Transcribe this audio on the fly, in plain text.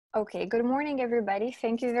Okay, good morning, everybody.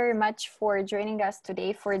 Thank you very much for joining us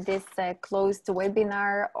today for this closed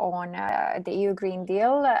webinar on the EU Green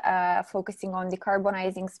Deal, focusing on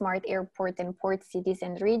decarbonizing smart airport and port cities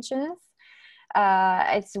and regions.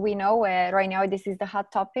 As we know, right now this is the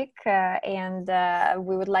hot topic, and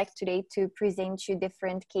we would like today to present you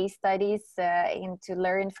different case studies and to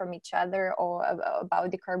learn from each other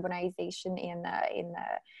about decarbonization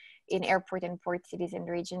in airport and port cities and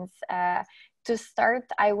regions. To start,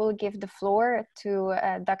 I will give the floor to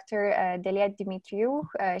Dr. Delia Dimitriou.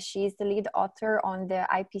 She is the lead author on the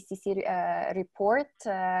IPCC report,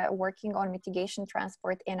 working on mitigation,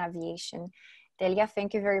 transport, and aviation. Delia,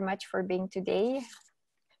 thank you very much for being today.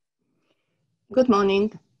 Good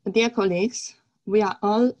morning, dear colleagues. We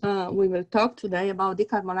will talk today about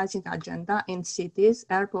decarbonizing agenda in cities,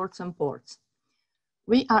 airports, and ports.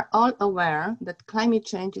 We are all aware that climate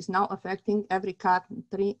change is now affecting every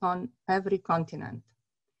country on every continent.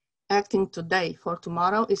 Acting today for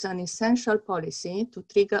tomorrow is an essential policy to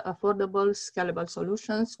trigger affordable, scalable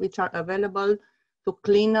solutions which are available to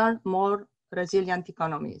cleaner, more resilient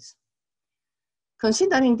economies.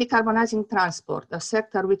 Considering decarbonizing transport, a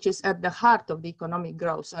sector which is at the heart of the economic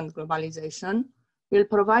growth and globalization, will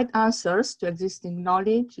provide answers to existing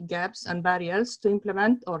knowledge, gaps, and barriers to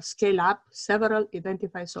implement or scale up several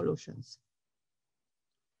identified solutions.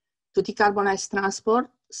 To decarbonize transport,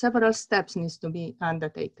 several steps need to be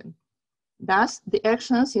undertaken. Thus, the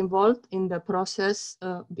actors involved in the process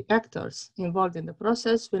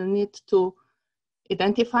will need to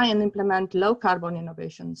identify and implement low carbon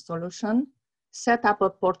innovation solutions, set up a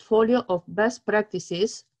portfolio of best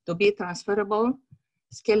practices to be transferable,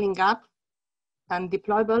 scaling up, and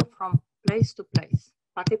deployable from place to place,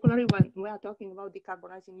 particularly when we are talking about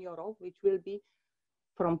decarbonizing Europe, which will be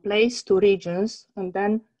from place to regions, and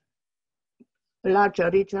then a larger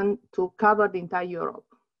region to cover the entire Europe.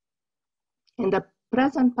 In the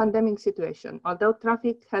present pandemic situation, although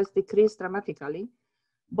traffic has decreased dramatically,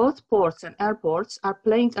 both ports and airports are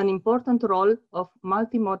playing an important role of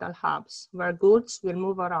multimodal hubs where goods will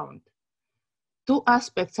move around. Two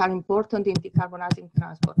aspects are important in decarbonizing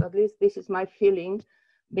transport. At least this is my feeling,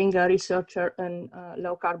 being a researcher in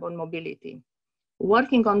low carbon mobility.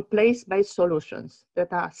 Working on place-based solutions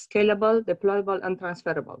that are scalable, deployable, and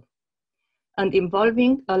transferable, and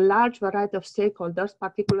involving a large variety of stakeholders,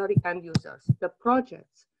 particularly end users. The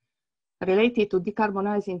projects related to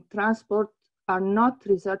decarbonizing transport are not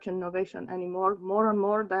research and innovation anymore. More and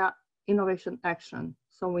more, they are innovation action.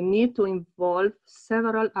 So we need to involve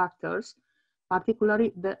several actors,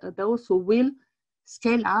 particularly those who will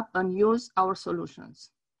scale up and use our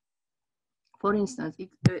solutions. For instance,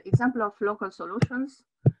 the example of local solutions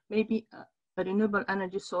may be renewable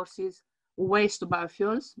energy sources, waste to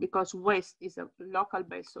biofuels, because waste is a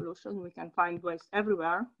local-based solution. We can find waste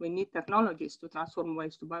everywhere. We need technologies to transform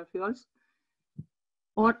waste to biofuels.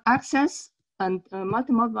 Or access and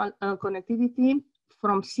multimodal connectivity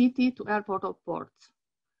from city to airport or ports.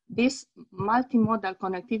 This multimodal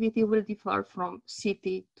connectivity will differ from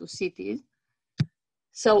city to city.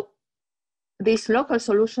 So these local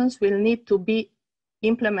solutions will need to be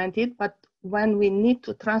implemented, but when we need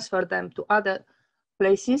to transfer them to other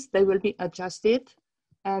places, they will be adjusted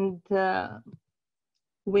and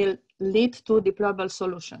will lead to deployable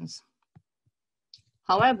solutions.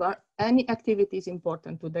 However, any activity is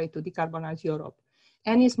important today to decarbonize Europe.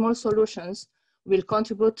 Any small solutions will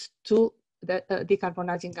contribute to the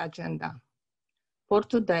decarbonizing agenda. For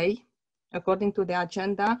today, according to the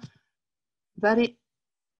agenda, very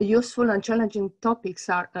useful and challenging topics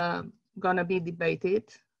are going to be debated.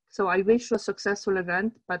 So I wish you a successful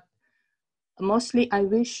event, but mostly I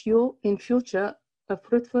wish you in future a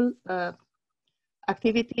fruitful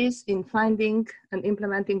activities in finding and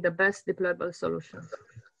implementing the best deployable solutions.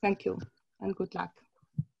 Thank you and good luck.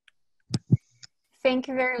 Thank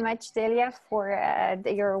you very much, Delia, for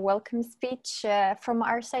your welcome speech. From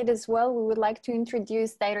our side as well, we would like to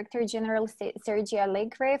introduce Director General Sergio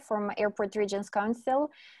Alegre from Airport Regions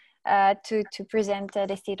Council to present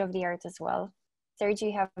the state of the art as well. Sergio,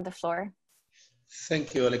 you have the floor.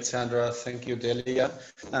 Thank you, Alexandra. Thank you, Delia.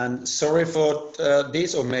 And sorry for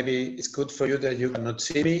this, or maybe it's good for you that you cannot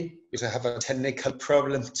see me because I have a technical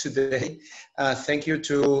problem today. Thank you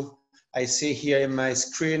to, I see here in my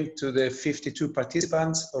screen, to the 52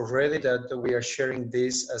 participants already that we are sharing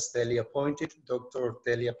this, as Delia pointed, Dr.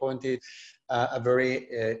 Delia pointed, a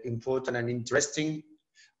very important and interesting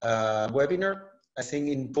webinar. I think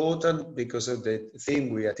important because of the theme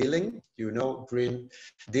we are dealing. You know, Green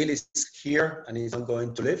Deal is here and is not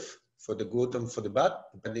going to live for the good and for the bad,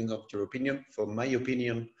 depending on your opinion. For my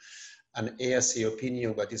opinion, an ASC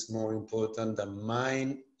opinion, what is more important than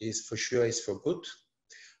mine is for sure is for good.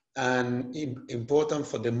 And important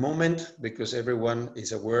for the moment, because everyone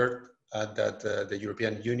is aware that the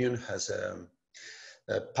European Union has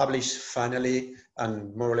published finally,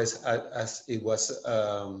 and more or less as it was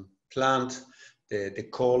planned, the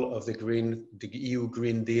call of the EU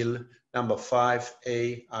Green Deal, number 5,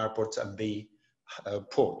 A, airports, and B,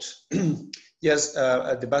 ports. Yes,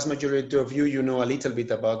 the vast majority of you know a little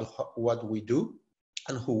bit about what we do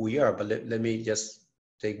and who we are, but let me just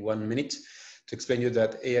take 1 minute to explain you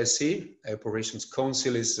that ASC, Operations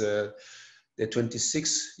Council, is the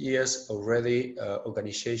 26 years already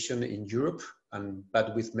organization in Europe,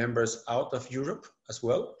 but with members out of Europe as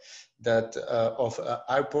well, that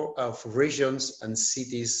of regions and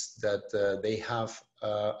cities that they have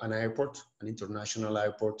an airport, an international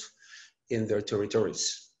airport in their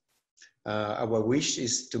territories. Our wish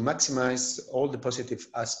is to maximize all the positive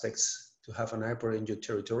aspects to have an airport in your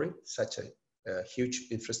territory, such a huge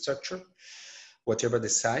infrastructure, whatever the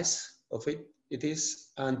size of it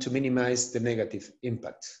is, and to minimize the negative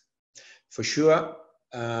impact. For sure,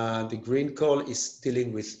 the Green Call is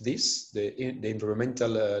dealing with this, the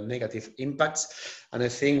environmental negative impacts, and I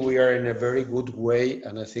think we are in a very good way,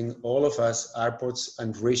 and I think all of us, airports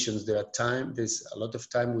and regions, there's a lot of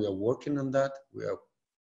time we are working on that.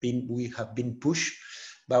 We have been pushed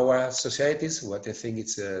by our societies, what I think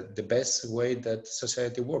is the best way that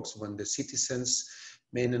society works, when the citizens,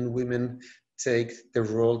 men and women, take the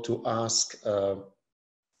role to ask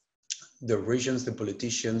the regions, the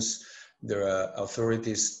politicians, the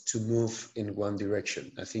authorities to move in one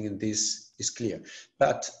direction. I think this is clear.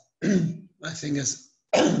 But I think as,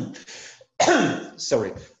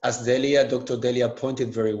 sorry, as Dr. Delia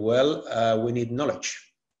pointed very well, we need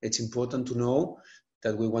knowledge. It's important to know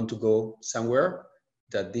that we want to go somewhere,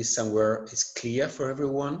 that this somewhere is clear for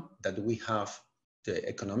everyone, that we have the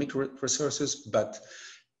economic resources, but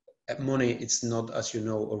money, it's not, as you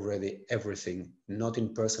know already, everything, not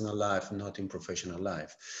in personal life, not in professional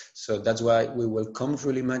life. So that's why we welcome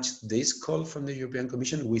really much this call from the European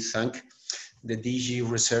Commission. We thank the DG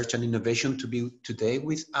Research and Innovation to be today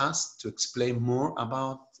with us to explain more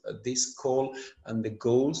about this call and the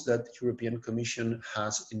goals that the European Commission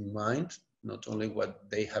has in mind, not only what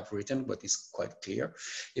they have written, but is quite clear,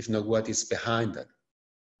 if not what is behind that.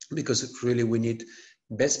 Because really we need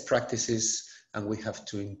best practices, and we have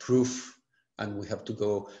to improve, and we have to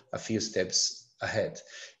go a few steps ahead.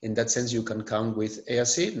 In that sense, you can count with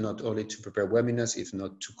ASC, not only to prepare webinars, if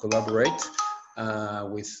not to collaborate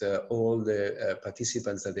with all the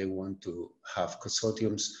participants that they want to have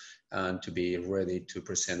consortiums and to be ready to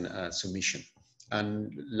present a submission. And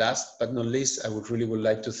last but not least, I would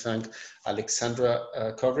like to thank Alexandra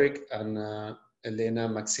Kovrig and Elena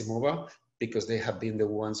Maximova, because they have been the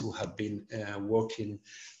ones who have been working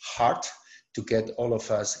hard to get all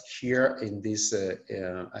of us here in this,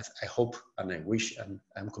 I hope and I wish, and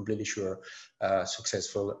I'm completely sure,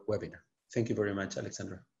 successful webinar. Thank you very much,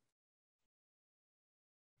 Alexandra.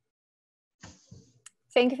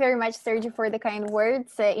 Thank you very much, Sergio, for the kind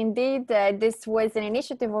words. Indeed, this was an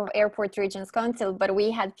initiative of Airport Regions Council, but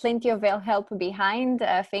we had plenty of help behind.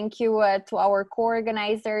 Thank you to our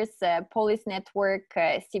co-organizers, Polis Network,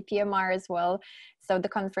 CPMR as well, so the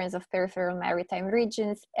Conference of Peripheral Maritime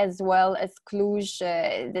Regions, as well as Cluj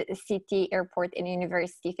the City Airport and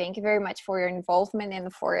University. Thank you very much for your involvement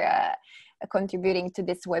and for contributing to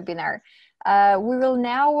this webinar. We will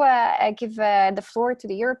now give the floor to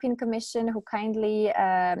the European Commission, who kindly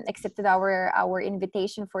accepted our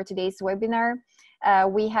invitation for today's webinar.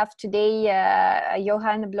 We have today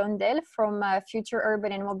Johan Blondel from Future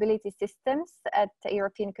Urban and Mobility Systems at the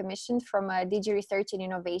European Commission from DG Research and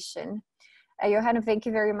Innovation. Johan, thank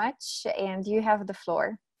you very much, and you have the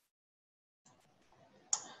floor.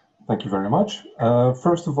 Thank you very much.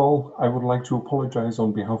 First of all, I would like to apologize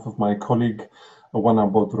on behalf of my colleague, Juana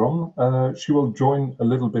Bodron. She will join a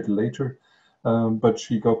little bit later, but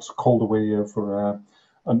she got called away for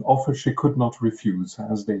an offer she could not refuse,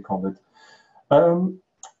 as they call it.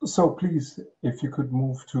 So please, if you could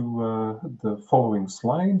move to the following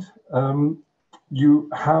slide. You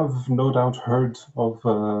have no doubt heard of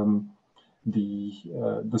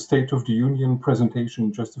the State of the Union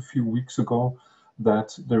presentation just a few weeks ago,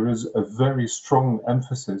 that there is a very strong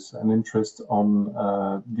emphasis and interest on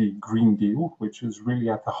the Green Deal, which is really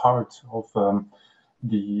at the heart of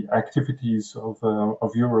the activities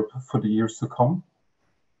of Europe for the years to come.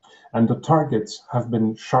 And the targets have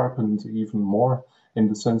been sharpened even more, in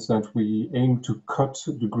the sense that we aim to cut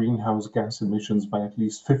the greenhouse gas emissions by at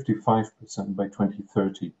least 55% by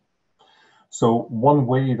 2030. So one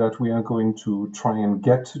way that we are going to try and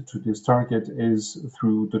get to this target is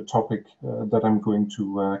through the topic that I'm going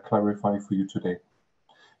to clarify for you today.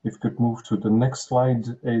 If you could move to the next slide,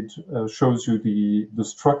 it shows you the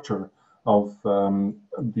structure of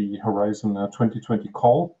the Horizon 2020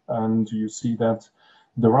 call, and you see that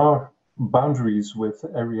there are boundaries with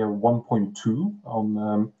Area 1.2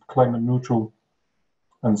 on climate neutral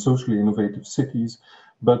and socially innovative cities,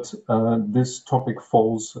 but this topic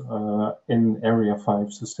falls in Area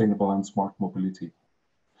 5, Sustainable and Smart Mobility.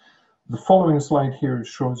 The following slide here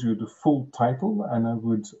shows you the full title, and I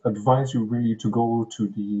would advise you really to go to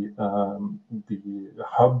the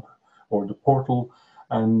hub or the portal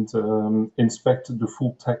and inspect the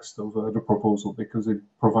full text of the proposal, because it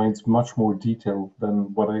provides much more detail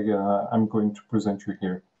than what I'm going to present you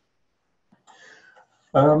here.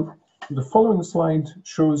 The following slide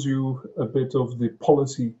shows you a bit of the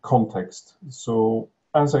policy context. So,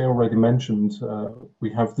 as I already mentioned,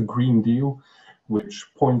 we have the Green Deal,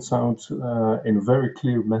 which points out in a very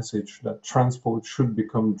clear message that transport should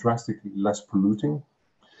become drastically less polluting.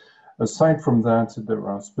 Aside from that, there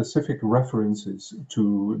are specific references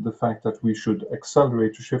to the fact that we should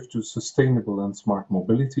accelerate the shift to sustainable and smart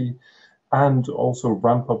mobility, and also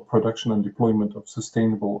ramp up production and deployment of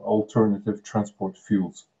sustainable alternative transport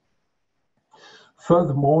fuels.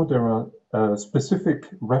 Furthermore, there are specific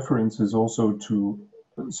references also to,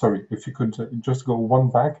 sorry, if you could just go one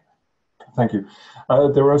back. Thank you.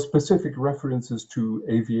 There are specific references to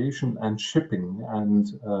aviation and shipping,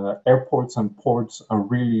 and airports and ports are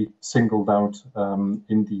really singled out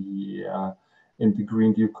in the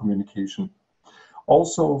Green Deal communication.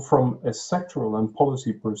 Also, from a sectoral and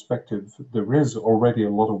policy perspective, there is already a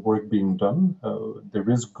lot of work being done. There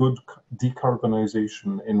is good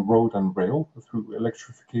decarbonisation in road and rail through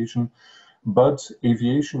electrification, but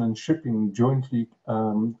aviation and shipping jointly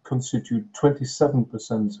constitute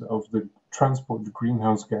 27% of the transport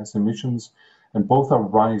greenhouse gas emissions, and both are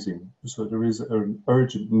rising. So there is an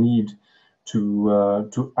urgent need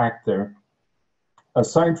to act there.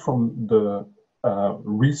 Aside from the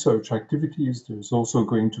research activities, there's also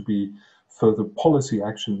going to be further policy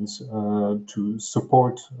actions to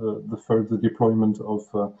support the further deployment of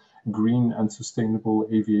green and sustainable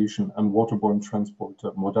aviation and waterborne transport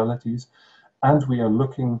modalities. And we are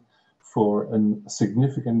looking for a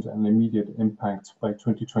significant and immediate impact by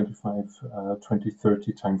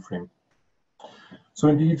 2025-2030 timeframe. So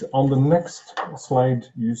indeed, on the next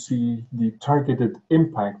slide, you see the targeted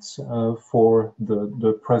impacts for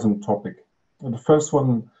the present topic. And the first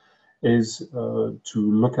one is to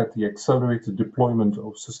look at the accelerated deployment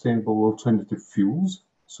of sustainable alternative fuels.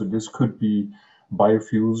 So this could be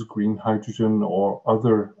biofuels, green hydrogen, or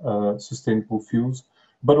other sustainable fuels,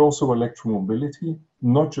 but also electromobility,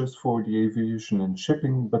 not just for the aviation and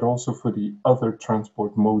shipping, but also for the other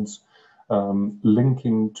transport modes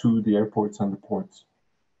linking to the airports and the ports.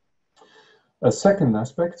 A second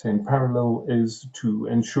aspect in parallel is to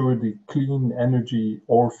ensure the clean energy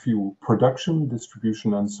or fuel production,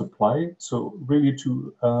 distribution, and supply. So really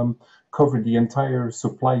to cover the entire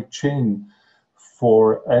supply chain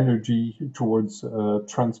for energy towards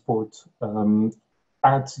transport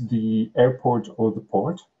at the airport or the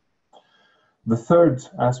port. The third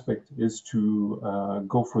aspect is to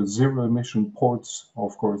go for zero emission ports,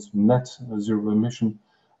 of course, net zero emission,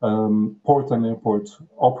 port and airport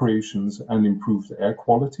operations, and improved air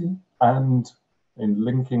quality. And in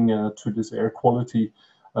linking to this air quality,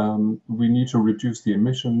 we need to reduce the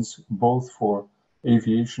emissions both for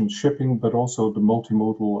aviation, shipping, but also the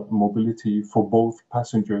multimodal mobility for both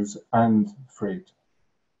passengers and freight.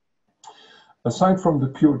 Aside from the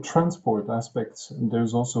pure transport aspects,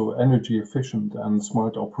 there's also energy efficient and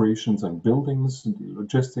smart operations and buildings, the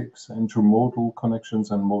logistics, intermodal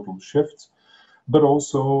connections and modal shifts, but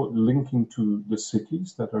also linking to the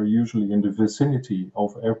cities that are usually in the vicinity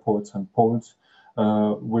of airports and ports.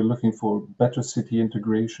 We're looking for better city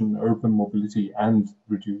integration, urban mobility, and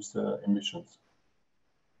reduced emissions.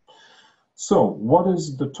 So what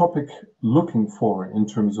is the topic looking for in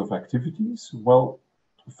terms of activities? Well,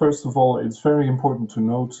 first of all, it's very important to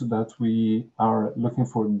note that we are looking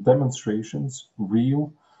for demonstrations,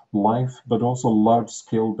 real, live, but also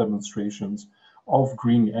large-scale demonstrations of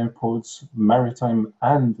green airports, maritime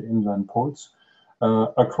and inland ports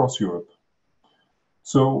across Europe.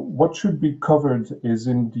 So what should be covered is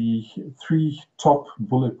in the three top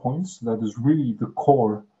bullet points. That is really the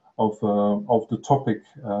core of the topic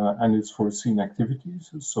and its foreseen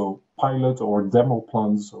activities. So pilot or demo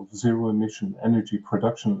plans of zero emission energy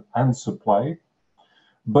production and supply,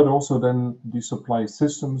 but also then the supply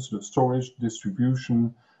systems, the storage,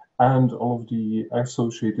 distribution, and all of the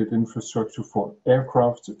associated infrastructure for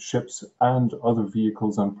aircraft, ships, and other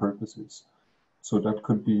vehicles and purposes. So that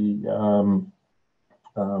could be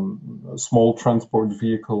small transport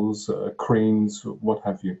vehicles, cranes, what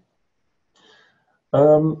have you.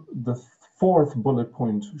 The fourth bullet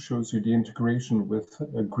point shows you the integration with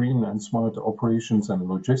green and smart operations and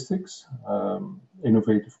logistics,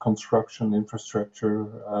 innovative construction, infrastructure,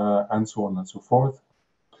 and so on and so forth.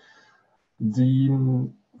 The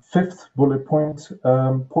fifth bullet point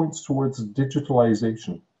points towards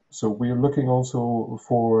digitalization. So we are looking also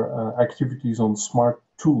for activities on smart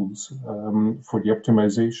tools for the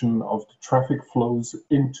optimization of the traffic flows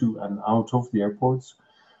into and out of the airports,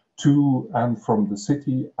 to and from the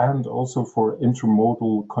city, and also for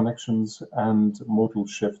intermodal connections and modal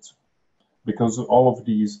shifts, because all of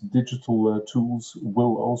these digital tools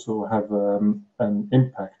will also have an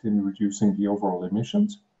impact in reducing the overall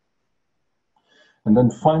emissions. And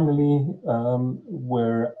then finally,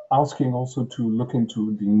 we're asking also to look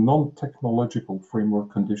into the non-technological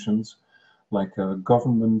framework conditions like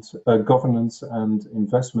governance and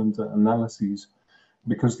investment analyses,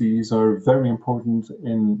 because these are very important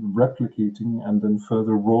in replicating and then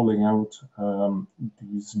further rolling out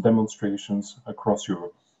these demonstrations across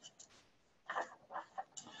Europe.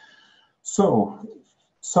 So,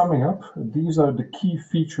 summing up, these are the key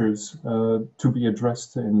features to be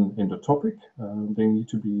addressed in the topic. They need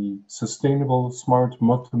to be sustainable, smart,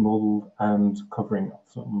 multimodal, and covering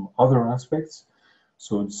some other aspects.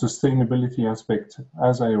 So the sustainability aspect,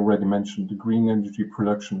 as I already mentioned, the green energy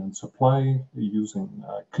production and supply using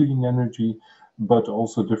clean energy, but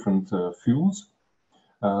also different fuels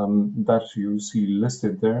that you see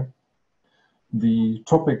listed there. The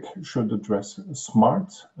topic should address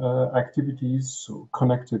smart activities, so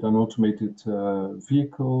connected and automated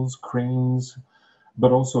vehicles, cranes,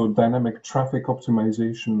 but also dynamic traffic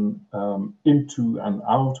optimization into and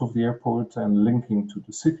out of the airport and linking to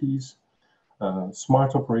the cities.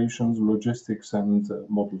 Smart operations, logistics, and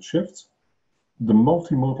modal shifts. The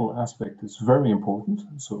multimodal aspect is very important,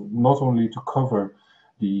 so not only to cover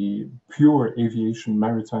the pure aviation,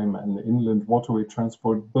 maritime, and inland waterway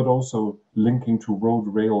transport, but also linking to road,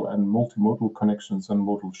 rail, and multimodal connections and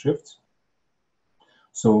modal shifts.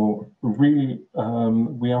 So really,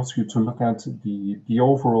 we ask you to look at the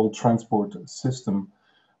overall transport system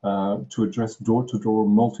to address door-to-door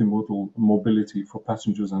multimodal mobility for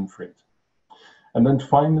passengers and freight. And then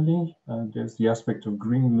finally, there's the aspect of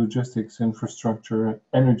green logistics infrastructure,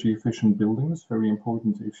 energy efficient buildings, very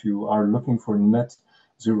important if you are looking for net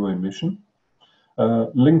zero emission,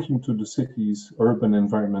 linking to the city's urban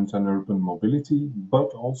environment and urban mobility, but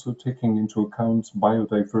also taking into account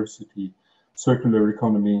biodiversity, circular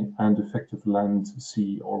economy, and effective land,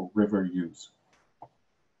 sea, or river use.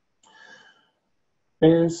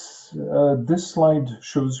 This slide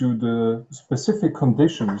shows you the specific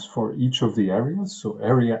conditions for each of the areas. So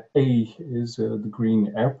area A is the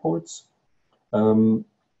green airports.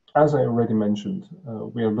 As I already mentioned,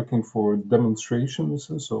 we are looking for demonstrations,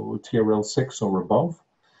 so TRL 6 or above,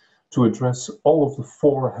 to address all of the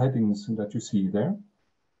 4 headings that you see there.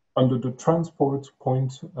 Under the transport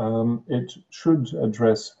point, it should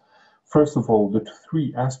address, first of all, the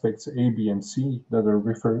 3 aspects A, B, and C that are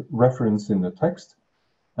referenced in the text.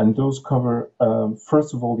 And those cover,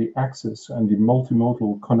 first of all, the access and the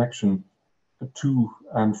multimodal connection to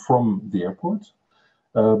and from the airport,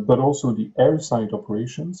 but also the airside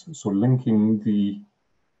operations, so linking the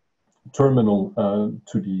terminal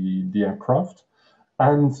to the aircraft,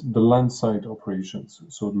 and the landside operations,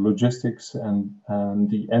 so logistics and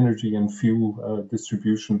the energy and fuel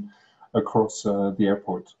distribution across the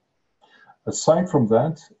airport. Aside from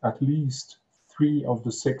that, at least 3 of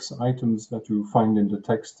the 6 items that you find in the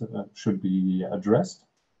text should be addressed.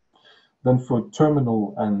 Then for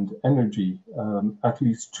terminal and energy, at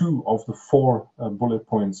least 2 of the 4 bullet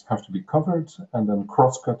points have to be covered, and then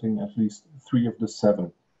cross-cutting, at least 3 of the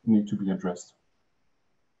 7 need to be addressed.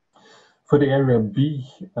 For the area B,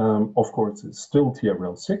 of course, it's still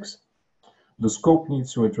TRL 6. The scope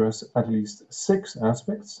needs to address at least 6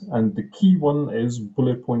 aspects, and the key one is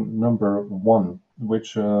bullet point number 1,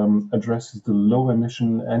 which addresses the low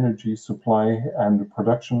emission energy supply and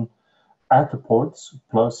production at the ports,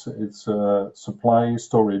 plus its supply,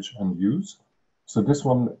 storage, and use. So this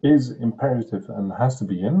one is imperative and has to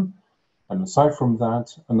be in. And aside from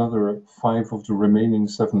that, another 5 of the remaining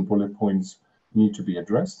 7 bullet points need to be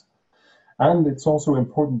addressed. And it's also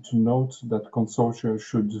important to note that consortia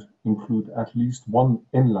should include at least 1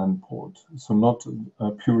 inland port, so not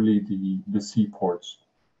purely the seaports.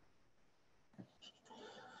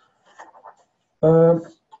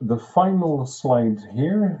 The final slide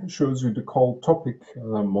here shows you the call topic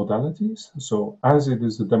modalities. So as it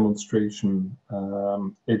is a demonstration,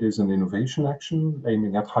 it is an innovation action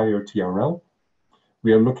aiming at higher TRL.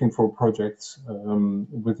 We are looking for projects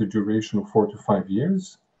with a duration of 4 to 5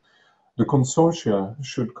 years. The consortia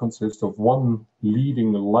should consist of one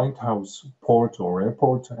leading lighthouse port or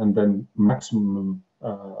airport, and then maximum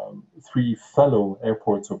 3 fellow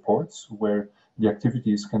airports or ports where the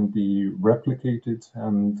activities can be replicated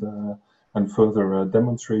and further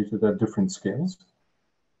demonstrated at different scales.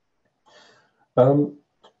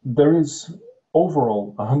 There is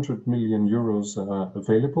overall 100 million euros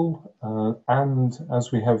available, and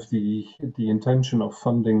as we have the intention of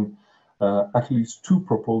funding at least 2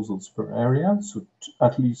 proposals per area, so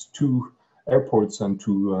at least 2 airports and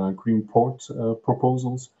 2 green port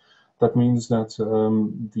proposals. That means that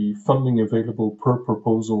the funding available per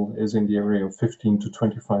proposal is in the area of 15 to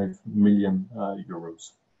 25 million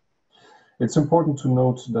euros. It's important to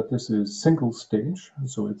note that this is single stage,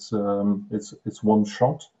 so it's one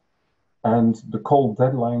shot, and the call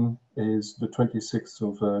deadline is the 26th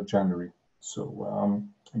of January. So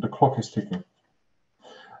the clock is ticking.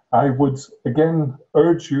 I would again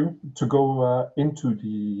urge you to go into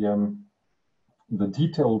the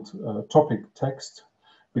detailed topic text,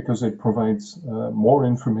 because it provides more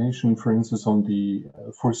information, for instance, on the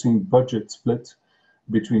foreseen budget split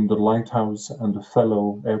between the lighthouse and the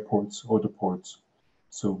fellow airports or the ports.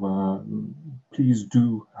 So please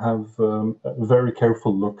do have a very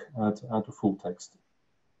careful look at the full text.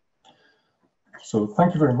 So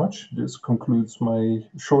thank you very much. This concludes my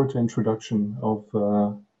short introduction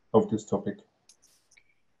of this topic.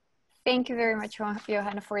 Thank you very much,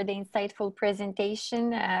 Johan, for the insightful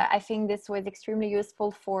presentation. I think this was extremely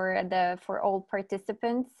useful for all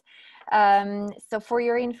participants. So for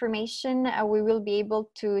your information, we will be able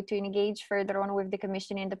to engage further on with the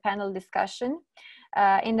Commission in the panel discussion.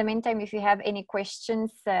 In the meantime, if you have any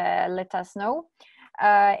questions, let us know.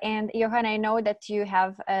 And Johan, I know that you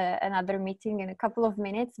have another meeting in a couple of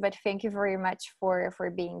minutes, but thank you very much for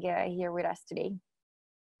being here with us today.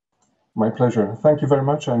 My pleasure. Thank you very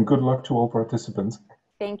much, and good luck to all participants.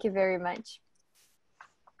 Thank you very much.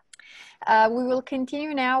 We will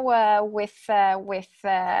continue now with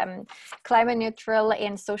climate neutral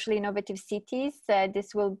and socially innovative cities.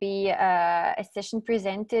 This will be a session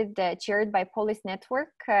presented, chaired by Polis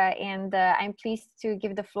Network, and I'm pleased to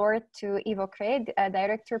give the floor to Ivo Kred,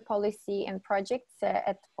 Director Policy and Projects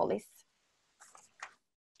at Polis.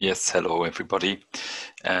 Yes, hello everybody.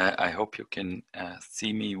 I hope you can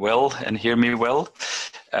see me well and hear me well.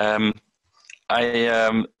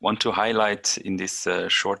 I want to highlight in this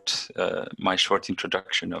my short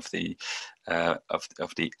introduction of the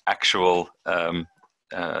actual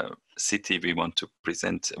city we want to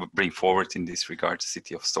bring forward in this regard, the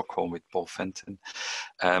city of Stockholm with Paul Fenton.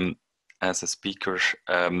 As a speaker,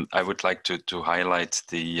 I would like to highlight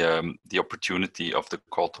the opportunity of the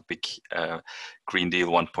call topic Green Deal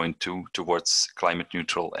 1.2 towards climate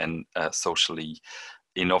neutral and socially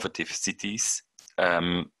innovative cities.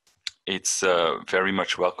 It's very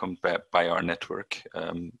much welcomed by our network.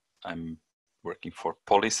 I'm working for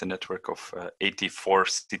Polis, a network of 84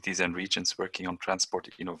 cities and regions working on transport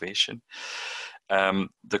innovation.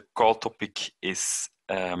 The call topic is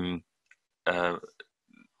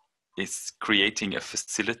creating a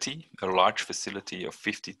facility, a large facility of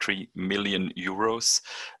 53 million euros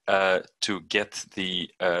to get the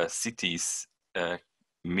city's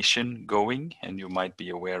mission going, and you might be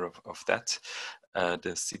aware of that.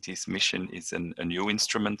 The city's mission is a new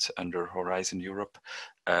instrument under Horizon Europe,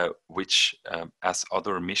 which, as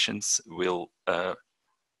other missions, will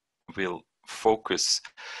focus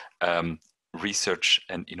research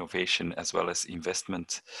and innovation as well as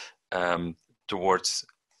investment towards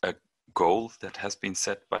a goal that has been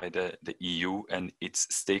set by the EU and its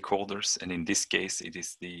stakeholders. And in this case, it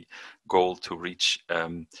is the goal to reach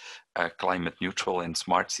climate neutral and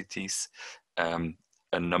smart cities.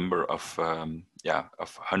 A number of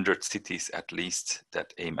 100 cities at least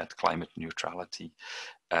that aim at climate neutrality.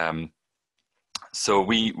 So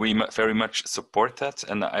we very much support that,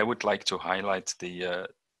 and I would like to highlight the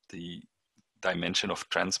dimension of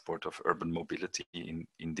transport, of urban mobility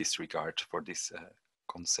in this regard for this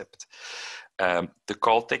concept. The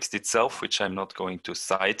call text itself, which I'm not going to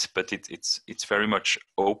cite, but it's very much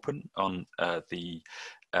open on the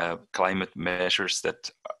climate measures that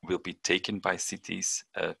will be taken by cities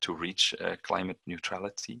to reach climate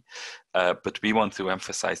neutrality. But we want to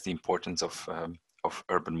emphasize the importance of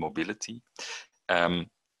urban mobility.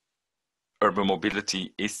 Urban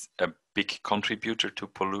mobility is a big contributor to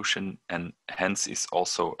pollution, and hence is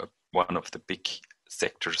also one of the big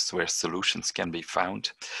sectors where solutions can be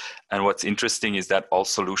found. And what's interesting is that all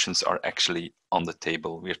solutions are actually on the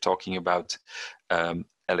table. We're talking about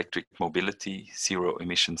electric mobility, zero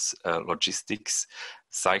emissions logistics,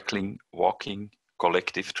 cycling, walking,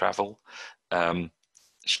 collective travel,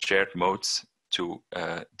 shared modes to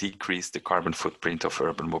decrease the carbon footprint of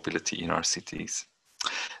urban mobility in our cities.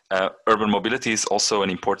 Urban mobility is also an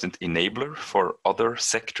important enabler for other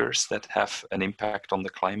sectors that have an impact on the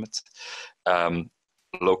climate.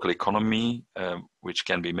 Local economy, which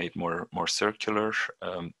can be made more circular,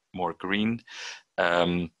 more green,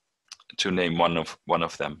 to name one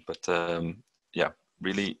of them. But yeah,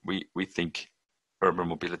 really, we think urban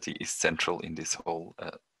mobility is central in this whole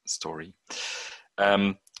story.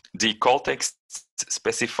 The call text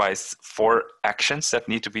specifies 4 actions that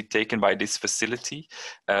need to be taken by this facility.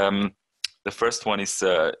 The first one is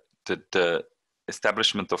the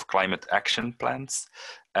establishment of climate action plans.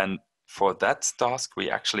 And for that task, we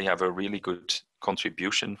actually have a really good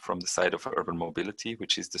contribution from the side of urban mobility,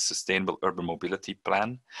 which is the Sustainable Urban Mobility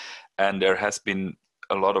Plan. And there has been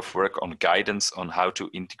a lot of work on guidance on how to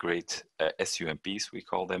integrate SUMPs, we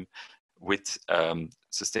call them, with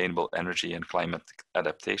sustainable energy and climate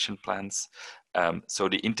adaptation plans. So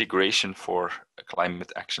the integration for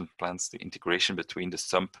climate action plans, the integration between the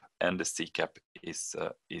SUMP and the CCAP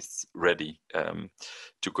is ready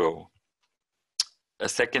to go. A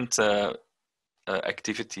second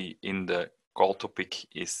activity in the call topic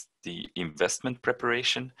is the investment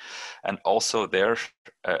preparation, and also there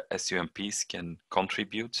SUMPs can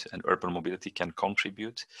contribute and urban mobility can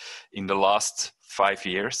contribute. In the last 5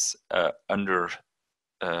 years, under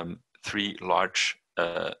 3 large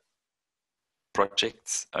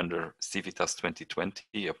projects under Civitas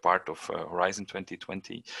 2020, a part of Horizon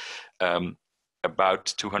 2020,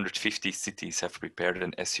 about 250 cities have prepared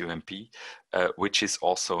an SUMP, which is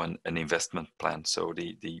also an investment plan. So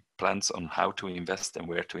the plans on how to invest and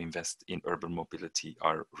where to invest in urban mobility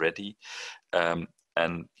are ready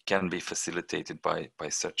and can be facilitated by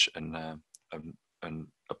such a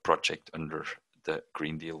project under the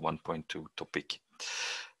Green Deal 1.2 topic.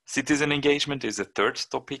 Citizen engagement is a third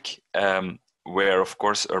topic, where of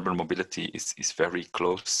course urban mobility is very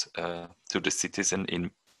close to the citizen.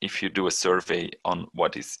 If you do a survey on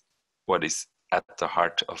what is at the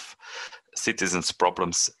heart of citizens'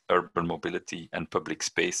 problems, urban mobility and public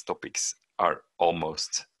space topics are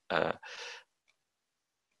always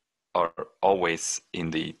in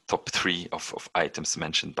the top 3 of items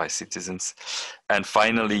mentioned by citizens. And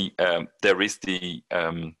finally, there is the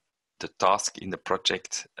task in the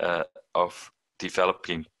project of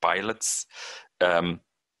developing pilots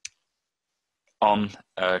on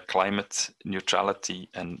climate neutrality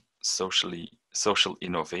and social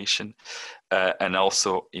innovation, and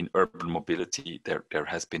also in urban mobility there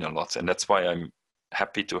has been a lot, and that's why I'm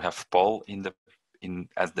happy to have Paul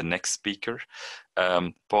as the next speaker.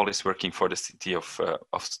 Paul is working for the city of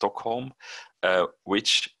Stockholm,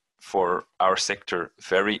 which for our sector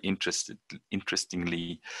very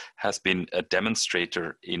interestingly has been a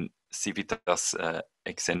demonstrator in Civitas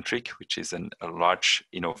Eccentric, which is a large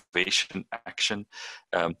innovation action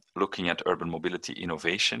looking at urban mobility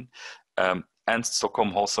innovation. And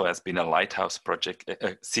Stockholm also has been a lighthouse project,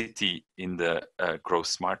 a city in the Grow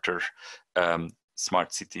Smarter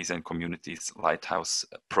Smart Cities and Communities Lighthouse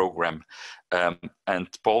program.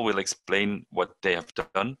 And Paul will explain what they have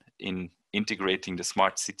done in integrating the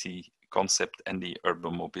smart city concept and the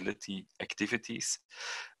urban mobility activities.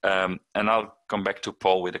 And I'll come back to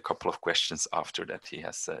Paul with a couple of questions after that he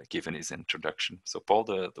has given his introduction. So Paul,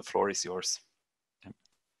 the floor is yours.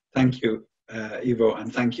 Thank you, Ivo,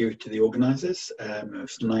 and thank you to the organizers.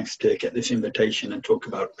 It's nice to get this invitation and talk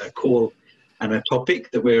about a call and a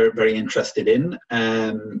topic that we're very interested in.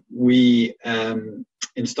 We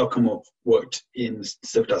in Stockholm have worked in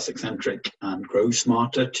Civitas Eccentric and Grow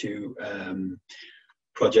Smarter, to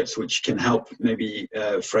projects which can help maybe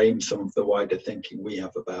frame some of the wider thinking we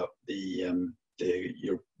have about the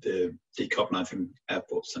decarbonising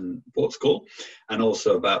airports and ports call, and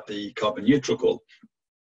also about the carbon neutral call.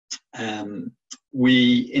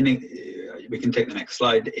 We can take the next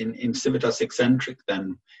slide. In Civitas Eccentric,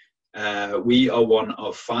 then we are one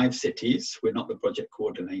of 5 cities. We're not the project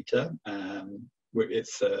coordinator.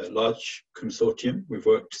 It's a large consortium. We've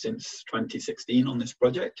worked since 2016 on this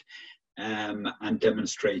project, and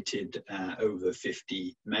demonstrated over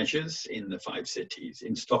 50 measures in the 5 cities.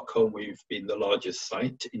 In Stockholm, we've been the largest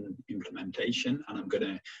site in implementation, and I'm going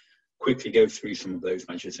to quickly go through some of those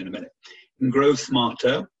measures in a minute. In Grow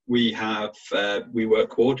Smarter, we were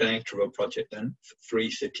coordinator of a project then for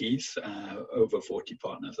 3 cities, over 40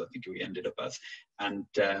 partners, I think we ended up as, and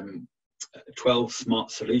 12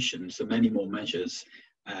 smart solutions, so many more measures.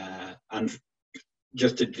 And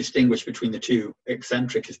just to distinguish between the two,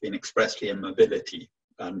 Eccentric has been expressly a mobility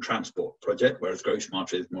and transport project, whereas Grow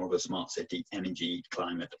Smarter is more of a smart city, energy,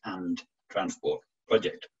 climate, and transport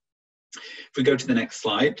project. If we go to the next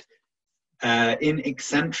slide, in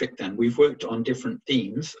Eccentric then, we've worked on different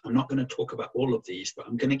themes. I'm not going to talk about all of these, but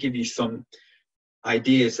I'm going to give you some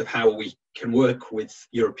ideas of how we can work with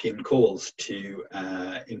European calls to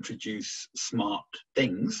introduce smart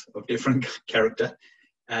things of different character.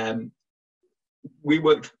 We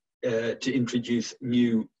worked to introduce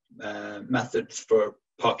new methods for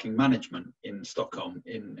parking management in Stockholm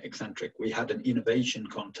in Eccentric. We had an innovation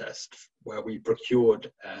contest where we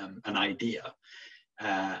procured an idea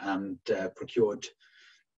and procured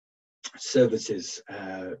services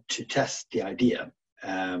to test the idea.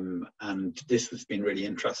 And this has been really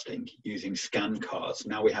interesting, using scan cars.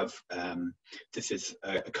 Now we have, this is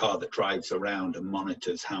a car that drives around and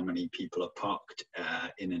monitors how many people are parked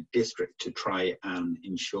in a district to try and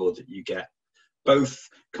ensure that you get both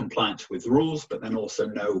compliance with rules, but then also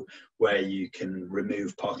know where you can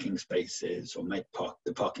remove parking spaces or make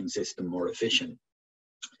the parking system more efficient.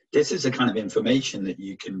 This is the kind of information that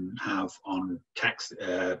you can have on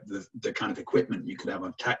the kind of equipment you could have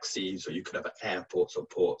on taxis, or you could have at airports or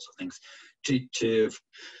ports or things to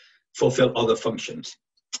fulfill other functions.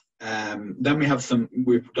 Then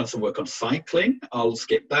we've done some work on cycling. I'll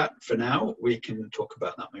skip that for now. We can talk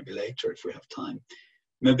about that maybe later if we have time.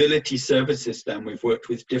 Mobility services, then we've worked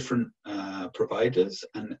with different providers,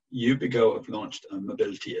 and Ubigo have launched a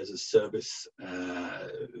mobility as a service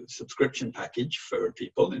subscription package for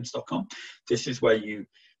people in Stockholm. This is where you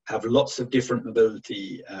have lots of different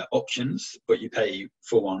mobility options, but you pay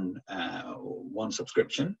for one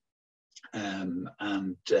subscription, and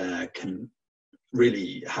can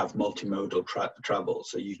really have multimodal travel.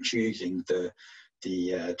 So you're choosing the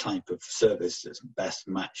type of service that's best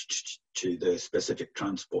matched to the specific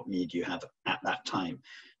transport need you have at that time.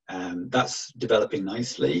 That's developing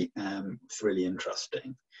nicely. It's really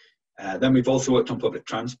interesting. Then we've also worked on public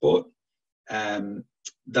transport.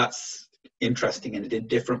 That's interesting in a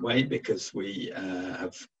different way, because we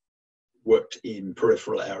have worked in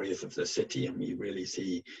peripheral areas of the city, and we really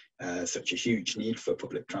see such a huge need for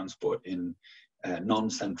public transport in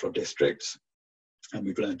non-central districts. And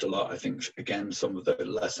we've learned a lot. I think, again, some of the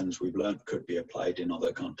lessons we've learned could be applied in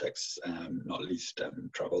other contexts, not least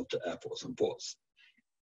travel to airports and ports.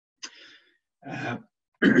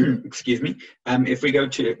 Excuse me. If we go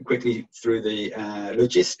quickly through the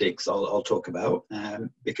logistics, I'll talk about,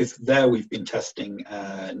 because there we've been testing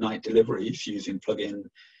night deliveries using plug-in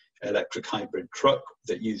electric hybrid truck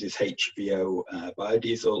that uses HVO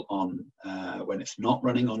biodiesel on when it's not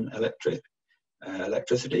running on electricity,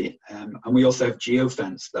 and we also have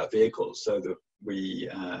geofenced that vehicle so that we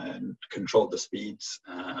control the speeds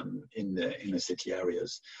in the city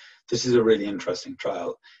areas. This is a really interesting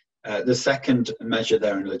trial. The second measure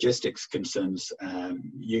there in logistics concerns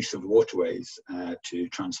use of waterways to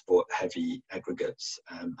transport heavy aggregates,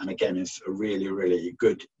 and again, it's a really, really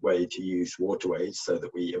good way to use waterways so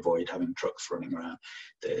that we avoid having trucks running around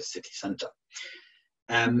the city centre.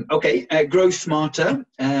 Okay, Grow Smarter.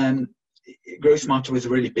 Grow Smarter was a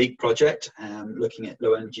really big project, looking at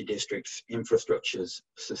low energy districts, infrastructures,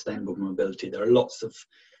 sustainable mobility. There are lots of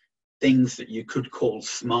things that you could call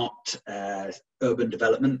smart urban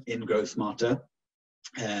development in Grow Smarter,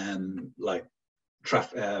 like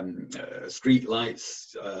street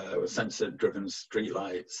lights, sensor-driven street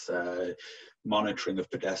lights, monitoring of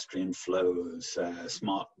pedestrian flows,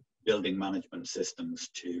 smart building management systems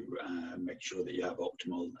to make sure that you have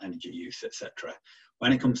optimal energy use, etc.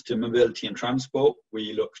 When it comes to mobility and transport,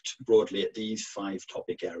 we looked broadly at these 5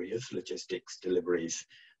 topic areas: logistics, deliveries,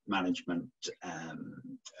 management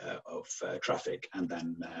of traffic, and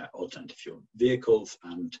then alternative fuel vehicles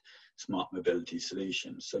and smart mobility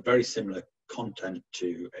solutions. So very similar content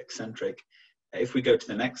to Eccentric. If we go to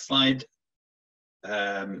the next slide,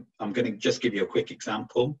 I'm going to just give you a quick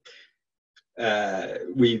example.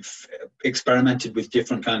 We've experimented with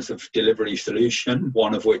different kinds of delivery solution,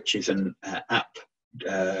 one of which is an app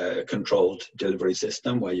controlled delivery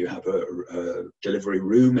system where you have a delivery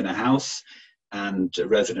room in a house, and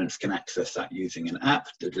residents can access that using an app.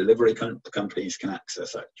 The delivery companies can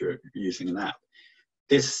access that using an app.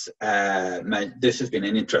 This has been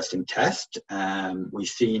an interesting test. We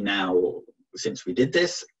see now, since we did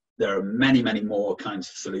this, there are many, many more kinds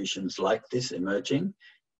of solutions like this emerging.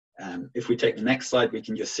 If we take the next slide, we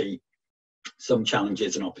can just see some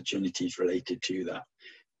challenges and opportunities related to that.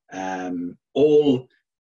 All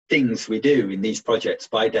things we do in these projects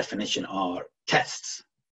by definition are tests.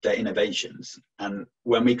 their innovations. And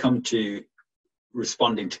when we come to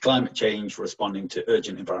responding to climate change, responding to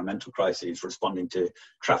urgent environmental crises, responding to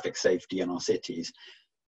traffic safety in our cities,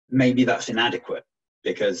 maybe that's inadequate,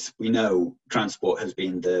 because we know transport has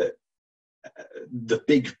been the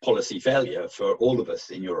big policy failure for all of us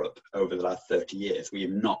in Europe over the last 30 years. We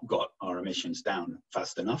have not got our emissions down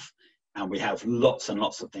fast enough, and we have lots and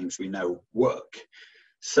lots of things we know work.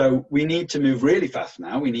 So we need to move really fast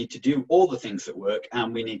now. We need to do all the things that work,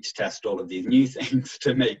 and we need to test all of these new things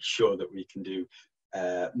to make sure that we can do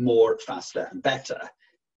more, faster and better.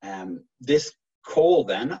 This call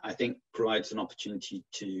then, I think, provides an opportunity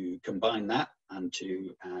to combine that and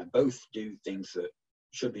to both do things that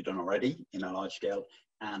should be done already in a large scale,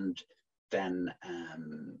 and then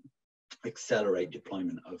accelerate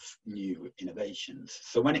deployment of new innovations.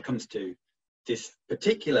 So when it comes to this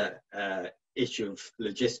particular issue of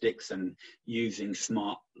logistics and using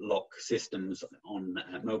smart lock systems on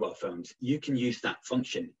mobile phones, you can use that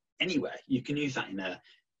function anywhere. You can use that at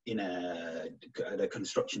a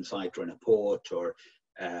construction site or in a port, or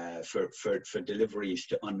for deliveries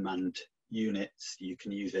to unmanned units. You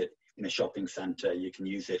can use it in a shopping center. You can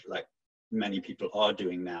use it, like many people are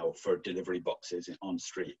doing now, for delivery boxes on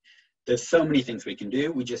street. There's so many things we can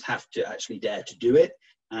do. We just have to actually dare to do it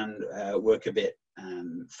and work a bit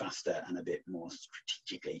faster and a bit more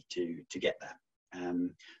strategically to get there.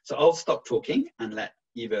 So I'll stop talking and let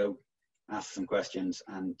Ivo ask some questions,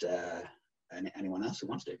 and anyone else who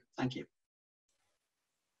wants to. Thank you.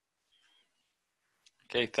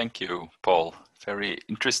 Okay, thank you, Paul. Very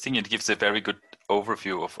interesting. It gives a very good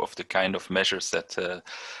overview of the kind of measures that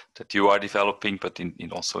that you are developing, but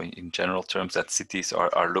also in general terms that cities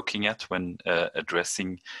are looking at when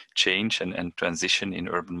addressing change and transition in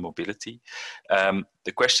urban mobility.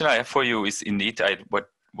 The question I have for you is indeed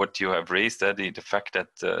what you have raised, the fact that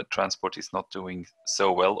transport is not doing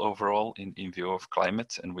so well overall in view of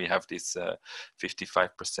climate, and we have this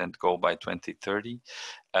 55% goal by 2030.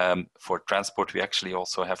 For transport, we actually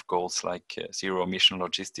also have goals like zero emission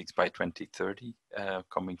logistics by 2030,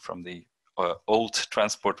 coming from the old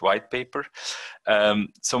transport white paper.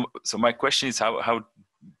 So my question is, how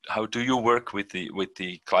do you work with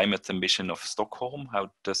the climate ambition of Stockholm? How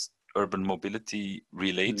does urban mobility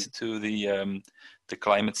relate to the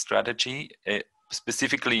climate strategy,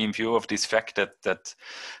 specifically in view of this fact that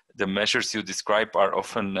the measures you describe are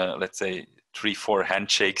often, let's say, 3-4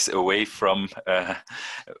 handshakes away from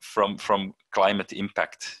climate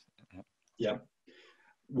impact? Yeah.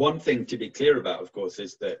 One thing to be clear about, of course,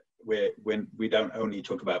 is that when we don't only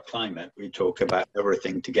talk about climate, we talk about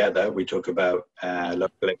everything together. We talk about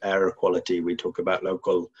local air quality, we talk about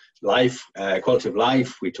local life, quality of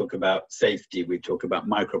life, we talk about safety, we talk about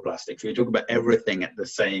microplastics, we talk about everything at the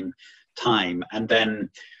same time. And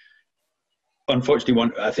then,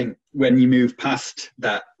 unfortunately, I think when you move past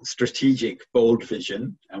that strategic, bold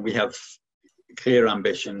vision, and we have clear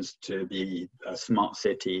ambitions to be a smart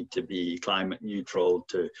city, to be climate neutral,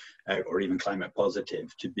 or even climate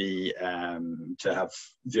positive, to have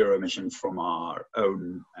zero emissions from our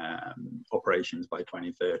own operations by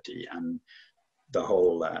 2030, and the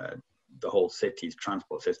whole city's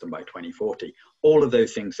transport system by 2040. All of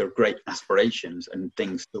those things are great aspirations and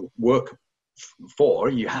things to work for.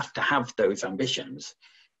 You have to have those ambitions,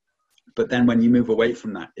 but then when you move away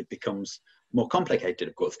from that, it becomes more complicated,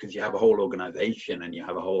 of course, because you have a whole organization and you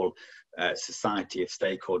have a whole society of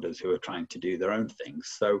stakeholders who are trying to do their own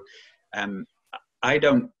things. So I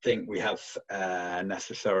don't think we have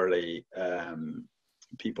necessarily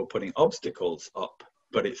people putting obstacles up,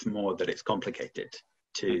 but it's more that it's complicated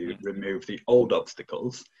to remove the old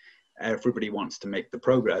obstacles. Everybody wants to make the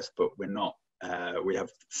progress, but we're not. We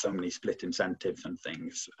have so many split incentives and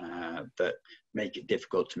things that make it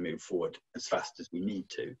difficult to move forward as fast as we need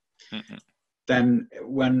to. Then,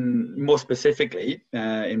 when more specifically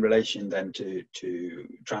in relation then to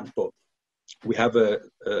transport, we have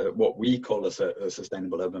what we call a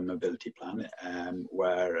sustainable urban mobility plan,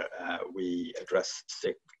 where we address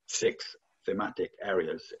six thematic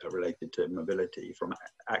areas related to mobility, from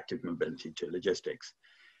active mobility to logistics.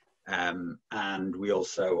 And we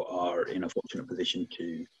also are in a fortunate position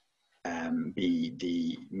to be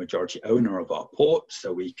the majority owner of our port,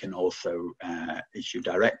 so we can also issue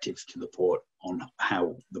directives to the port on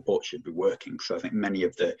how the port should be working. So I think many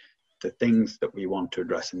of the things that we want to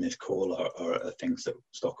address in this call are things that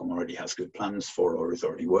Stockholm already has good plans for or is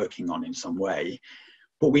already working on in some way.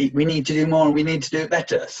 But we need to do more, and we need to do it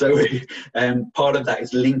better. So part of that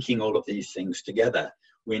is linking all of these things together.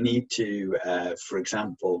 We need to, for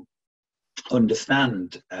example,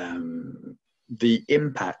 understand the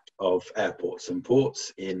impact of airports and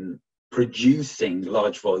ports in producing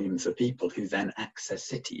large volumes of people who then access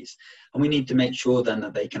cities. And we need to make sure then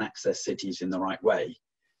that they can access cities in the right way,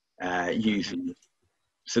 using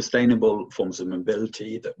sustainable forms of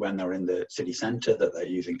mobility, that when they're in the city centre, that they're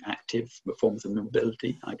using active forms of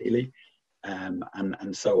mobility, ideally, and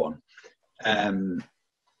so on.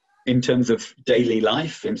 In terms of daily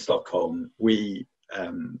life in Stockholm, we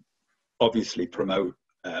obviously promote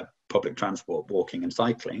public transport, walking and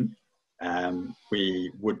cycling.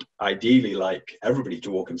 We would ideally like everybody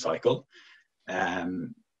to walk and cycle.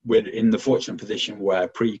 We're in the fortunate position where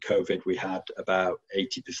pre-COVID we had about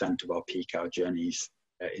 80% of our peak hour journeys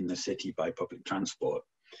in the city by public transport.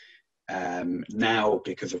 Now,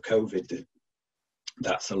 because of COVID,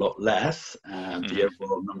 that's a lot less. The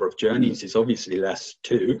overall number of journeys is obviously less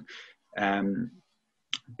too.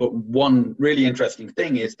 But one really interesting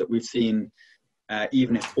thing is that we've seen,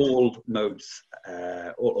 even if all modes,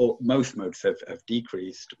 most modes have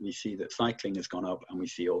decreased, we see that cycling has gone up, and we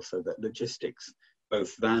see also that logistics,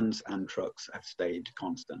 both vans and trucks, have stayed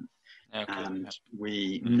constant. Okay. And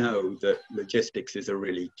we know that logistics is a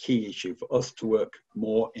really key issue for us to work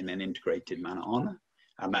more in an integrated manner on,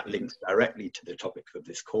 and that links directly to the topic of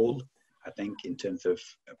this call. I think in terms of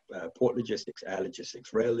port logistics, air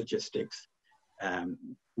logistics, rail logistics,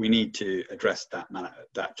 we need to address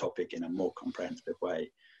that topic in a more comprehensive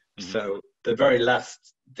way. So the very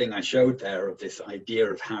last thing I showed there of this idea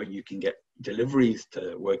of how you can get deliveries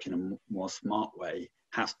to work in a more smart way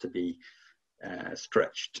has to be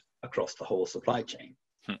stretched across the whole supply chain.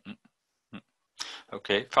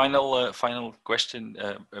 Okay, final question,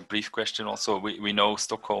 a brief question also. We know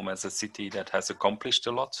Stockholm as a city that has accomplished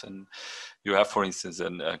a lot, and you have, for instance,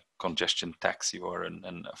 a congestion tax. You are a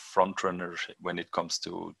front runner when it comes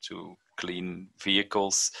to clean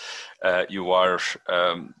vehicles. You are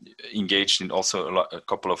engaged in also a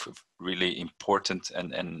couple of really important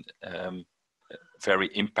and very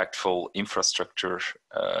impactful infrastructure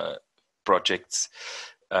projects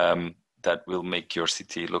that will make your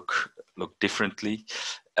city look differently.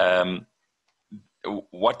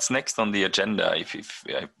 What's next on the agenda? If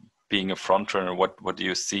being a front runner, what do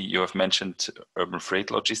you see? You have mentioned urban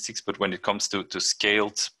freight logistics, but when it comes to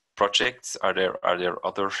scaled projects, are there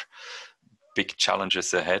other big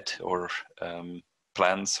challenges ahead, or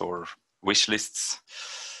plans or wish lists?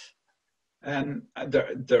 There's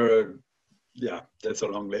a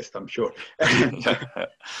long list, I'm sure.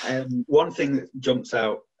 One thing that jumps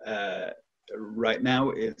out right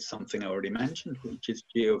now is something I already mentioned, which is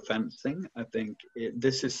geofencing. I think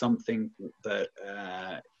this is something that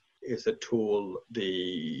is a tool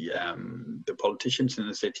the politicians in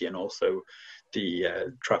the city and also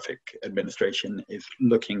the traffic administration is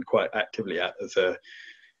looking quite actively at as a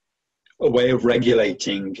way of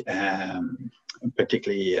regulating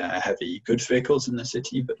particularly heavy goods vehicles in the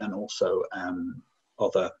city, but then also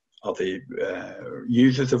other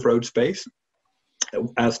users of road space.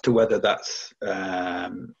 As to whether that's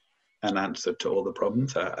an answer to all the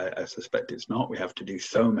problems, I suspect it's not. We have to do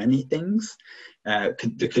so many things.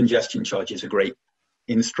 The congestion charge is a great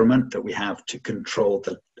instrument that we have to control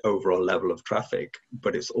the overall level of traffic,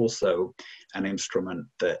 but it's also an instrument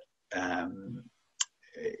that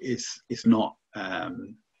is not.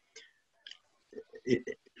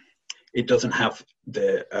 It doesn't have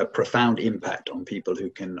the profound impact on people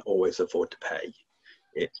who can always afford to pay.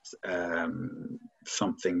 It's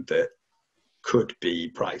something that could be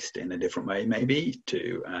priced in a different way, maybe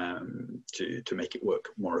to make it work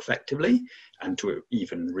more effectively and to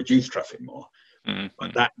even reduce traffic more.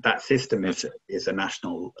 But that system is a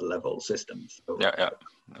national level system. So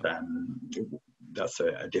that's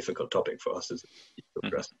a difficult topic for us as to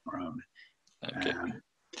address on our own. Okay.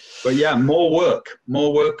 But yeah, more work,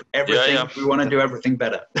 everything. We want to do everything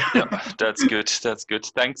better. That's good.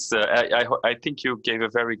 Thanks. I think you gave a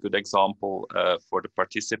very good example for the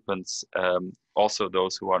participants, also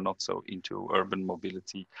those who are not so into urban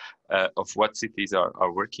mobility, of what cities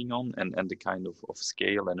are working on and the kind of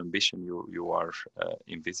scale and ambition you are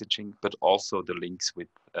envisaging, but also the links with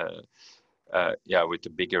the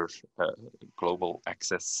bigger global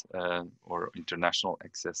access or international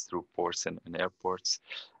access through ports and airports.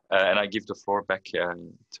 And I give the floor back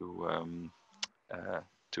to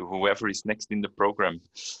whoever is next in the program.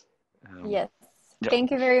 Yes. Yeah.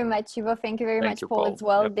 Thank you very much, Ivo. Thank you very much, Paul, as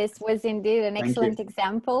well. Yep. This was indeed an excellent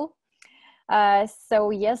example So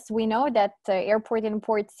yes, we know that airport and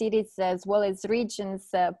port cities as well as regions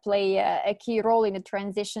play a key role in the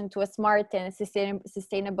transition to a smart and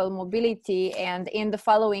sustainable mobility. And in the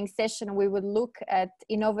following session, we will look at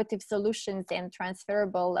innovative solutions and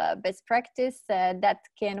transferable best practice that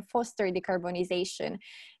can foster decarbonization.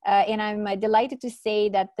 And I'm delighted to say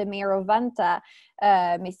that the Mayor of Vantaa,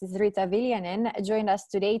 Mrs. Rita Viljanen, joined us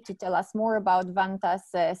today to tell us more about Vantaa's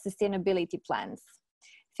sustainability plans.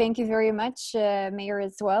 Thank you very much, Mayor,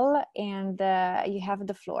 as well, and you have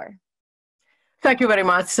the floor. Thank you very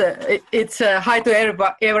much. It's hi to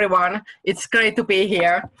everyone. It's great to be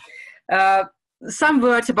here. Some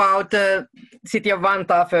words about the city of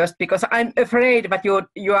Vantaa first, because I'm afraid that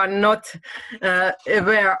you are not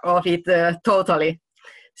aware of it totally.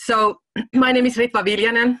 So my name is Rita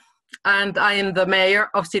Viljanen, and I am the mayor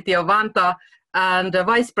of city of Vantaa and the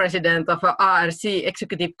Vice President of ARC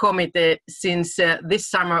Executive Committee since this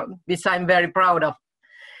summer, which I'm very proud of.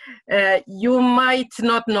 You might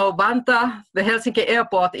not know Vantaa. The Helsinki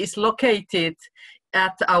airport is located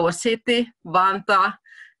at our city, Vantaa.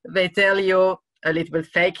 They tell you a little bit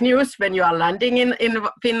fake news when you are landing in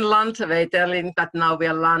Finland. They telling that now we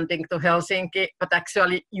are landing to Helsinki, but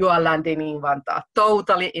actually you are landing in Vantaa,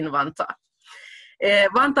 totally in Vantaa.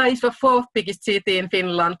 Vantaa is the fourth biggest city in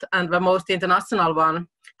Finland and the most international one,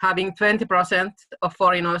 having 20% of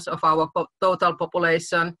foreigners of our total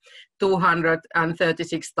population,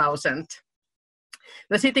 236,000.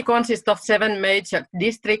 The city consists of 7 major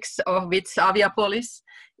districts, of which Aviapolis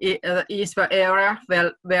is the area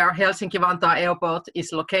where Helsinki-Vantaa Airport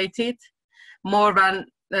is located. More than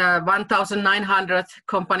 1,900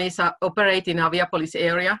 companies operate in Aviapolis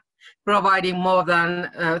area, providing more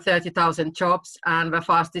than 30,000 jobs, and the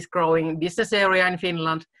fastest growing business area in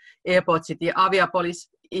Finland, airport city Aviapolis,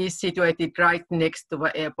 is situated right next to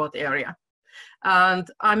the airport area. And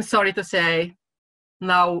I'm sorry to say,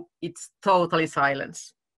 now it's totally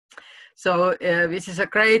silence. So this is a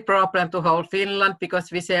great problem to whole Finland, because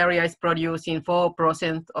this area is producing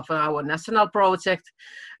 4% of our national project,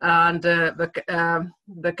 and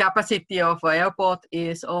the capacity of the airport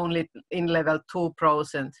is only in level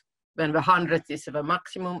 2%. When the 100 is the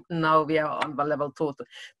maximum, now we are on the level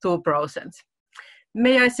 2%.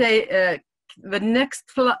 May I say the next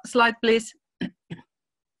slide, please?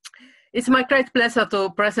 It's my great pleasure to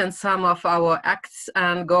present some of our acts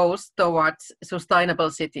and goals towards sustainable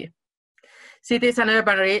city. Cities and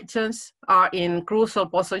urban regions are in crucial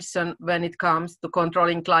position when it comes to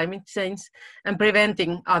controlling climate change and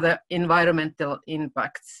preventing other environmental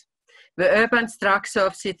impacts. The urban structure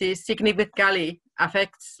of cities significantly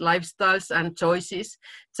affects lifestyles and choices,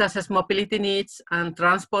 such as mobility needs and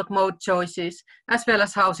transport mode choices, as well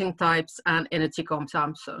as housing types and energy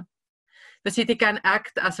consumption. The city can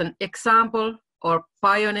act as an example or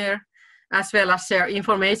pioneer, as well as share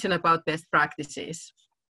information about best practices.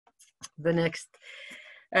 The next.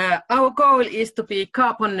 Our goal is to be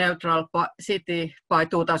carbon neutral city by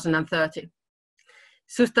 2030.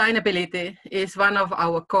 Sustainability is one of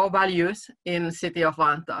our core values in city of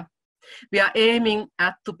Vantaa. We are aiming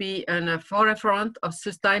at to be in the forefront of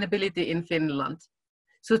sustainability in Finland.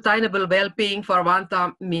 Sustainable well-being for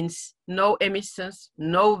Vantaa means no emissions,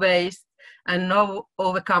 no waste, and no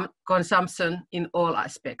overconsumption in all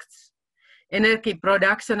aspects. Energy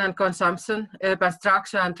production and consumption, urban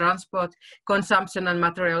structure and transport, consumption and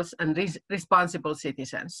materials, and responsible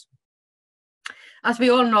citizens. As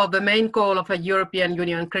we all know, the main goal of a European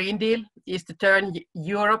Union Green Deal is to turn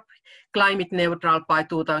Europe climate neutral by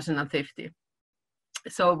 2050.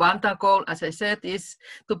 So Vantaa goal, as I said, is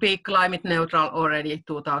to be climate neutral already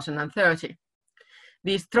 2030.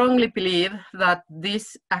 We strongly believe that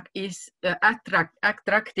this is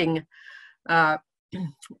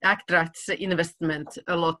attracts investment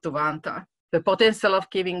a lot to Vantaa. The potential of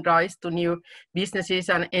giving rise to new businesses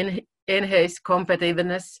and enhance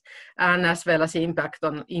competitiveness, and as well as impact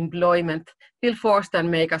on employment, will foster and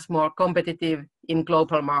make us more competitive in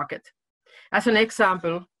global market. As an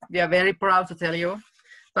example, we are very proud to tell you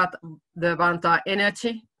that the Vantaa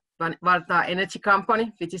Energy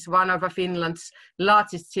Company, which is one of Finland's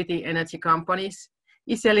largest city energy companies,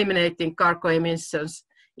 is eliminating cargo emissions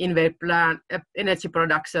in their plant energy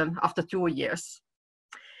production after 2 years.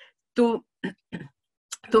 To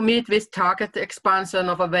meet this target, expansion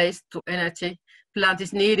of a waste to energy plant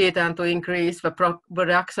is needed, and to increase the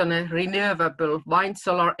production of renewable wind,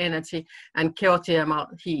 solar energy, and geothermal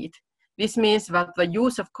heat. This means that the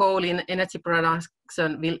use of coal in energy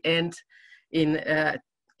production will end in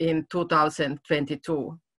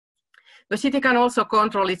 2022. The city can also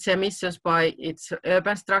control its emissions by its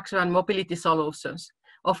urban structure and mobility solutions.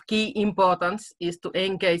 of key importance is to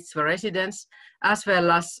engage the residents as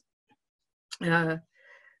well as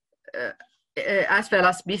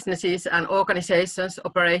businesses and organizations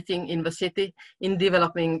operating in the city in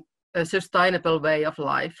developing a sustainable way of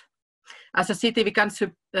life. As a city,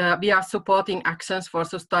 we are supporting actions for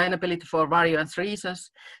sustainability for various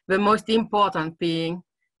reasons, the most important being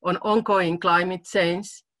on ongoing climate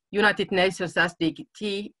change. United Nations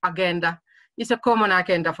SDG agenda is a common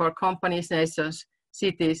agenda for companies, nations,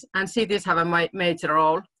 cities, and cities have a major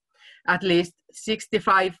role. At least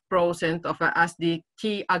 65% of the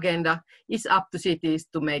SDG agenda is up to cities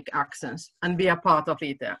to make actions, and we are part of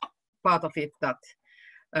it. That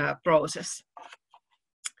process.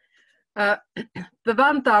 The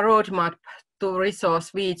Vantaa roadmap to resource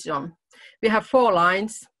vision. We have 4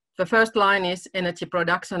 lines. The first line is energy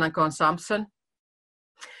production and consumption.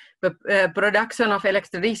 The production of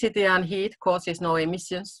electricity and heat causes no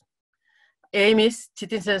emissions. Aim is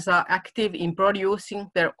citizens are active in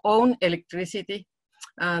producing their own electricity,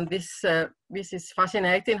 and this is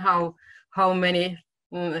fascinating how many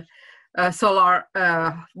solar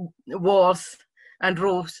walls and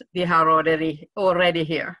roofs we have already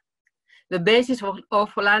here. The basis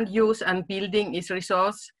of land use and building is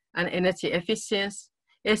resource and energy efficient.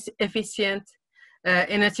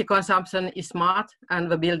 Energy consumption is smart,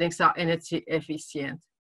 and the buildings are energy efficient.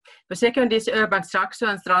 The second is urban structure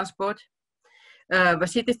and transport. The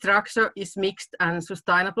city structure is mixed and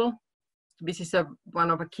sustainable. This is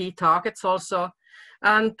one of the key targets also.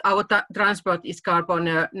 And our transport is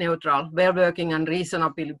carbon neutral, well working and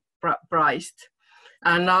reasonably priced.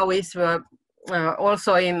 And now is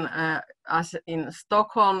also as in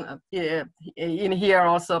Stockholm, in here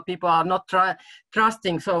also people are not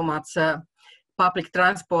trusting so much public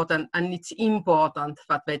transport, and it's important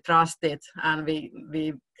that they trust it. And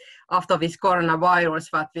we after this coronavirus,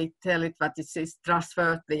 that we tell it that it is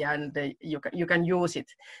trustworthy and you can use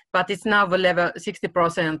it. But it's now the level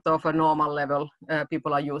 60% of a normal level.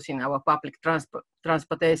 People are using our public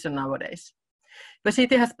transportation nowadays. The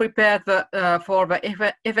city has prepared for the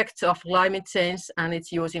effects of climate change, and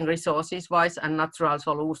it's using resources-wise and natural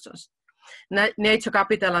solutions. Nature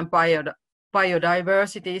capital and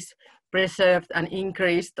biodiversity is preserved and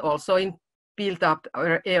increased also in built-up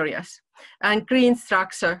areas. And green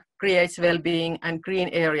structure creates well-being, and green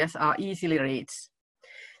areas are easily reached.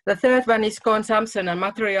 The third one is consumption and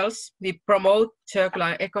materials. We promote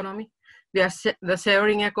circular economy. The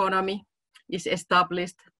sharing economy is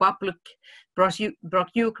established. Public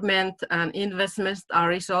procurement and investments are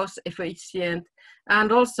resource efficient,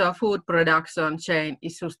 and also food production chain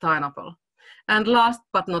is sustainable. And last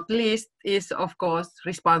but not least is, of course,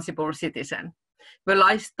 responsible citizen. The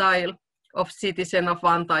lifestyle of citizen of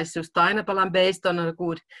Vantaa is sustainable and based on a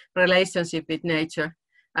good relationship with nature,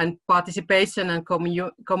 and participation and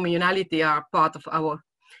communality are part of our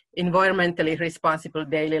environmentally responsible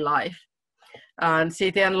daily life. And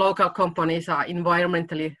city and local companies are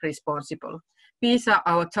environmentally responsible. These are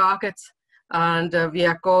our targets, and we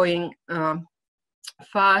are going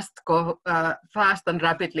fast and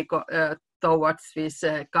rapidly towards this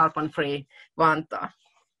carbon-free Vantaa.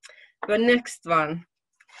 The next one.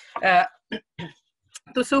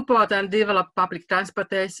 To support and develop public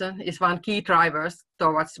transportation is one key drivers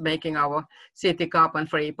towards making our city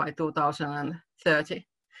carbon-free by 2030.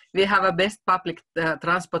 We have a best public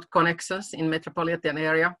transport connections in metropolitan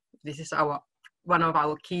area. This is one of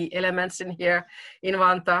our key elements in here in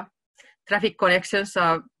Vantaa. Traffic connections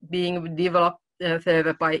are being developed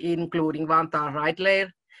further by including Vantaa Ride Rail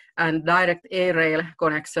and direct air rail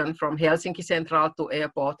connection from Helsinki Central to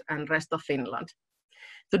airport and rest of Finland.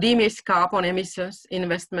 To diminish carbon emissions,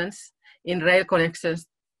 investments in rail connections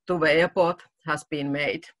to the airport has been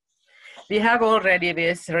made. We have already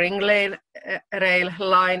this ring rail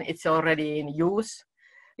line. It's already in use.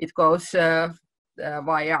 It goes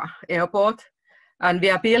via airport, and we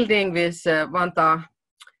are building this Vantaa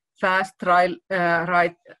fast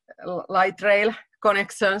light rail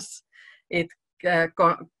connections. It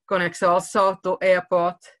connects also to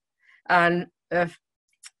airport, and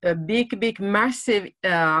a big massive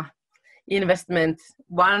investment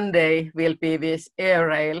one day will be this air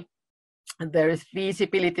rail. There is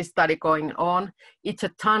feasibility study going on. It's a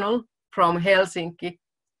tunnel from Helsinki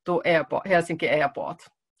to Helsinki airport.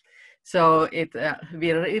 So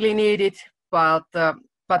we really need it, but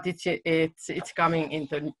it's coming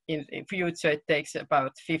in future. It takes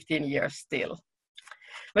about 15 years still.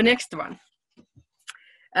 The next one.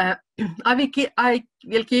 I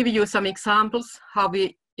will give you some examples how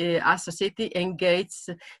we as a city engage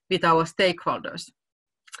with our stakeholders.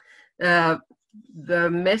 The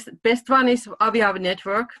best one is Avia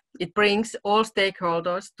Network. It brings all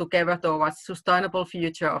stakeholders together towards sustainable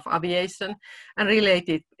future of aviation and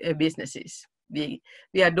related businesses. We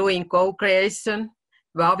are doing co-creation.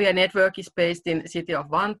 The Avia Network is based in the city of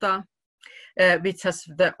Vantaa, which has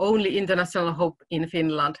the only international hub in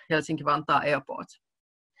Finland, Helsinki-Vantaa Airport.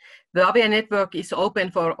 The Avia Network is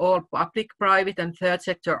open for all public, private and third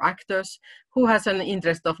sector actors who has an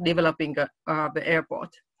interest of developing the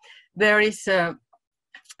airport. There is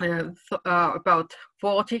about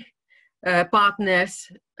 40 partners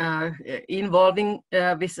involving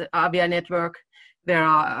this Avia Network. There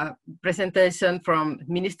are presentations from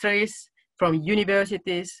ministries, from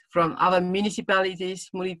universities, from other municipalities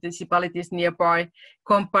nearby,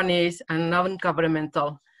 companies and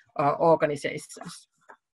non-governmental organizations.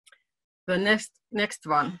 The next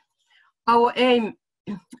one. Our aim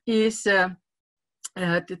is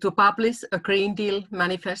to publish a Green Deal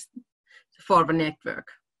manifest for the network.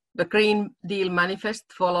 The Green Deal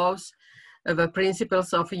manifest follows the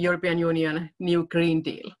principles of the European Union New Green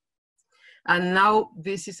Deal. And now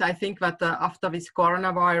this is, I think, that after this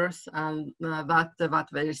coronavirus and that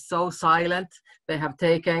they are so silent, they have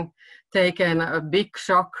taken a big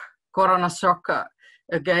shock, corona shock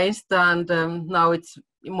against, and now it's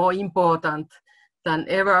more important than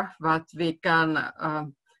ever that we can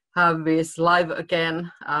have this live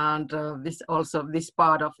again, and this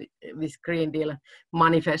part of this Green Deal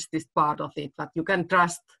manifest is part of it, that you can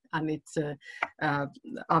trust, and it's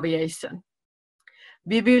aviation.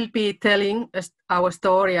 We will be telling our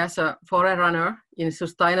story as a forerunner in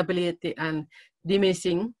sustainability and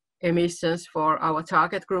diminishing emissions for our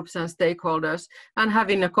target groups and stakeholders, and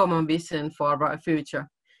having a common vision for our future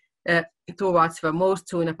towards the most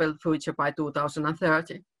sustainable future by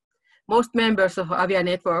 2030. Most members of Avia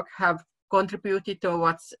Network have contributed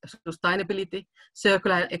towards sustainability,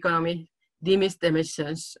 circular economy, diminished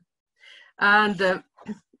emissions, and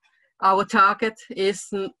our target is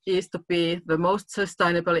to be the most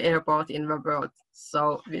sustainable airport in the world.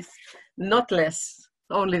 So this, not less,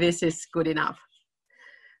 only this is good enough.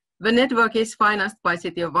 The network is financed by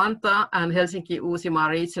City of Vantaa and Helsinki-Uusimaa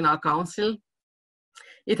Regional Council.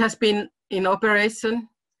 It has been in operation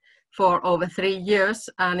for over 3 years,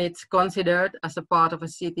 and it's considered as a part of a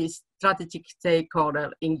city's strategic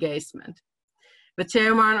stakeholder engagement. The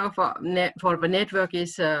chairman for the network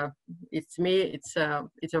is it's me. It's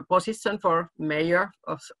a position for mayor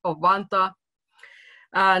of Vantaa.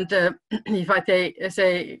 And if I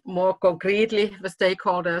say more concretely, the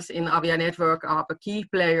stakeholders in Avia Network are the key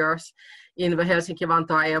players in the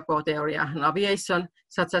Helsinki-Vantaa airport area and aviation,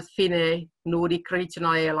 such as Finnair, Nordic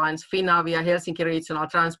Regional Airlines, Finavia, Helsinki Regional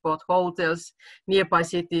Transport, hotels, nearby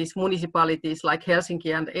cities, municipalities like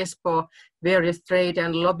Helsinki and Espoo, various trade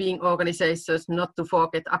and lobbying organizations, not to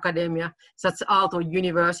forget academia, such as Aalto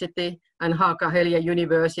University and Haaga-Helia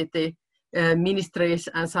University, ministries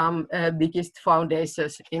and some biggest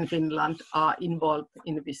foundations in Finland are involved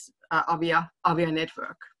in this Avia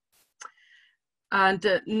Network. And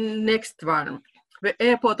next one, the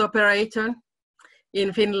airport operator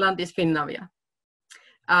in Finland is Finavia.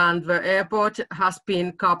 And the airport has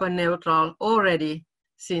been carbon neutral already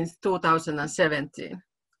since 2017.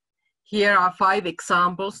 Here are 5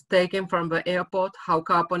 examples taken from the airport how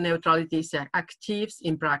carbon neutrality is achieved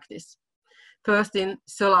in practice. First, in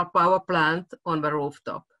solar power plant on the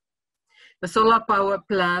rooftop. The solar power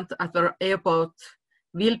plant at the airport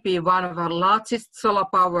will be one of the largest solar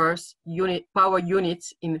power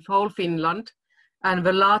units in whole Finland, and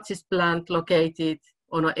the largest plant located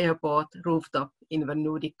on an airport rooftop in the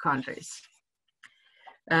Nordic countries.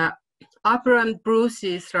 Apparent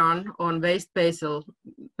bruises run on waste-based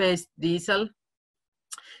diesel.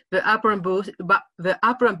 The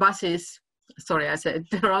apparent buses, sorry, I said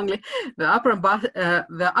it wrongly. The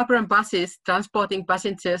apparent buses transporting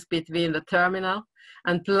passengers between the terminal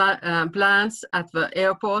and plants at the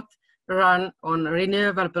airport run on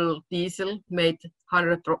renewable diesel made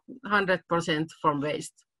 100% from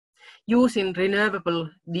waste. Using renewable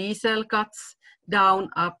diesel cuts down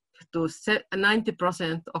up to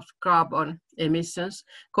 90% of carbon emissions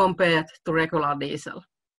compared to regular diesel.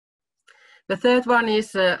 The third one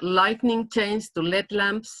is lighting change to LED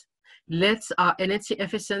lamps. LEDs are energy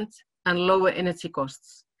efficient and lower energy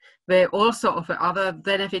costs. They also offer other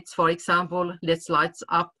benefits. For example, LED lights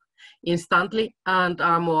up instantly and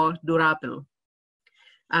are more durable.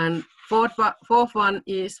 And fourth one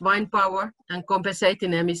is wind power and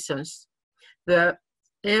compensating emissions. The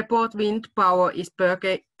airport wind power is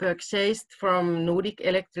purchased from Nordic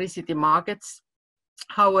electricity markets,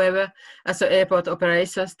 However, as the airport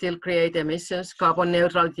operations still create emissions, carbon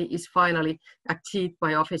neutrality is finally achieved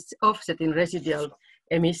by offsetting residual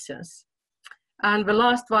emissions. And the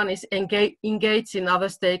last one is engaging other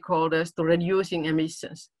stakeholders to reducing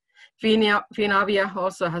emissions. Finavia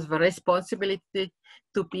also has the responsibility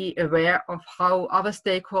to be aware of how other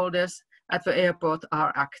stakeholders at the airport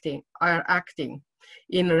are acting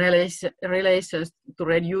in relation to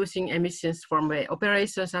reducing emissions from the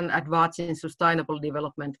operations and advancing sustainable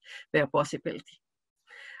development where possibility.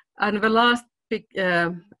 And the last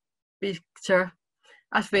picture,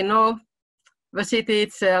 as we know, the city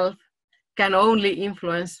itself can only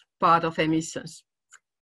influence part of emissions.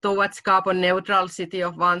 Towards carbon neutral city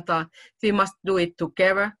of Vantaa, we must do it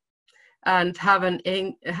together and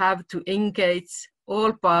have to engage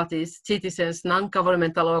all parties, citizens,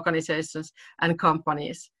 non-governmental organizations and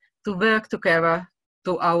companies to work together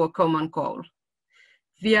to our common goal.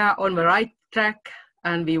 We are on the right track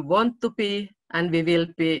and we want to be and we will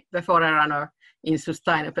be the forerunner in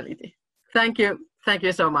sustainability. Thank you. Thank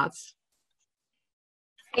you so much.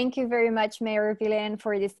 Thank you very much, Mayor Vilén,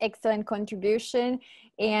 for this excellent contribution.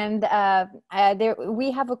 And we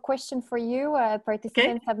have a question for you.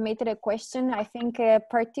 Participants submitted a question. I think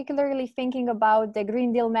particularly thinking about the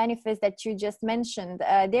Green Deal manifest that you just mentioned,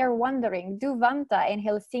 they're wondering, do Vantaa and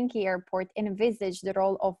Helsinki Airport envisage the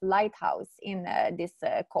role of lighthouse in this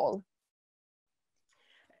call?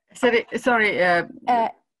 Sorry, the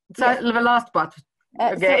last part.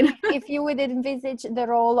 Again. So if you would envisage the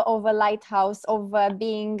role of a lighthouse, of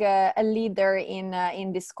being a leader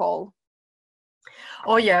in this call.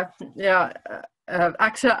 Oh yeah.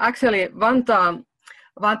 Actually, Vantaa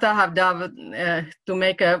have done to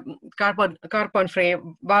make a carbon-free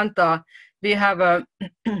Vantaa. We have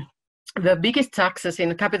the biggest success in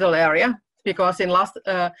the capital area because in last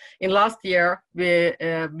year we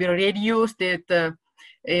reduced it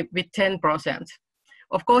with 10%.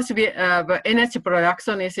 Of course, the energy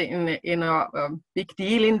production is in a big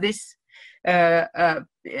deal in this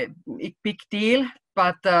big deal,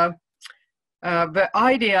 but the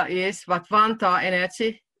idea is that Vantaa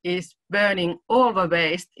Energy is burning all the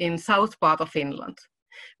waste in south part of Finland.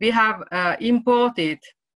 We have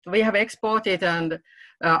exported and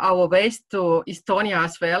our waste to Estonia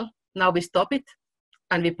as well. Now we stop it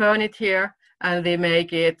and we burn it here and we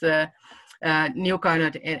make it new kind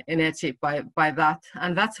of energy by that,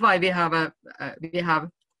 and that's why we have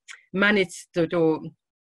managed to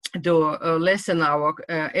lessen our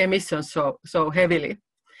emissions so heavily,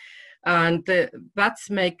 and that's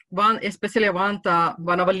make especially Vantaa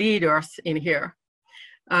one of the leaders in here.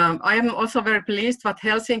 I am also very pleased that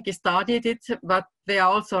Helsinki started it, but they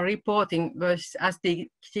are also reporting this as the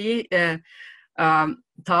key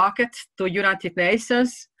target to United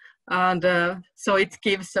Nations. And so it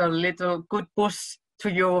gives a little good push to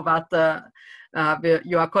you that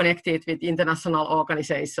you are connected with international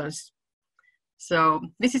organizations. So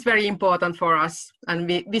this is very important for us, and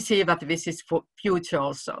we see that this is for future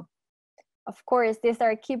also. Of course, these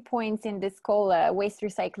are key points in this call, waste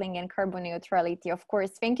recycling and carbon neutrality. Of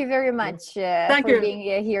course, thank you very much for being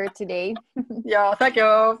here today. Yeah, thank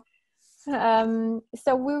you.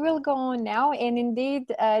 So we will go on now, and indeed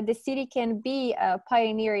the city can be a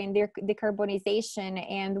pioneer in their decarbonization,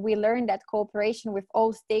 and we learned that cooperation with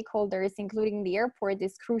all stakeholders, including the airport,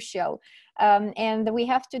 is crucial. And we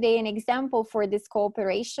have today an example for this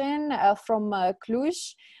cooperation from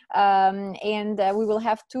Cluj, and we will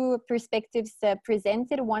have two perspectives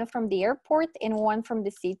presented, one from the airport and one from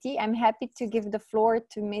the city. I'm happy to give the floor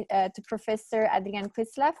to Professor Adrian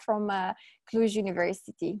Pisla from Cluj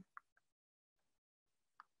University.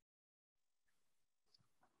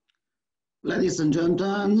 Ladies and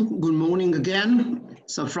gentlemen, good morning again.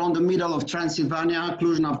 So from the middle of Transylvania,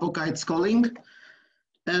 Cluj-Napoca, it's calling.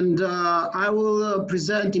 And I will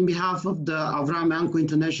present in behalf of the Avram Yancu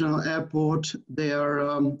International Airport their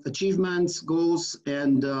achievements, goals,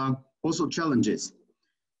 and also challenges.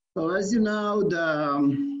 So as you know,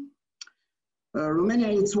 Romania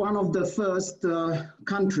is one of the first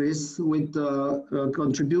countries with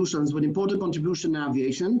contributions, with important contribution in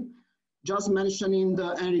aviation. Just mentioning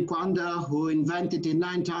the Henry Coanda, who invented in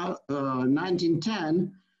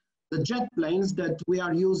 1910 the jet planes that we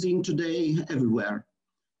are using today everywhere.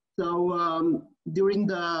 So during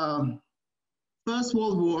the First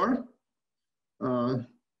World War,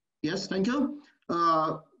 yes, thank you,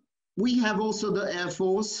 we have also the Air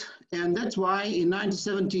Force, and that's why in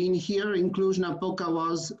 1917 here in Cluj-Napoca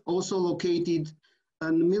was also located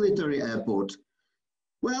a military airport.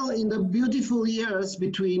 Well, in the beautiful years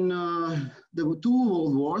between the two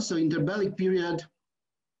world wars, so interbellic period,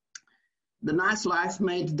 the nice life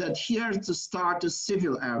made that here to start a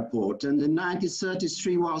civil airport. And in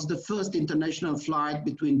 1933 was the first international flight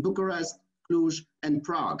between Bucharest, Cluj, and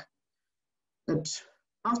Prague. But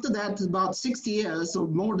after that, about 60 years or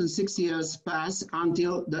more than 60 years pass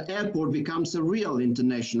until the airport becomes a real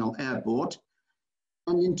international airport.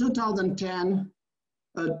 And in 2010,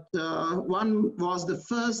 one was the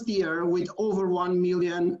first year with over 1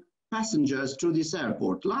 million passengers through this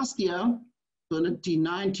airport. Last year,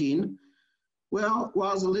 2019, well,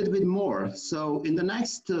 was a little bit more. So in the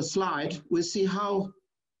next slide, we'll see how,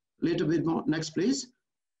 little bit more, next please.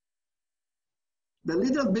 The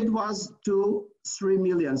little bit was to 3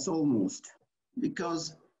 million almost,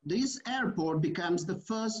 because this airport becomes the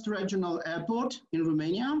first regional airport in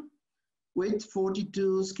Romania with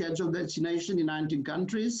 42 scheduled destinations in 19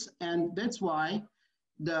 countries. And that's why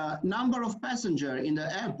the number of passengers in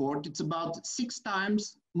the airport, it's about 6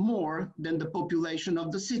 times more than the population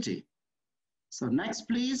of the city. So next,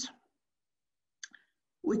 please.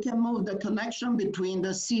 We can move the connection between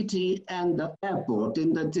the city and the airport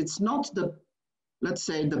in that it's not the, let's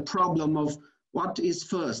say, the problem of what is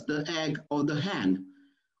first, the egg or the hen.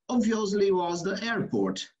 Obviously was the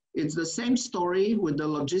airport. It's the same story with the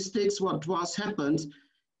logistics, what was happened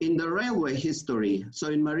in the railway history.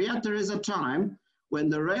 So in Maria Theresa time, when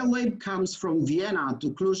the railway comes from Vienna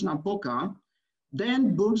to Cluj-Napoca,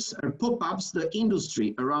 then booms or pop-ups the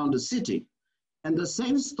industry around the city. And the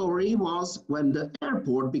same story was when the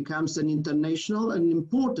airport becomes an international and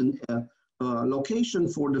important location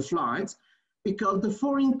for the flights, because the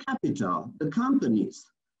foreign capital, the companies,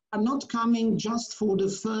 are not coming just for the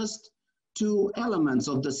first 2 elements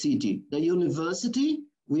of the city. The university,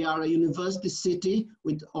 we are a university city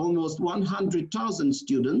with almost 100,000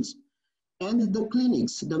 students, and the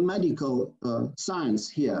clinics, the medical science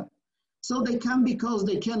here. So they come because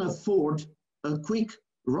they can afford a quick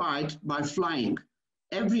ride by flying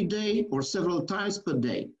every day or several times per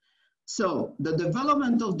day. So the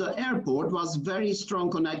development of the airport was very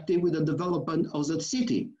strong connected with the development of the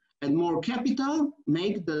city, and more capital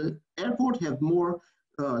make the airport have more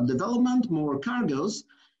development, more cargoes,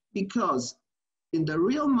 because in the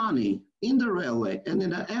real money in the railway and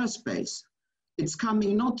in the airspace, it's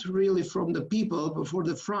coming not really from the people, but for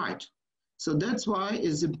the freight. So that's why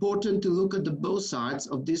it's important to look at the both sides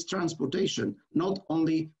of this transportation, not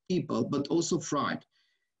only people, but also freight.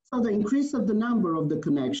 So the increase of the number of the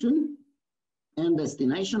connection and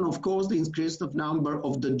destination, of course, the increase of number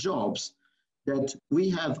of the jobs that we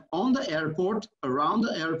have on the airport, around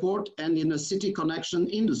the airport, and in the city connection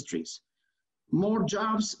industries. More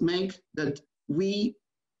jobs make that we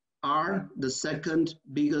are the second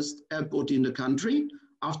biggest airport in the country,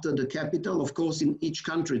 after the capital. Of course, in each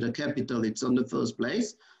country, the capital, it's on the first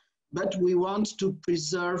place, but we want to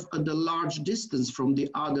preserve at the large distance from the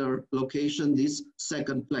other location, this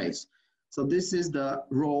second place. So this is the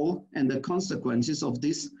role and the consequences of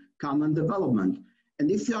this common development.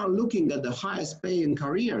 And if you are looking at the highest paying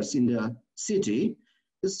careers in the city,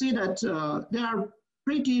 you see that they are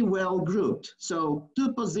pretty well grouped. So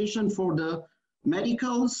 2 positions for the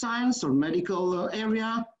medical science or medical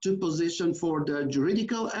area, 2 positions for the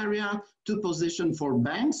juridical area, 2 positions for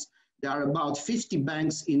banks. There are about 50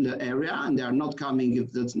 banks in the area, and they are not coming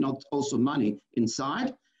if there's not also money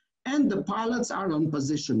inside. And the pilots are on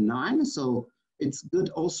position 9, so it's good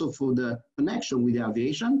also for the connection with the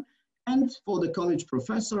aviation. And for the college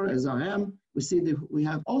professor, as I am, we see that we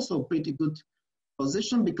have also pretty good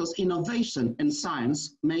position, because innovation and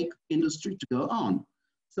science make industry to go on.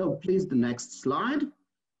 So please, the next slide.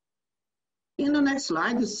 In the next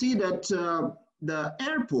slide, you see that the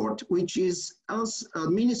airport, which is also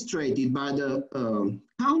administrated by the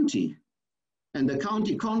county and the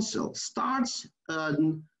county council, starts a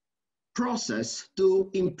process to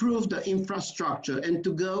improve the infrastructure and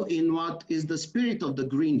to go in what is the spirit of the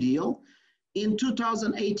Green Deal in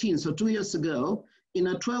 2018, so 2 years ago, in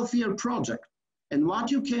a 12-year project. And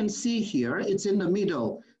what you can see here, it's in the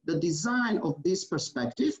middle, the design of this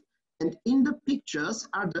perspective, and in the pictures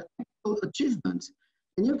are the actual achievements.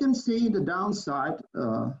 And you can see the downside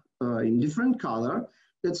in different color,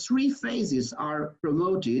 that 3 phases are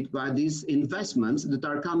promoted by these investments that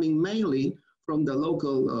are coming mainly from the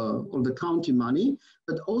local or the county money,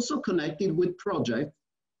 but also connected with projects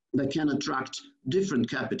that can attract different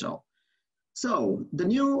capital. So the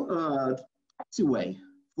new taxiway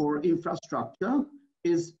for infrastructure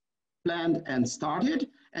is planned and started,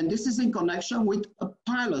 and this is in connection with a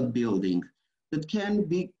pilot building that can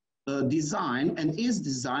be designed and is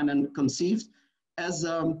designed and conceived as,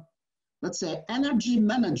 let's say, energy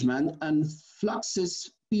management and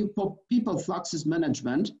fluxes, people fluxes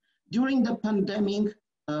management during the pandemic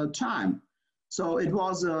time. So it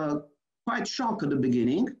was quite shock at the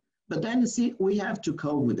beginning, but then you see, we have to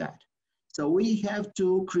cope with that. So we have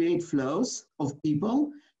to create flows of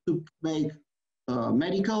people to make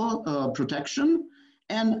medical protection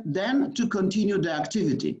and then to continue the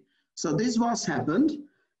activity. So this was happened.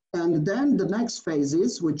 And then the next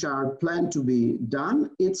phases, which are planned to be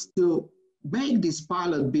done, it's to make this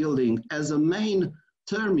pilot building as a main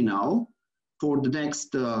terminal for the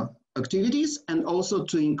next activities, and also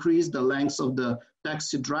to increase the length of the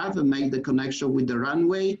taxi drive and make the connection with the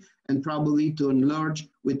runway, and probably to enlarge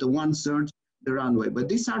with the 1/3 the runway. But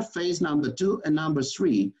these are phase number 2 and number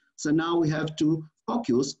 3. So now we have to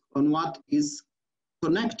focus on what is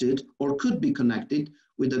connected or could be connected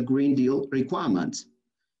with the Green Deal requirements.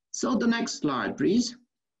 So the next slide, please.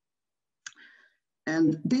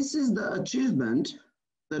 And this is the achievement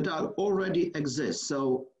that already exists.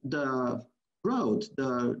 So the road,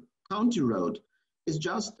 the county road, is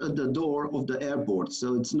just at the door of the airport.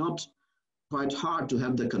 So it's not quite hard to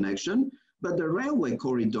have the connection, but the railway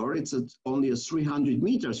corridor, it's only 300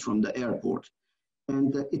 meters from the airport.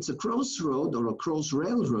 And it's a crossroad or a cross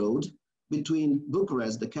railroad between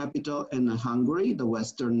Bucharest, the capital, and Hungary, the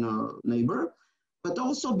western neighbor, but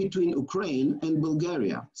also between Ukraine and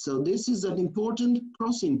Bulgaria. So this is an important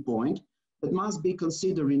crossing point that must be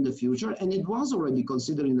considered in the future, and it was already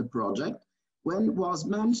considered in the project when was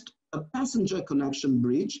launched a passenger connection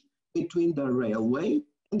bridge between the railway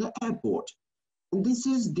and the airport. And this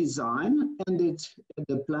is designed, and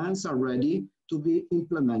the plans are ready to be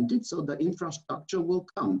implemented, so the infrastructure will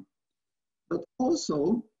come. But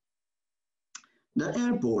also, the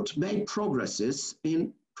airport made progresses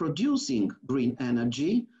in producing green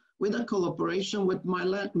energy with a collaboration with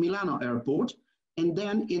Milano Airport, and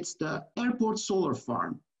then it's the airport solar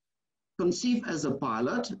farm, conceived as a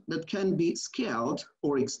pilot that can be scaled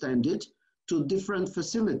or extended to different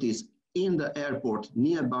facilities in the airport,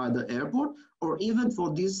 nearby the airport, or even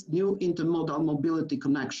for this new intermodal mobility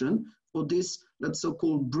connection, for this, let's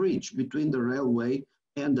so-called bridge between the railway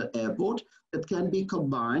and the airport that can be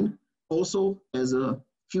combined also as a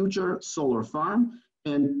future solar farm,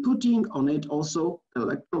 and putting on it also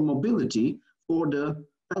electromobility for the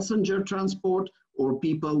passenger transport or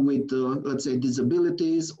people with, let's say,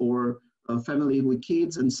 disabilities or a family with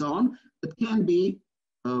kids and so on, that can be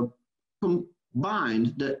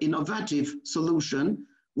combined, the innovative solution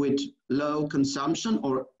with low consumption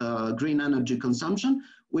or green energy consumption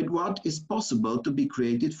with what is possible to be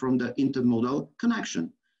created from the intermodal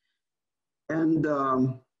connection. And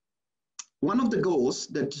one of the goals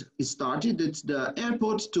that is started, it's the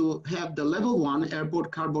airport to have the level 1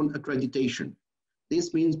 airport carbon accreditation.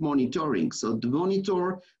 This means monitoring. So to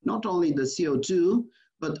monitor not only the CO2,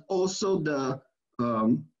 but also the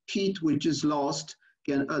heat which is lost.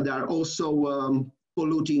 There are also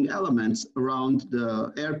polluting elements around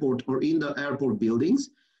the airport or in the airport buildings.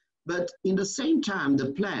 But in the same time,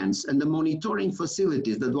 the plans and the monitoring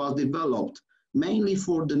facilities that was developed mainly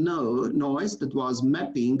for the noise that was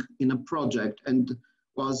mapping in a project and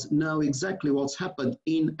was know exactly what's happened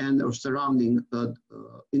in and or surrounding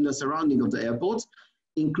in the surrounding of the airports,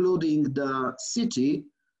 including the city.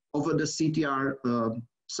 Over the city are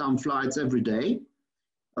some flights every day.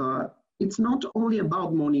 It's not only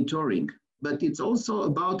about monitoring, but it's also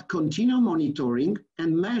about continual monitoring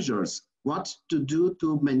and measures, what to do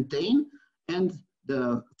to maintain and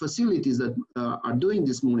the facilities that are doing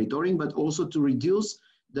this monitoring, but also to reduce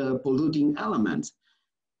the polluting elements.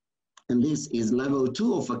 And this is level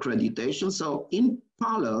 2 of accreditation. So in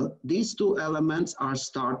parallel, these two elements are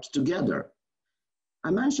start together.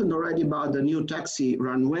 I mentioned already about the new taxi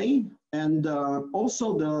runway and also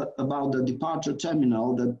about the departure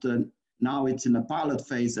terminal that now it's in a pilot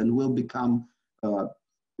phase and will become a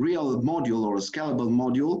real module or a scalable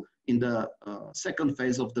module in the second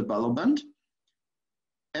phase of development.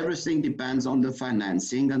 Everything depends on the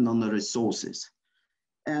financing and on the resources.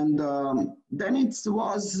 And then it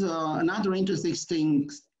was another interesting thing.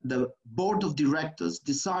 The board of directors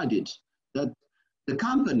decided that the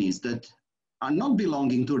companies that are not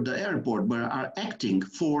belonging to the airport, but are acting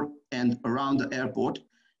for and around the airport,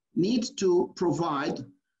 need to provide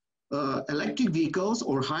electric vehicles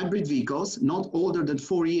or hybrid vehicles not older than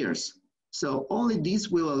 4 years. So only these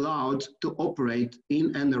will allow it to operate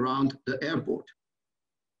in and around the airport.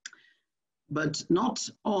 But not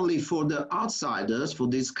only for the outsiders, for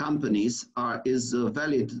these companies is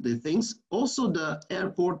valid the things, also the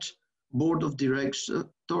airport board of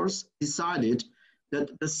directors decided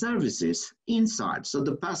that the services inside, so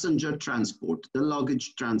the passenger transport, the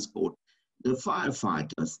luggage transport, the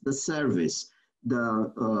firefighters, the service,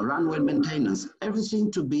 the runway maintenance,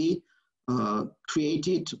 everything to be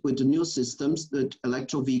created with the new systems, that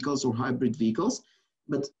electro vehicles or hybrid vehicles,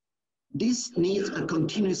 but this needs a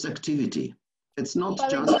continuous activity. It's not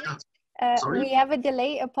just... we have a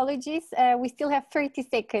delay, apologies. We still have 30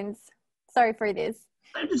 seconds. Sorry for this.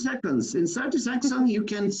 30 seconds. In 30 seconds, you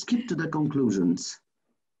can skip to the conclusions.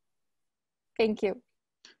 Thank you.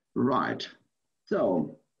 Right.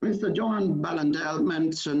 So, Mr. Johan Ballandel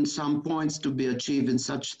mentioned some points to be achieved in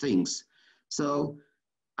such things. So,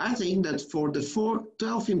 I think that for the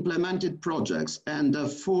 12 implemented projects and the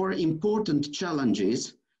 4 important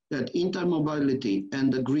challenges, that intermobility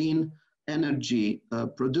and the green energy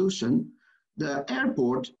production, the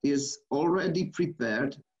airport is already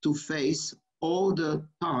prepared to face all the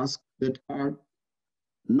tasks that are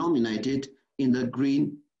nominated in the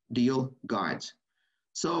Green Deal Guide.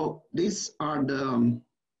 So these are the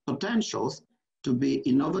potentials to be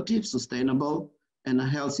innovative, sustainable, and a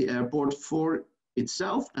healthy airport for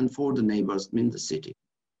itself and for the neighbors in the city.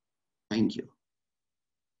 Thank you.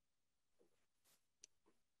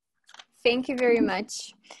 Thank you very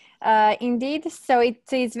much. Indeed, so it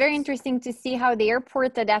is very interesting to see how the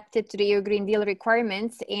airport adapted to the EU Green Deal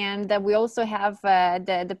requirements, and we also have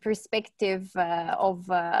the perspective of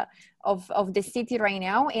the city right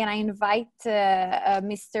now. And I invite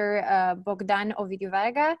Mr. Bogdan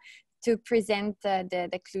Ovidiu-Varga to present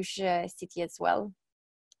the Cluj City as well.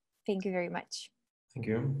 Thank you very much. Thank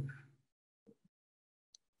you.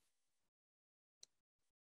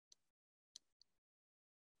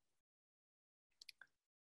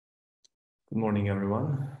 Good morning,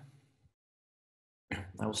 everyone.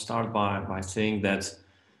 I will start by saying that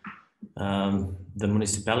the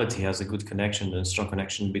municipality has a good connection and strong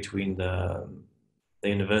connection between the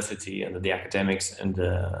university and the academics and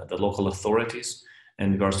the local authorities,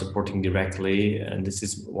 and we are supporting directly. And this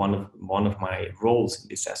is one of my roles in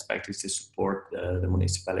this aspect, is to support the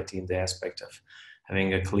municipality in the aspect of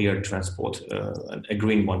having a clear transport, a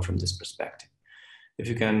green one from this perspective. If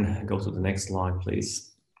you can go to the next slide, please.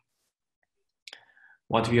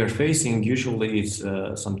 What we are facing usually is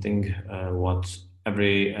something what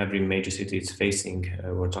every major city is facing.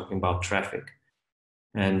 We're talking about traffic.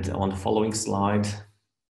 And on the following slide,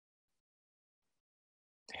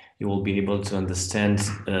 you will be able to understand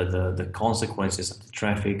the consequences of the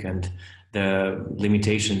traffic and the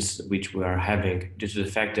limitations which we are having due to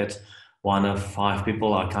the fact that 1 of 5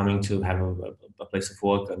 people are coming to have a place of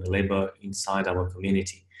work and labor inside our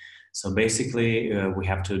community. So basically, we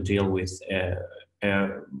have to deal with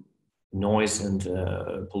air noise and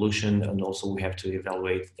pollution, and also we have to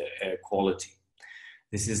evaluate the air quality.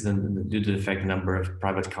 This is due to the fact number of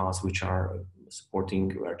private cars which are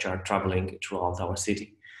traveling throughout our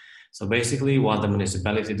city. So basically what the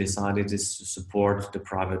municipality decided is to support the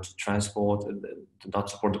private transport, not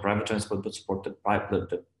support the private transport, but support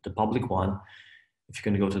the public one. If you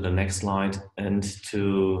can go to the next slide, and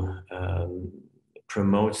to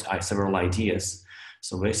promote several ideas.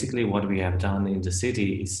 So basically what we have done in the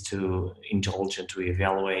city is to indulge and to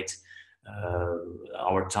evaluate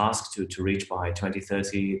our task to reach by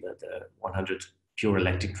 2030 the 100 pure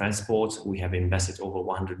electric transport. We have invested over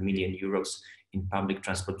 100 million euros in public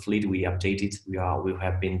transport fleet. We updated, we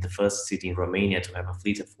have been the first city in Romania to have a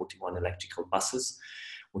fleet of 41 electrical buses.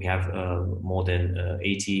 We have more than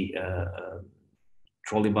 80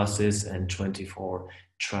 trolley buses and 24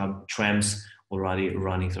 trams already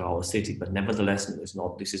running through our city. But nevertheless,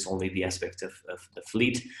 this is only the aspect of the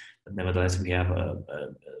fleet. But nevertheless, we have a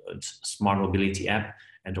smart mobility app,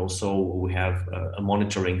 and also we have a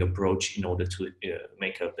monitoring approach in order to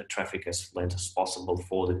make the traffic as fluent as possible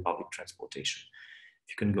for the public transportation.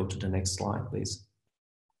 If you can go to the next slide, please.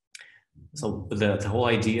 So the whole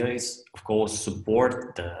idea is, of course,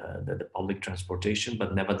 support the public transportation,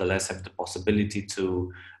 but nevertheless have the possibility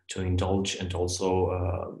to indulge, and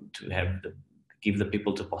also to give the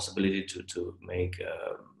people the possibility to make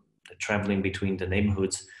the traveling between the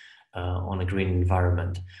neighborhoods on a green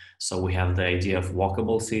environment. So we have the idea of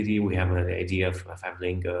walkable city. We have the idea of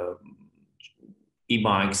having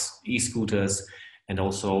e-bikes, e-scooters, and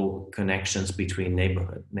also connections between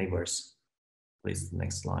neighbors. Please,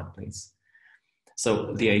 next slide, please.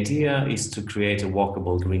 So the idea is to create a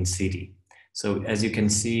walkable green city. So as you can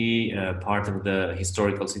see, part of the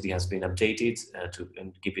historical city has been updated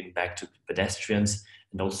and given back to pedestrians,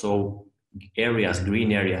 and also areas,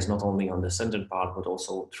 green areas, not only on the central part, but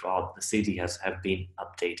also throughout the city have been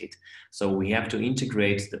updated. So we have to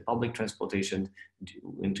integrate the public transportation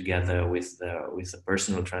in together with the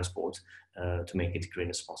personal transport to make it green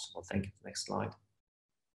as possible. Thank you. Next slide.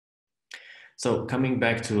 So coming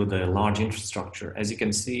back to the large infrastructure, as you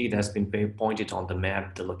can see, it has been pointed on the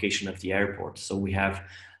map, the location of the airport. So we have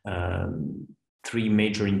three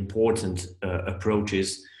major important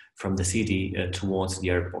approaches from the city towards the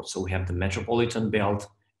airport. So we have the metropolitan belt,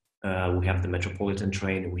 we have the metropolitan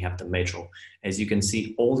train, we have the metro. As you can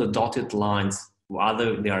see, all the dotted lines,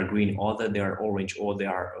 whether they are green, or they are orange, or they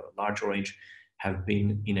are large orange, have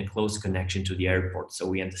been in a close connection to the airport. So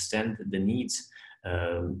we understand the needs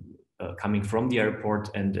coming from the airport,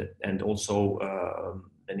 and also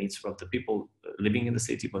the needs from the people living in the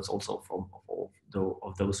city, but also from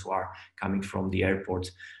of those who are coming from the airport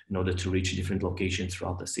in order to reach different locations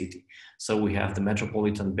throughout the city. So we have the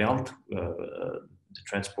metropolitan belt, the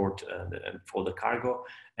transport for the cargo,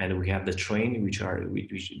 and we have the train, which are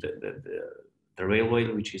the railway,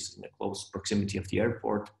 which is in a close proximity of the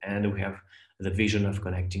airport, and we have the vision of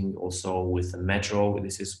connecting also with the metro.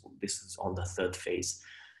 This is on the third phase.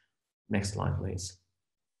 Next slide, please.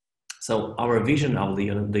 So our vision of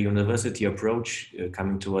the university approach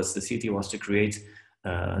coming towards the city was to create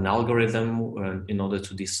an algorithm in order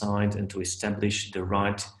to decide and to establish the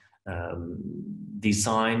right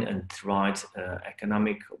design and right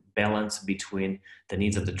economic balance between the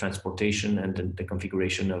needs of the transportation and the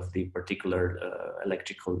configuration of the particular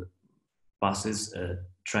electrical buses,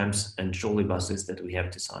 trams and trolley buses that we have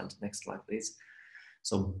designed. Next slide, please.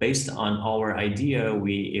 So based on our idea,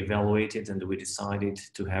 we evaluated and we decided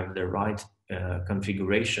to have the right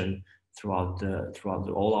configuration throughout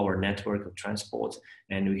all our network of transport,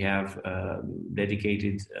 and we have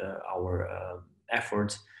dedicated our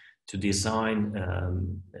efforts to design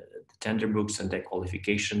the tender books and the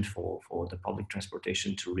qualification for the public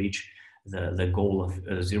transportation to reach the goal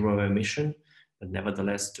of zero emission, but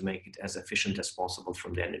nevertheless to make it as efficient as possible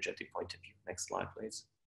from the energetic point of view. Next slide, please.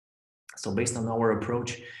 So based on our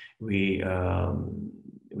approach, we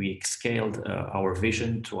scaled our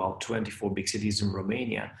vision throughout 24 big cities in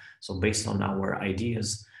Romania. So based on our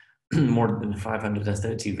ideas, more than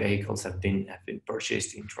 530 vehicles have been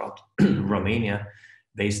purchased throughout Romania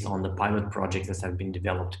based on the pilot projects that have been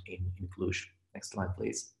developed in Cluj. Next slide,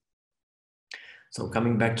 please. So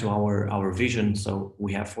coming back to our vision, so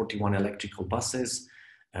we have 41 electrical buses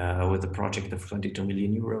with a project of 22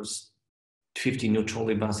 million euros. 50 new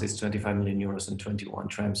trolley buses, 25 million euros, and 21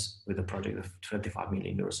 trams with a project of 25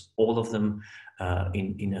 million euros. All of them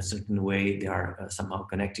in a certain way, they are somehow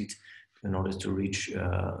connected in order to reach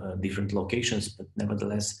different locations, but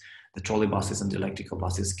nevertheless, the trolley buses and the electrical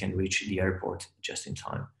buses can reach the airport just in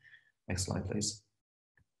time. Next slide, please.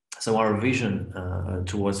 So our vision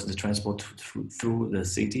towards the transport through the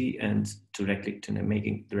city and directly to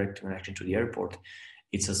making direct connection to the airport,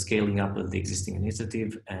 it's a scaling up of the existing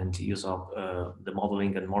initiative and use of the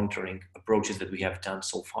modeling and monitoring approaches that we have done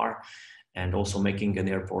so far, and also making an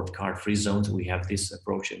airport car-free zones. We have this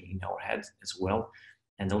approach in our head as well.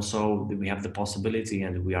 And also we have the possibility,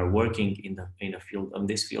 and we are working in a field, on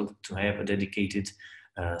this field, to have a dedicated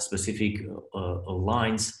specific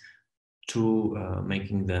lines to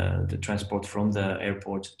making the transport from the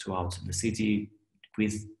airport throughout the city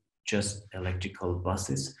with just electrical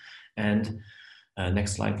buses. And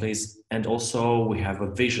next slide, please. And also we have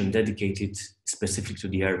a vision dedicated specific to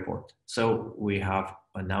the airport. So we have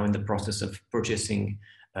now in the process of purchasing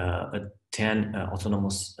 10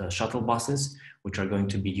 autonomous shuttle buses, which are going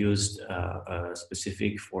to be used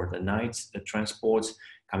specific for the night transports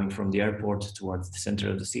coming from the airport towards the center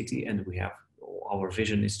of the city. And we have, our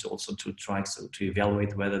vision is to also to try to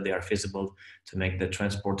evaluate whether they are feasible to make the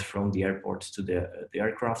transport from the airport to the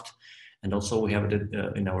aircraft. And also we have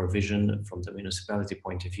in our vision from the municipality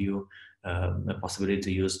point of view, the possibility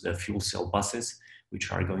to use the fuel cell buses,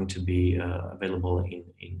 which are going to be available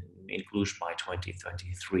in Cluj by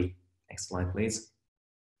 2023. Next slide, please.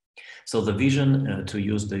 So the vision to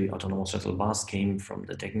use the autonomous shuttle bus came from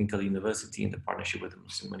the technical university in the partnership with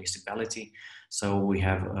the municipality. So we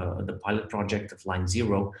have the pilot project of Line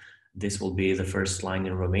 0. This will be the first line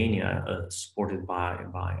in Romania supported by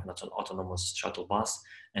an autonomous shuttle bus,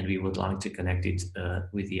 and we would like to connect it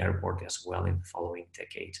with the airport as well in the following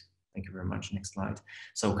decade. Thank you very much. Next slide.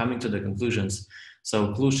 So coming to the conclusions.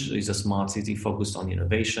 So Cluj is a smart city focused on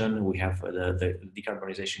innovation. We have the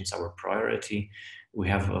decarbonization is our priority. We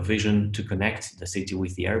have a vision to connect the city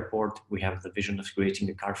with the airport. We have the vision of creating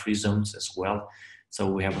the car-free zones as well. So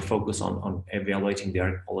we have a focus on evaluating the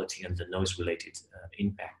air quality and the noise-related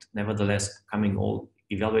impact. Nevertheless,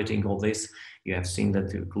 evaluating all this, you have seen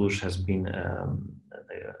that Cluj has been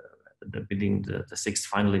within the 6th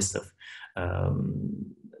finalist of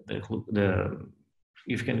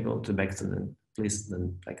you can go to back to the please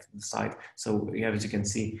then back to the side. So we have, as you can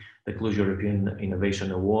see, the Cluj European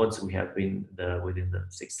Innovation Awards. We have been within the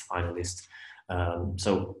 6th finalist.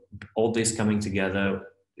 So all this coming together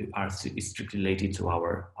is strictly related to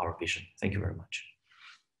our vision. Thank you very much.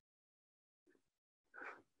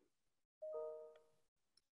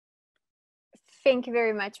 Thank you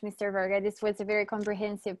very much, Mr. Varga. This was a very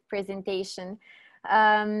comprehensive presentation.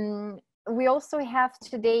 We also have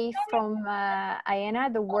today from Aena,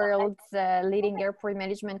 the world's leading airport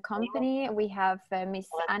management company. We have Ms.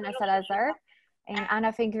 Ana Salazar. And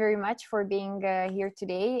Ana, thank you very much for being here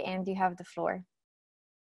today, and you have the floor.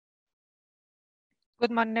 Good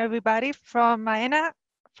morning, everybody from Aena,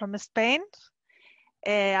 from Spain.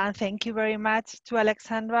 And thank you very much to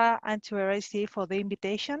Alexandra and to RIC for the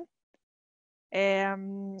invitation. I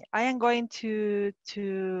am going to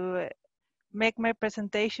make my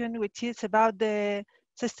presentation, which is about the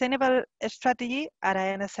sustainable strategy at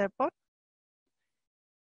Aena's airport.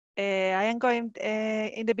 In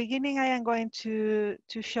the beginning, I am going to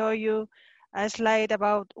show you a slide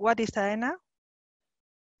about what is Aena.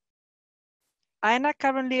 Aena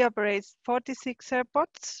currently operates 46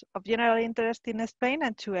 airports of general interest in Spain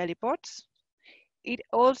and 2 heliports. It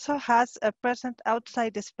also has a presence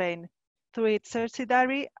outside Spain through its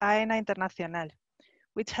subsidiary Aena Internacional,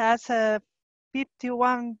 which has a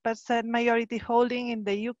 51% majority holding in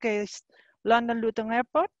the UK's London Luton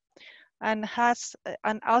Airport, and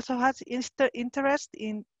also has interest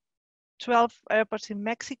in 12 airports in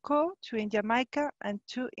Mexico, 2 in Jamaica, and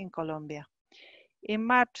 2 in Colombia. In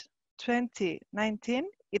March 2019,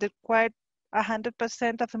 it acquired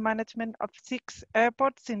 100% of the management of 6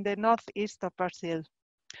 airports in the northeast of Brazil.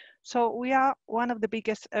 So we are one of the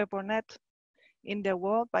biggest airport nets in the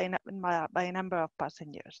world by a number of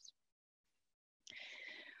passengers.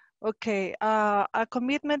 Okay, our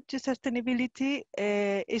commitment to sustainability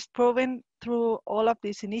is proven through all of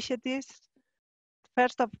these initiatives.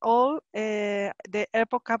 First of all, the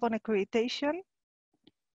airport carbon accreditation,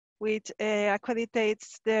 which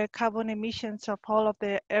accreditates the carbon emissions of all of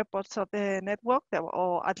the airports of the network,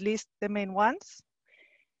 or at least the main ones.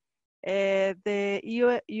 The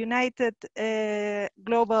United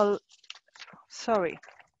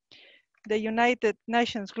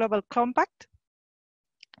Nations Global Compact,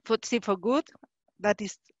 FTSE for Good, that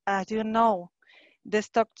is, as you know, the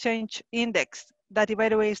stock change index that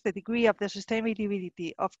evaluates the degree of the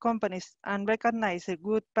sustainability of companies and recognize the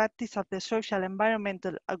good practice of the social,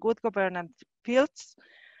 environmental, and good governance fields,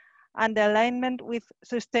 and the alignment with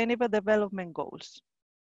sustainable development goals.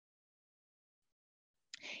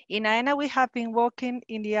 In Aena, we have been working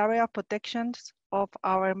in the area of protections of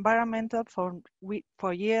our environmental for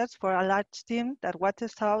years for a large team that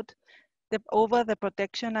watches out over the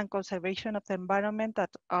protection and conservation of the environment at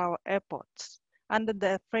our airports under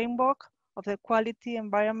the framework of the quality,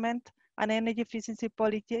 environment, and energy efficiency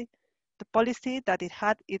policy, the policy that it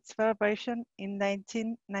had its first version in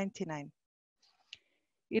 1999.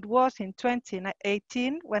 It was in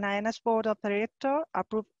 2018 when Aena's board of directors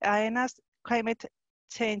approved Aena's climate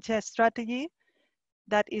change strategy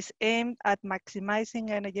that is aimed at maximizing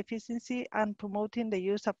energy efficiency and promoting the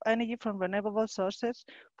use of energy from renewable sources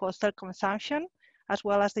for self-consumption, as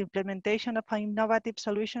well as the implementation of innovative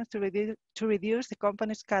solutions to reduce the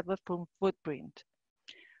company's carbon footprint.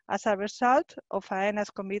 As a result of Aena's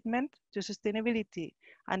commitment to sustainability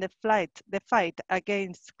and the fight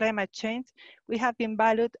against climate change, we have been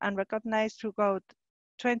valued and recognized throughout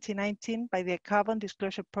 2019 by the Carbon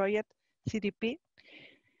Disclosure Project, CDP,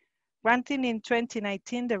 granting in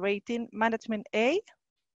 2019 the rating Management A,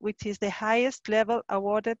 which is the highest level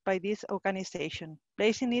awarded by this organization,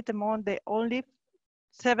 placing it among the only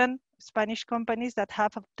 7 Spanish companies that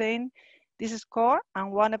have obtained this score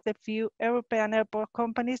and one of the few European airport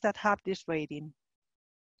companies that have this rating.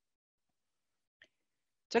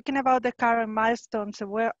 Talking about the current milestones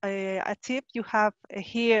achieved, you have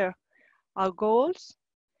here our goals.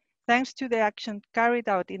 Thanks to the action carried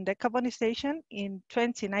out in decarbonisation in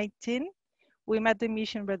 2019, we met the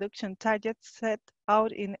emission reduction targets set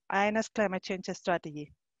out in Aena's climate change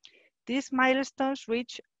strategy. These milestones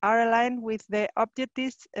reached are aligned with the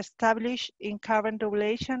objectives established in current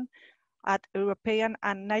regulation at European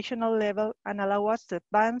and national level and allow us to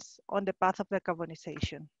advance on the path of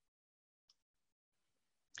decarbonisation.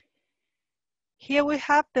 Here we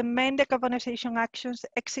have the main decarbonisation actions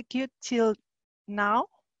executed till now.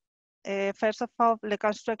 First of all, the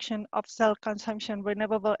construction of self-consumption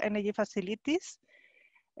renewable energy facilities.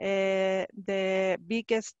 The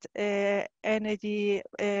biggest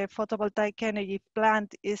photovoltaic energy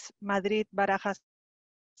plant is Madrid Barajas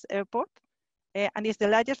Airport, and is the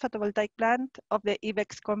largest photovoltaic plant of the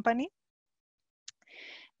IBEX company.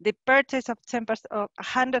 The purchase of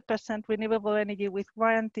 100% renewable energy with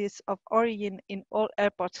warranties of origin in all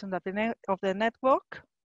airports of the network.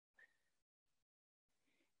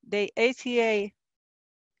 the ACA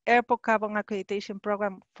Airport Carbon Accreditation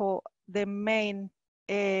Program for the main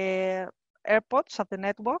airports of the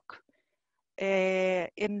network.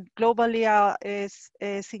 In globally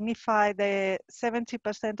signify the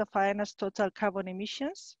 70% of AENA's total carbon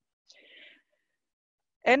emissions.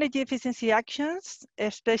 Energy efficiency actions,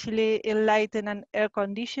 especially in lighting and air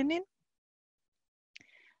conditioning.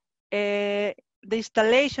 The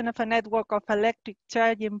installation of a network of electric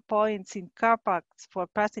charging points in car parks for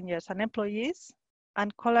passengers and employees,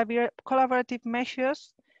 and collaborative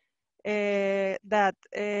measures that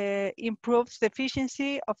improves the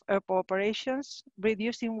efficiency of airport operations,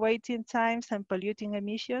 reducing waiting times and polluting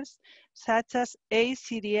emissions, such as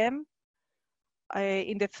ACDM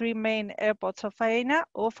in the 3 main airports of AENA,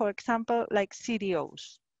 or for example, like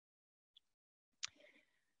CDOs.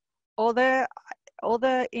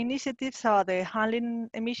 Other initiatives are the handling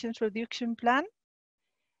emissions reduction plan,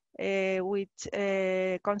 which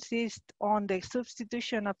consists on the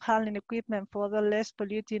substitution of handling equipment for the less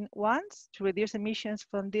polluting ones to reduce emissions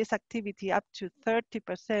from this activity up to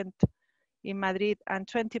 30% in Madrid and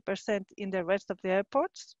 20% in the rest of the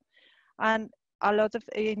airports. And a lot of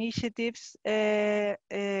initiatives that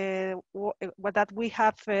we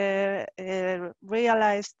have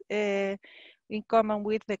realized in common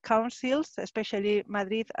with the councils, especially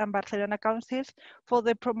Madrid and Barcelona councils, for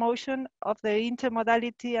the promotion of the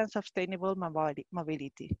intermodality and sustainable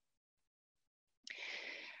mobility.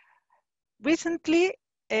 Recently,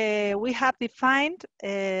 we have defined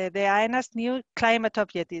the AENA's new climate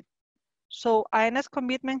objective. So AENA's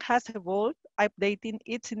commitment has evolved, updating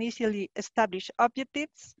its initially established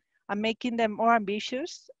objectives and making them more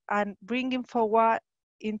ambitious and bringing forward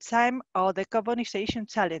in time our decarbonisation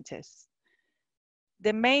challenges.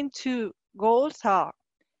 The main 2 goals are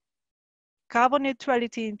carbon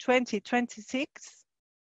neutrality in 2026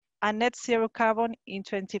 and net zero carbon in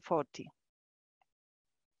 2040.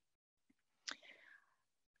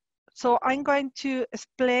 So I'm going to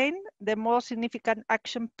explain the more significant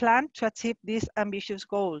action plan to achieve these ambitious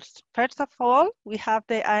goals. First of all, we have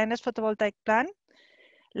the AENA's photovoltaic plan.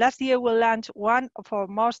 Last year, we launched one of our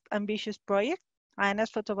most ambitious projects, AENA's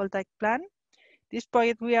photovoltaic plan. This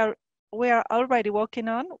project we are already working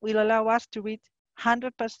on will allow us to reach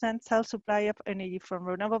 100% self-supply of energy from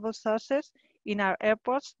renewable sources in our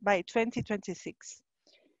airports by 2026.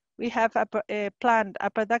 We have planned a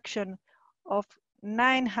production of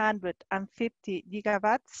 950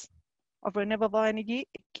 gigawatts of renewable energy,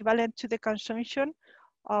 equivalent to the consumption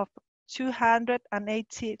of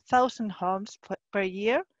 280,000 homes per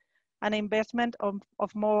year, an investment of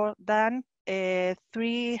more than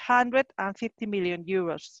 350 million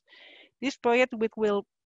euros. This project, which will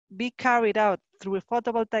be carried out through a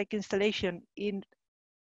photovoltaic installation in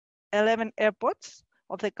 11 airports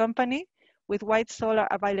of the company with wide solar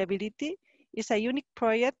availability, is a unique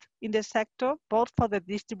project in the sector, both for the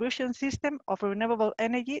distribution system of renewable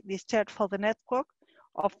energy discharged for the network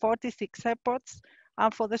of 46 airports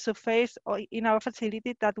and for the surface in our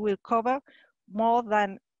facility that will cover more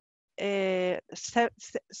than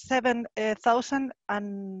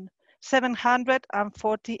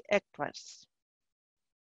 7,740 hectares.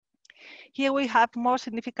 Here we have more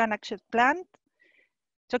significant action plan.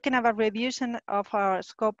 Talking about reduction of our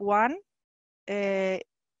scope 1,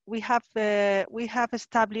 we have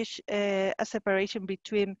established a separation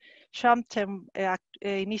between short-term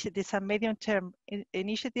initiatives and medium-term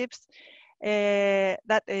initiatives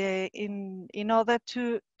that in order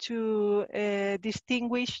to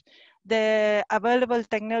distinguish the available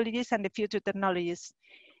technologies and the future technologies.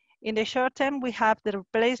 In the short term, we have the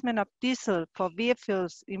replacement of diesel for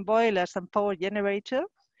vehicles in boilers and power generator,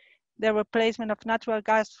 the replacement of natural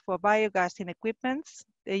gas for biogas in equipments,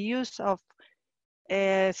 the use of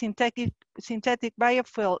synthetic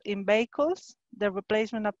biofuel in vehicles, the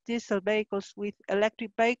replacement of diesel vehicles with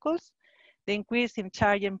electric vehicles, the increase in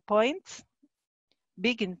charging points,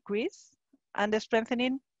 big increase, and the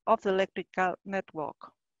strengthening of the electrical network.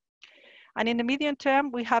 And in the medium term,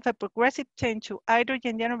 we have a progressive change to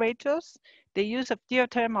hydrogen generators, the use of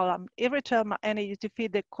geothermal and hydrothermal energy to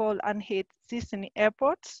feed the cold and heat system in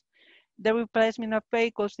airports, the replacement of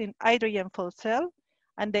vehicles in hydrogen fuel cell,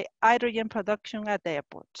 and the hydrogen production at the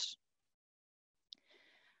airports.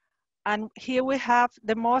 And here we have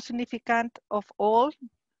the most significant of all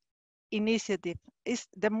initiative. Is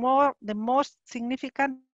the most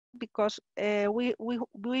significant because we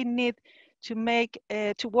need to make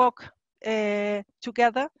to work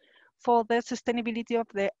together for the sustainability of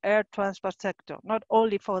the air transport sector, not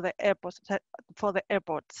only for the airports.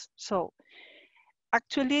 So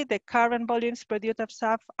actually the current volumes produced of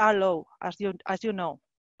SAF are low, as you know.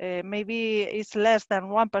 maybe it's less than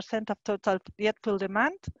 1% of total jet fuel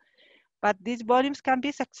demand, but these volumes can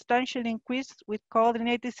be substantially increased with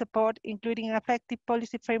coordinated support, including effective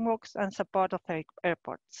policy frameworks and support of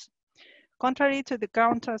airports. Contrary to the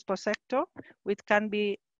ground transport sector, which can't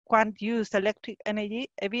use electric energy,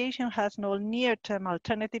 aviation has no near-term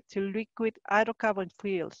alternative to liquid hydrocarbon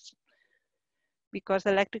fuels, because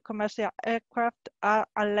electric commercial aircraft are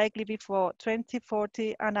unlikely before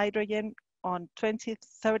 2040 and hydrogen on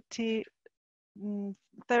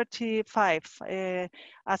 2035,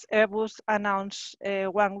 as Airbus announced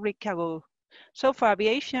 1 week ago. So for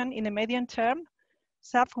aviation, in the medium term,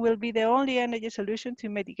 SAF will be the only energy solution to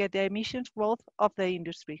mitigate the emissions growth of the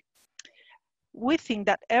industry. We think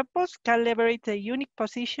that airports can leverage a unique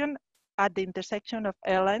position at the intersection of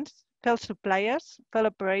airlines, fuel suppliers, fuel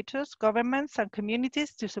operators, governments, and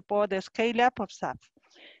communities to support the scale-up of SAF.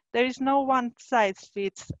 There is no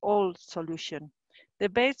one-size-fits-all solution. The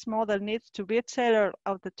base model needs to be tailored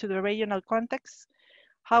to the regional context.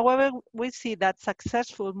 However, we see that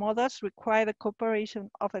successful models require the cooperation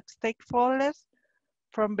of stakeholders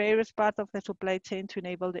from various parts of the supply chain to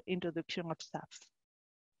enable the introduction of SAF.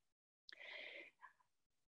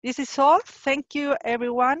 This is all. Thank you,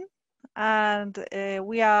 everyone. And I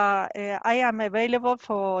am available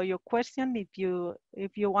for your question if you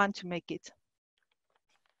want to make it.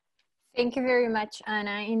 Thank you very much,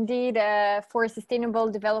 Anna. Indeed, for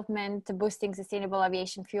sustainable development, boosting sustainable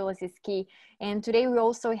aviation fuels is key. And today we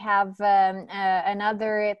also have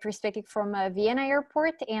another perspective from Vienna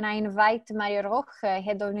Airport, and I invite Mario Roch,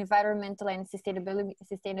 Head of Environmental and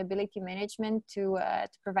Sustainability Management, to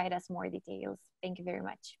provide us more details. Thank you very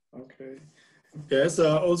much. Okay. Yes,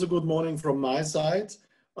 also good morning from my side.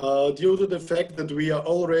 Due to the fact that we are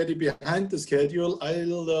already behind the schedule,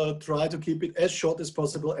 I'll try to keep it as short as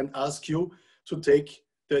possible and ask you to take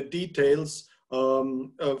the details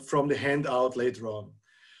from the handout later on.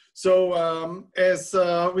 So as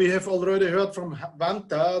we have already heard from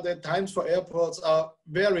Vanta, the times for airports are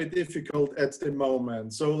very difficult at the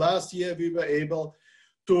moment. So last year we were able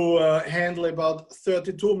to handle about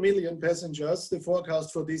 32 million passengers. The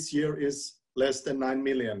forecast for this year is less than 9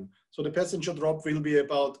 million. So the passenger drop will be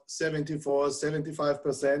about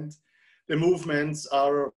 74–75%. The movements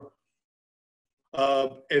are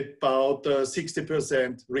about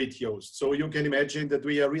 60% reduced. So you can imagine that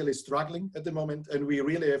we are really struggling at the moment, and we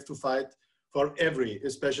really have to fight for every,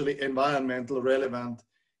 especially environmental relevant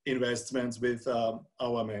investments with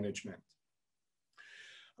our management.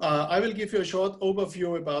 I will give you a short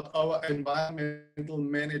overview about our environmental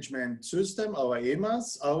management system, our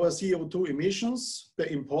EMAS, our CO2 emissions,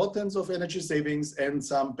 the importance of energy savings, and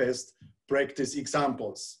some best practice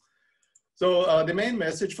examples. So the main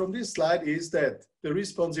message from this slide is that the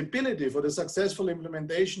responsibility for the successful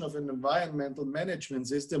implementation of an environmental management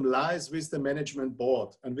system lies with the management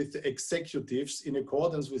board and with the executives in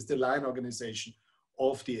accordance with the line organization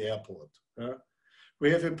of the airport. We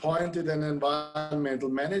have appointed an environmental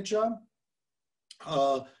manager.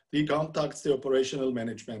 He conducts the operational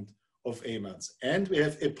management of EMAS. And we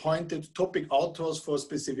have appointed topic authors for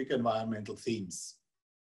specific environmental themes.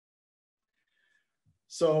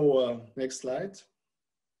 So next slide.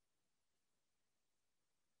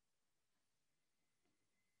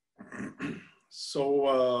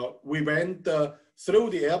 So we went through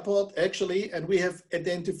the airport actually, and we have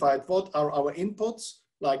identified what are our inputs,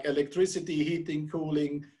 like electricity, heating,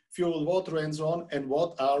 cooling, fuel, water, and so on, and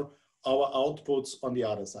what are our outputs on the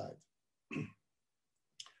other side.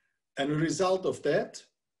 And a result of that,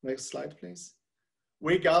 next slide, please.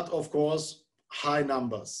 We got, of course, high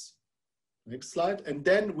numbers. Next slide. And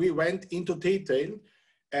then we went into detail,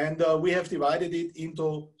 and we have divided it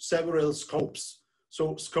into several scopes.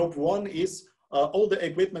 So scope 1 is all the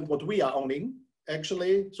equipment what we are owning,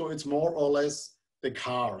 actually. So it's more or less the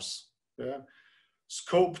cars. Yeah.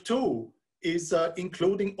 Scope 2 is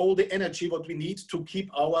including all the energy what we need to keep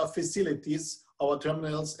our facilities, our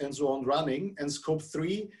terminals, and so on running. And scope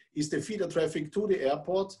 3 is the feeder traffic to the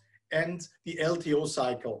airport and the LTO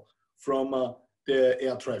cycle from the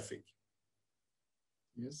air traffic.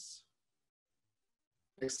 Yes.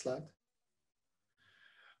 Next slide.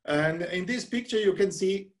 And in this picture, you can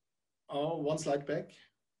see, oh, one slide back.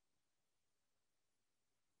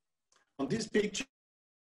 On this picture,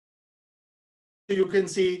 you can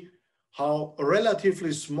see how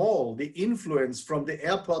relatively small the influence from the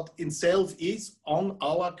airport itself is on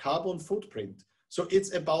our carbon footprint. So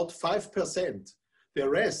it's about 5%. The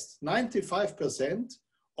rest, 95%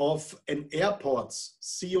 of an airport's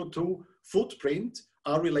CO2 footprint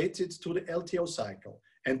are related to the LTO cycle.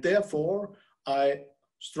 And therefore, I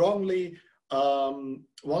strongly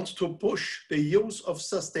want to push the use of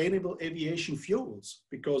sustainable aviation fuels,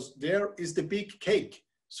 because there is the big cake,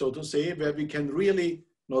 so to say, where we can really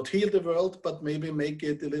not heal the world, but maybe make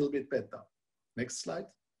it a little bit better. Next slide.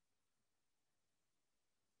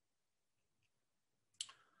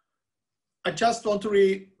 I just want to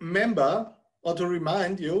remember or to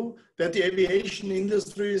remind you that the aviation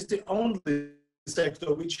industry is the only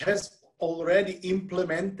sector which has already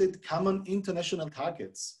implemented common international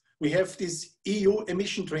targets. We have this EU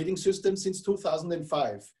emission trading system since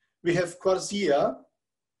 2005. We have CORSIA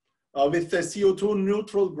with the CO2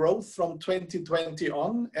 neutral growth from 2020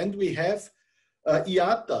 on, and we have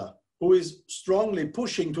IATA, who is strongly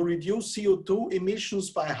pushing to reduce CO2 emissions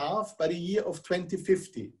by half by the year of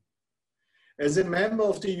 2050. As a member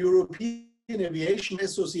of the European Aviation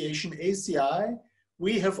Association, ACI,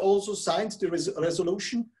 we have also signed the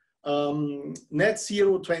resolution Net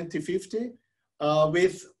Zero 2050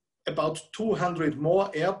 with about 200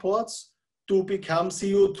 more airports to become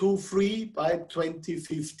CO2 free by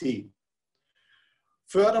 2050.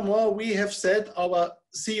 Furthermore, we have set our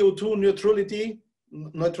CO2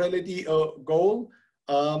 neutrality goal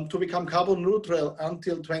to become carbon neutral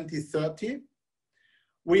until 2030.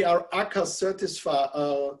 We are ACA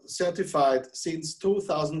certified since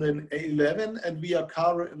 2011, and we are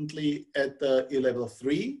currently at level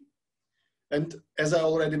 3. And as I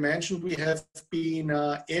already mentioned, we have been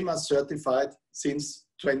EMA certified since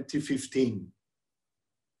 2015.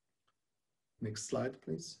 Next slide,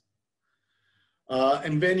 please.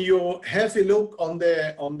 And when you have a look on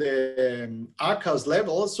the ACA's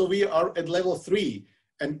level, so we are at level 3.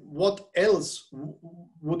 And what else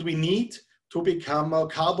would we need to become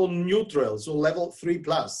carbon neutral, so level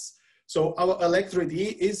 3+. So our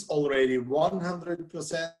electricity is already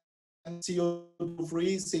 100% CO2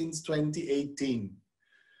 free since 2018.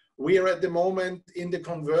 We are at the moment in the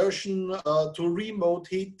conversion to remote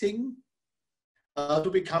heating to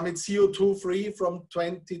become it CO2 free from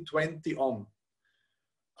 2020 on.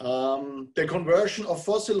 The conversion of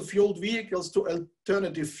fossil fueled vehicles to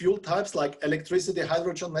alternative fuel types like electricity,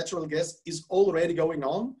 hydrogen, natural gas is already going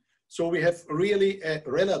on. So we have really a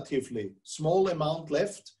relatively small amount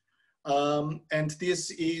left. And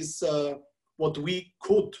this is what we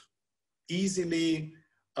could easily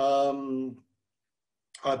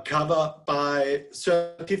cover by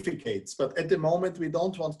certificates. But at the moment, we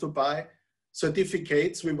don't want to buy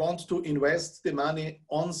certificates. We want to invest the money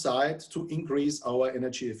on site to increase our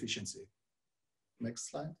energy efficiency. Next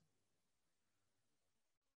slide.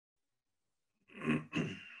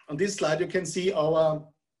 On this slide, you can see our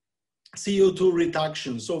CO2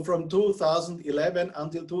 reduction. So from 2011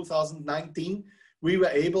 until 2019, we were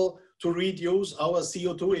able to reduce our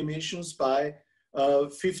CO2 emissions by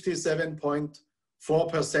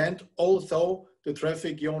 57.4%, although the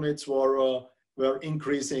traffic units were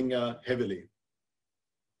increasing heavily.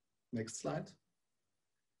 Next slide.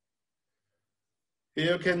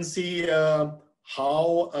 Here you can see how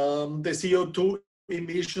the CO2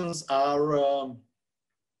 emissions are,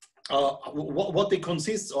 what they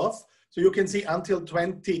consist of. So you can see until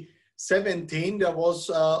 2017, there was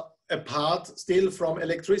a part still from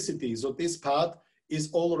electricity. So this part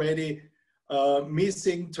is already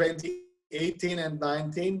missing 2018 and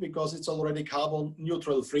 19 because it's already carbon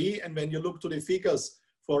neutral free. And when you look to the figures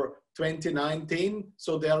for 2019,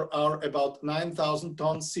 so there are about 9,000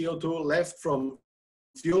 tons CO2 left from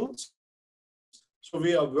fuels. So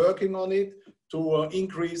we are working on it to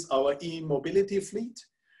increase our e-mobility fleet.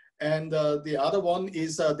 And the other one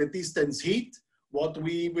is the distance heat, what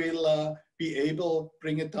we will be able to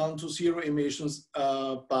bring it down to zero emissions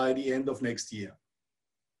by the end of next year.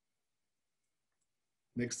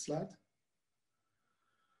 Next slide.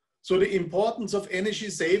 So the importance of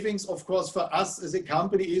energy savings, of course, for us as a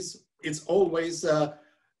company is it's always,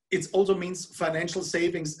 it also means financial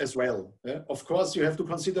savings as well. Of course, you have to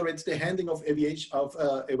consider it's the handling of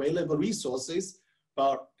available resources,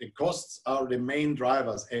 but the costs are the main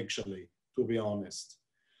drivers, actually, to be honest.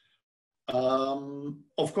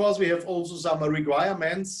 Of course, we have also some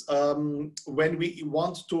requirements when we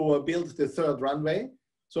want to build the third runway.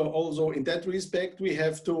 So also in that respect, we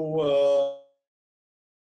have to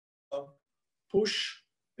push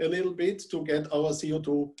a little bit to get our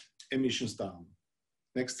CO2 emissions down.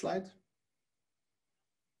 Next slide.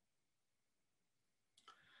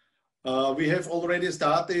 We have already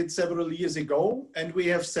started several years ago, and we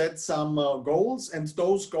have set some goals, and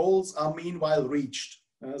those goals are meanwhile reached.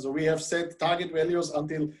 So we have set target values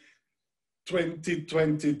until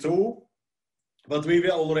 2022, but we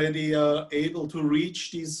were already able to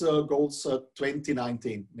reach these goals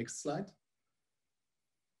 2019. Next slide.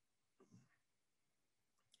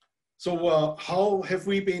 So how have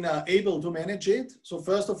we been able to manage it? So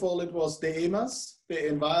first of all, it was the EMAS, the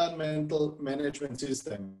Environmental Management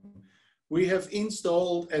System. We have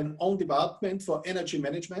installed an own department for energy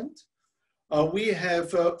management. We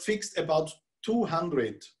have fixed about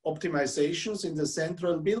 200 optimizations in the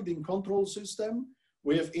central building control system.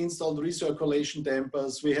 We have installed recirculation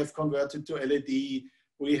dampers. We have converted to LED.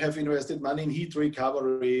 We have invested money in heat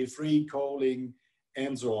recovery, free cooling,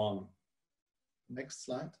 and so on. Next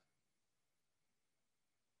slide.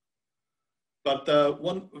 But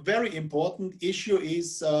one very important issue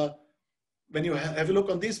is when you have a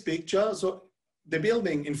look on this picture, so the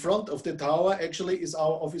building in front of the tower actually is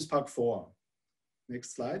our Office Park 4.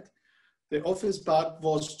 Next slide. The Office Park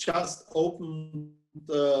was just opened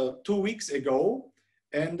 2 weeks ago,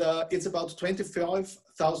 and it's about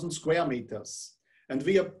 25,000 square meters. And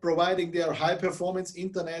we are providing their high performance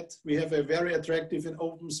internet. We have a very attractive and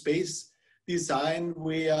open space design.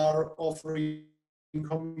 We are offering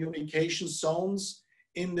communication zones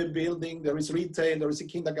in the building. There is retail, there is a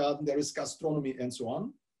kindergarten, there is gastronomy, and so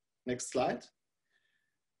on. Next slide.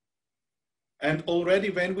 And already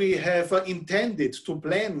when we have intended to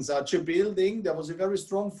plan such a building, there was a very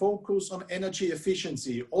strong focus on energy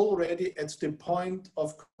efficiency already at the point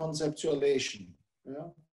of conceptualization. Yeah.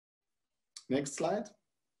 Next slide.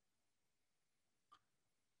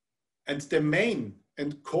 And the main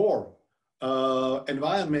and core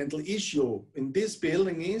environmental issue in this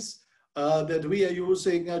building is that we are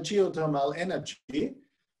using geothermal energy.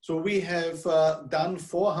 So we have done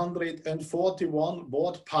 441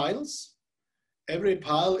 board piles. Every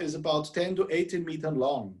pile is about 10 to 18 meters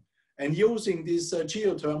long. And using this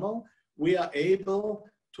geothermal, we are able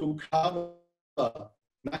to cover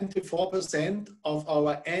 94% of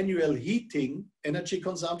our annual heating energy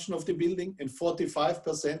consumption of the building and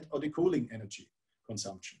 45% of the cooling energy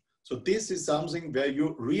consumption. So this is something where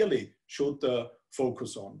you really should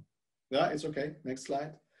focus on. Yeah, it's okay. Next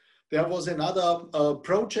slide. There was another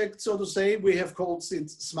project, so to say, we have called it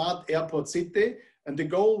Smart Airport City. And the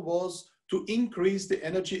goal was to increase the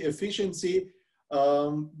energy efficiency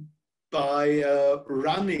by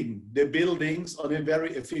running the buildings on a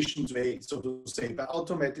very efficient way, so to say, by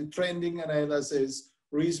automated trending analysis,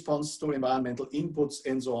 response to environmental inputs,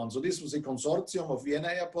 and so on. So this was a consortium of Vienna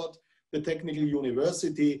Airport, the Technical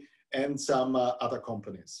University, and some other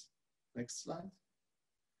companies. Next slide.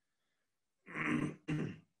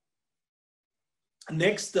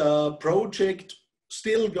 Next project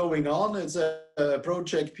still going on, it's a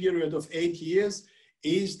project period of 8 years,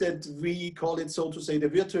 is that we call it, so to say, the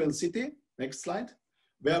virtual city. Next slide.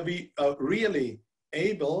 Where we are really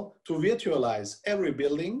able to virtualize every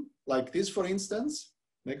building, like this, for instance.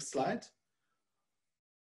 Next slide.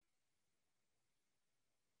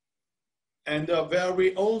 And where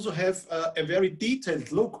we also have a very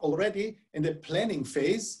detailed look already in the planning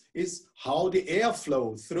phase is how the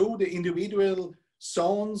airflow through the individual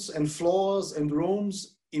zones and floors and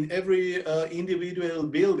rooms in every individual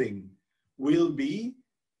building will be,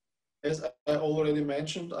 as I already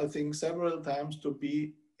mentioned, I think several times, to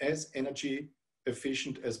be as energy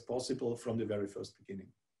efficient as possible from the very first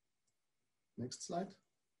beginning. Next slide.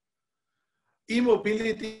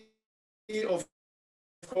 E-mobility, of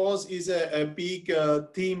course, is a big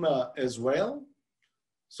theme as well.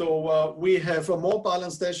 So we have a mobile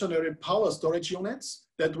and stationary power storage units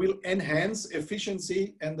that will enhance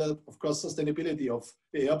efficiency and, of course, sustainability of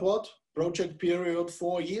the airport. Project period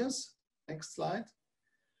 4 years. Next slide.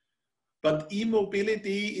 But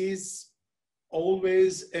e-mobility is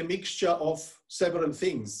always a mixture of several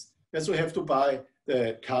things. As we have to buy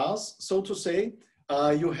the cars, so to say,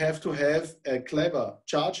 you have to have a clever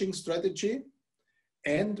charging strategy.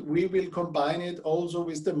 And we will combine it also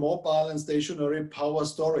with the mobile and stationary power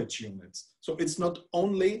storage units. So it's not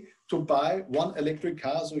only to buy one electric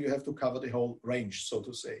car, so you have to cover the whole range, so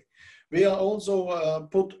to say. We are also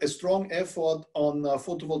put a strong effort on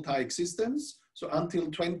photovoltaic systems. So until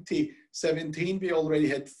 2017, we already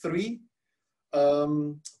had 3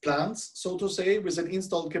 plants, so to say, with an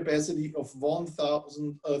installed capacity of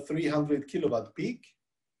 1,300 kilowatt peak.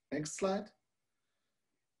 Next slide.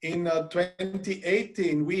 In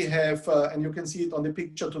 2018, we have, and you can see it on the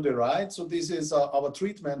picture to the right, so this is our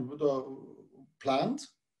treatment plant,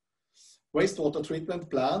 wastewater treatment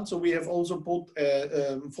plant. So we have also put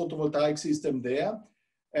a photovoltaic system there.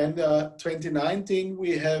 And 2019,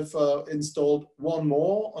 we have installed 1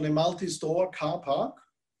 more on a multi-store car park.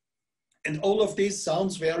 And all of this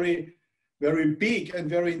sounds very, very big and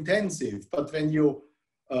very intensive. But when you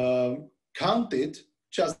count it,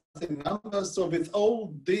 just the numbers, so with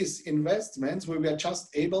all these investments, we were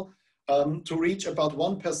just able to reach about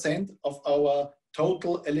 1% of our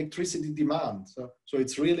total electricity demand. So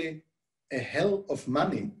it's really a hell of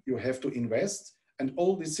money you have to invest, and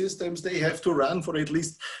all these systems, they have to run for at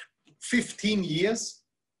least 15 years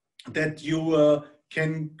that you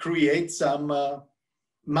can create some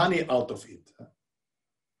money out of it.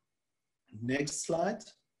 Next slide.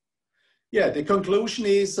 Yeah, the conclusion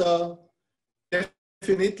is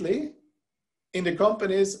definitely in the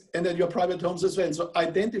companies and in your private homes as well. So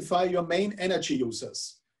identify your main energy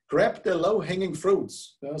users. Grab the low-hanging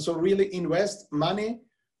fruits. So really invest money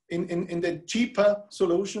in the cheaper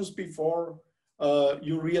solutions before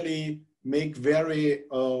you really make very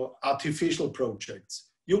artificial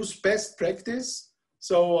projects. Use best practice.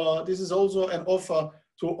 So this is also an offer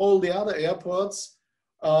to all the other airports.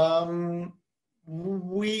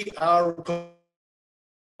 We are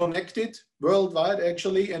connected worldwide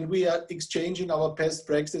actually, and we are exchanging our best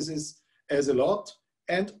practices as a lot.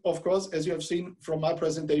 And of course, as you have seen from my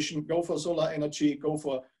presentation, go for solar energy, go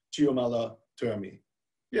for geothermal thermy.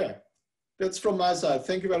 Yeah, that's from my side.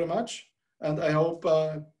 Thank you very much. And I hope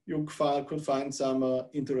you could find some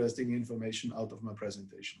interesting information out of my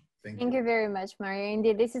presentation. Thank you very much, Mario.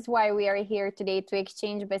 Indeed, this is why we are here today, to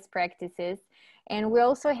exchange best practices. And we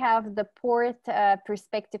also have the port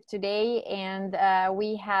perspective today, and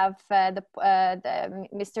we have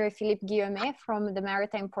Mr. Philippe Guillaumet from the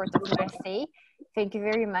Maritime Port of Marseille. Thank you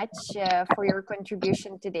very much for your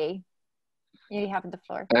contribution today. You have the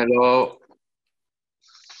floor. Hello.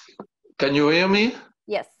 Can you hear me?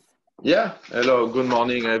 Yes. Yeah. Hello. Good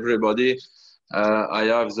morning, everybody. I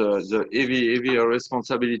have the heavy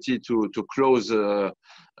responsibility to close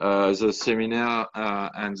the seminar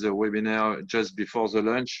and the webinar just before the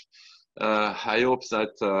lunch. I hope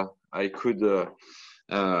that I could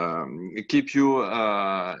keep you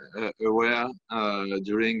aware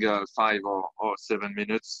during 5 or 7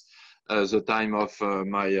 minutes, the time of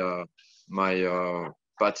my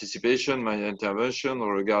participation, my intervention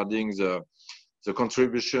regarding the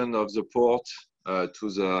contribution of the port to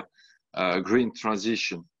the green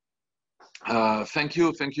transition. Thank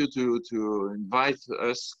you to invite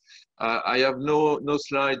us. I have no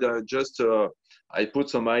slide, just I put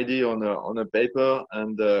some idea on a paper,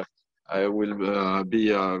 and I will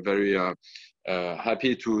be very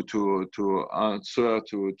happy to answer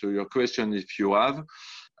to your question if you have.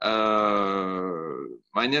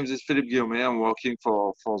 My name is Philippe Guillaumet. I'm working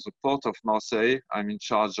for the Port of Marseille. I'm in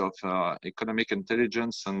charge of economic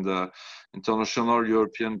intelligence and international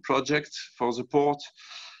European projects for the port.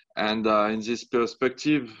 And in this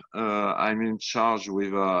perspective, I'm in charge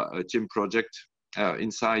with a team project,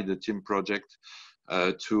 inside the team project,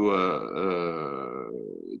 to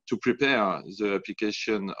prepare the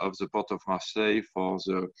application of the Port of Marseille for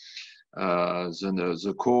the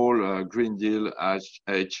call Green Deal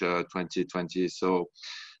H 2020. So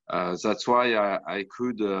that's why I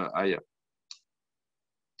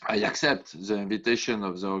accept the invitation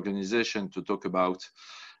of the organization to talk about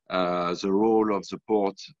the role of the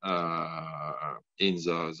port in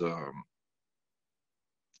the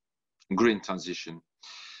green transition.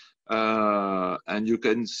 And you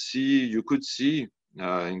could see in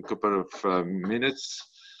a couple of minutes,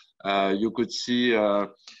 you could see the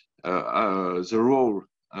role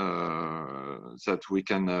that we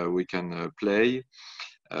can play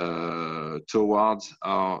towards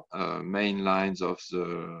our main lines of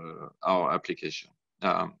our application.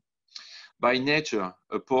 By nature,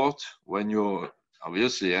 a port, when you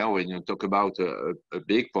talk about a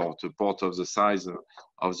big port, a port of the size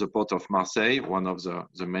of the Port of Marseille, one of the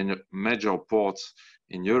major ports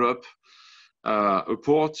in Europe, a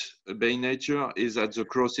port by nature is at the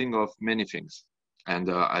crossing of many things. And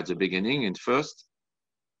at the beginning,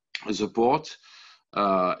 the port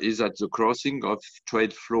is at the crossing of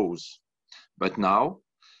trade flows. But now,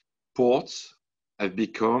 ports have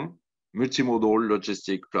become multimodal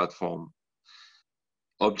logistic platform,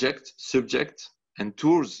 object, subject, and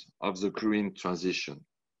tools of the green transition.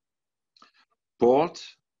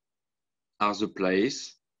 Ports are the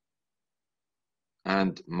place,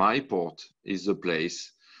 and my port is the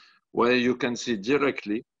place where you can see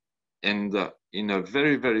directly and in a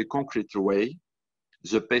very, very concrete way,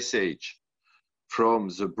 the passage from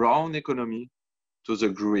the brown economy to the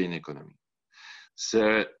green economy.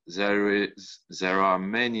 So there are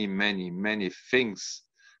many things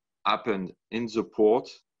happened in the port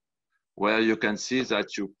where you can see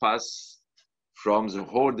that you pass from the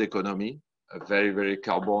old economy, a very, very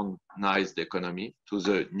carbonized economy, to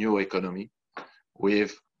the new economy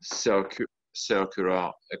with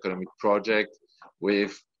circular economic project,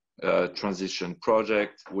 with transition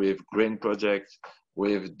project, with green project,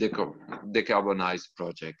 with decarbonized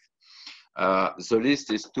project. The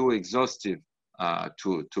list is too exhaustive.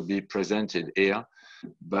 to be presented here,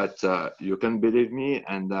 but you can believe me,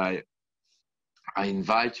 and I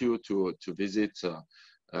invite you to visit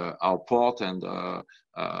our port and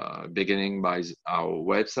beginning by our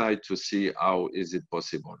website to see how is it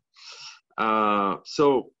possible.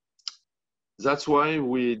 So that's why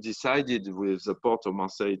we decided with the Port of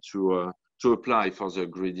Marseille to apply for the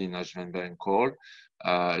Green Hydrogen call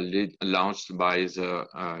launched by the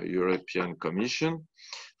European Commission.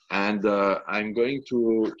 And I'm going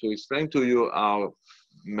to explain to you our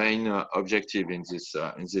main objective in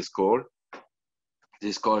this call.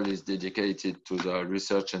 This call is dedicated to the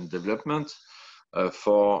research and development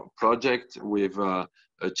for project with a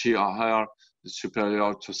TRR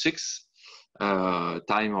superior to 6,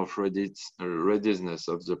 time of readiness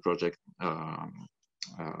of the project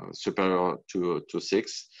superior to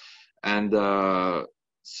 6. And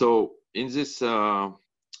so in this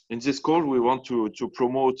call, we want to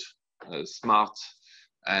promote smart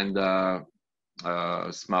and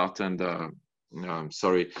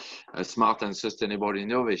sustainable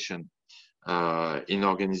innovation in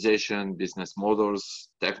organization, business models,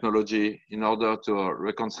 technology, in order to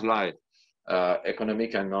reconcile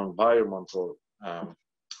economic and environmental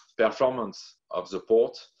performance of the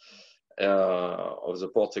port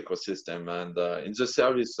ecosystem, and in the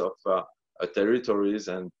service of territories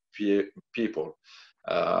and people.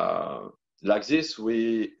 Like this,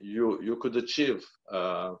 you could achieve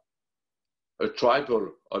a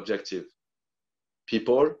triple objective: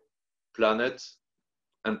 people, planet,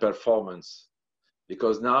 and performance.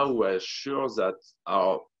 Because now we're sure that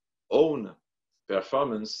our own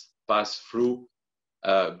performance pass through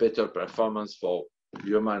better performance for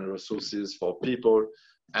human resources, for people,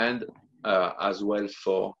 and as well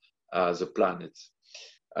for the planet.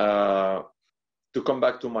 To come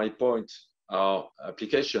back to my point, our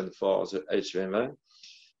application for the HVMN,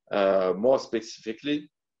 more specifically,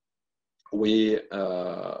 we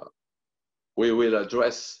will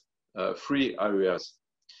address 3 areas.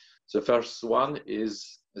 The first one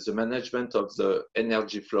is the management of the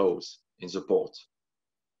energy flows in the port.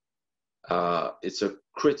 It's a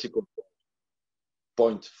critical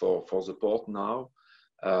point for the port now,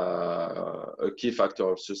 a key factor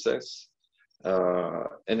of success.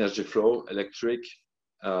 Energy flow, electric,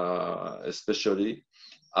 especially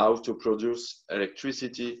how to produce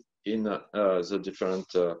electricity in the different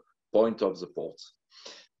point of the port.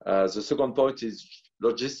 The second point is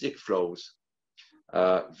logistic flows,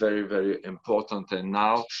 very, very important. And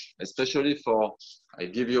now, especially for, I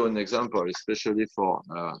give you an example, especially for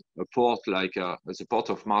a port like the Port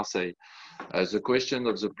of Marseille, the question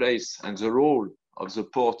of the place and the role of the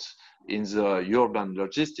port in the urban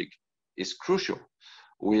logistic is crucial.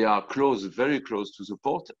 We are close, very close to the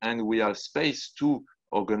port, and we have space to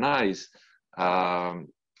organize,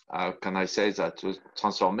 can I say that,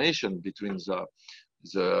 transformation between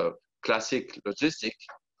the classic logistic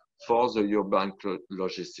for the urban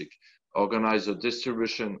logistic, organize the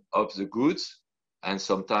distribution of the goods and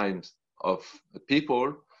sometimes of the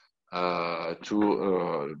people for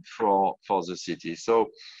the city. So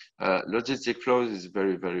logistic flows is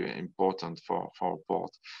very, very important for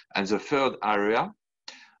port. And the third area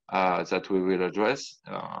that we will address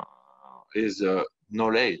is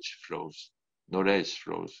knowledge flows. Knowledge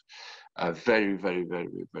flows, a very, very, very,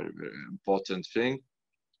 very, very important thing.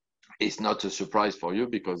 It's not a surprise for you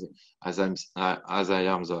because as I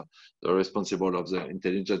am the responsible of the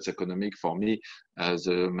intelligence economic, for me,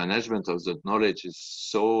 the management of the knowledge is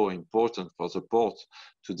so important for the port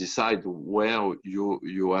to decide where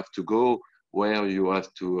you have to go, where you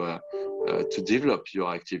have to develop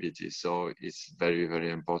your activities. So it's very,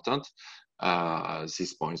 very important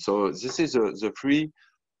this point. So this is the 3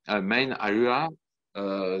 main area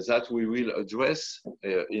that we will address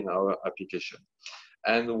in our application.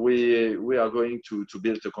 And we are going to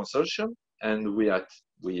build a consortium, and we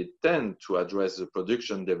intend to address the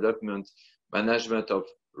production, development, management of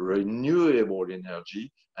renewable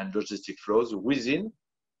energy and logistic flows within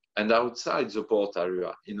and outside the port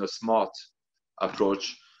area in a smart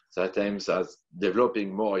approach that aims at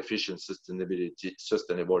developing more efficient,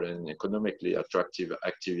 sustainable and economically attractive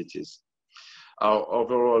activities. Our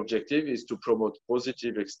overall objective is to promote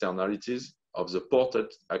positive externalities of the port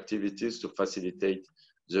activities to facilitate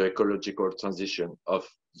the ecological transition of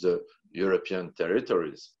the European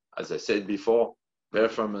territories. As I said before,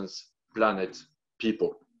 performance, planet,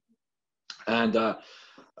 people. And the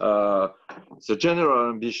general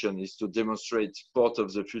ambition is to demonstrate port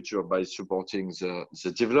of the future by supporting the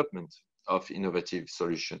development of innovative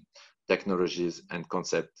solutions, technologies and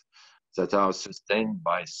concepts that are sustained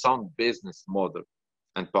by sound business model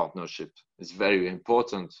and partnership. It's very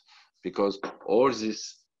important because all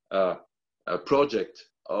this project,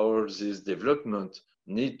 all this development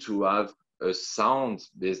need to have a sound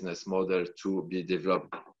business model to be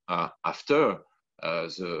developed after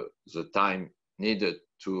the time needed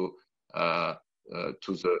to the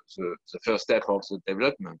first step of the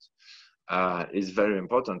development is very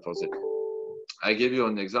important for that. I give you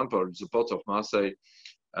an example. The Port of Marseille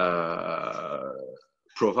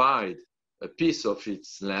provide a piece of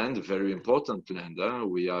its land, very important land.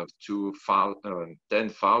 We have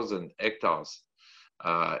 10,000 hectares.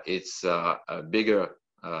 It's bigger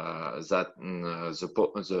than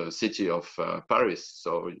the city of Paris.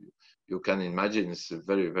 So you can imagine it's a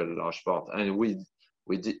very, very large part. And we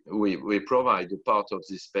provide a part of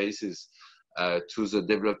these spaces to the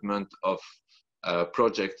development of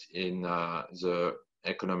project in the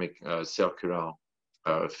economic circular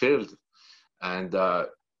field. And the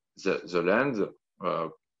land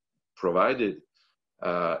provided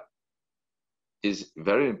is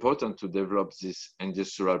very important to develop this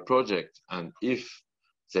industrial project. And if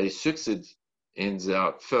they succeed in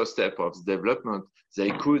their first step of development, they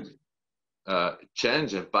could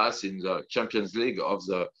change and pass in the Champions League of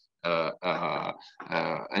the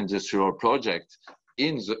industrial project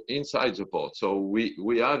inside the port. So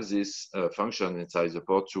we have this function inside the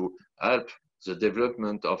port to help the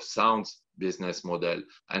development of sound business model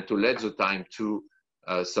and to let the time to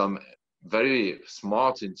some very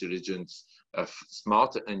smart, intelligent,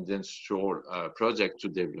 smart industrial project to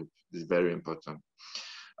develop. Is very important.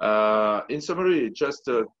 In summary, just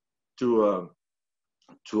to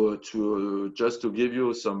give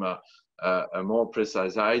you some a more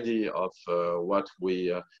precise idea of what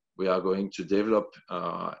we are going to develop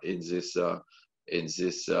in this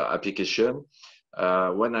application.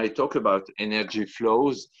 When I talk about energy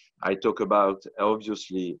flows, I talk about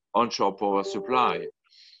obviously onshore power supply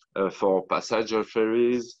for passenger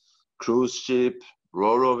ferries, cruise ship,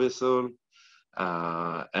 ro-ro vessel,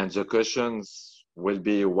 and the questions will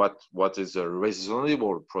be what is a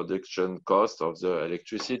reasonable production cost of the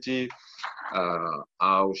electricity,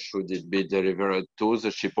 how should it be delivered to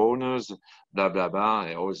the ship owners, blah blah blah,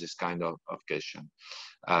 and all this kind of question.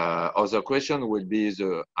 Other question will be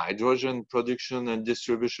the hydrogen production and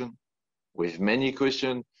distribution, with many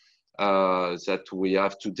questions that we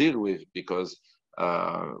have to deal with, because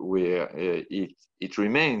it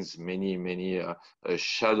remains many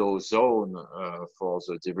shadow zone for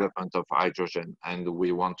the development of hydrogen, and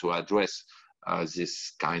we want to address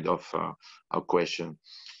this kind of question.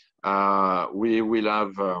 We will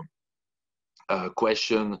have a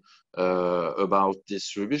question about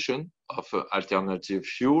distribution of alternative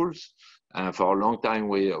fuels. For a long time,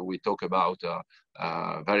 we talk about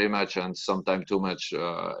very much and sometimes too much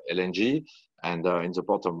LNG. And in the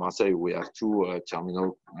port of Marseille, we have two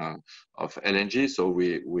terminals of LNG. So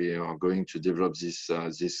we are going to develop this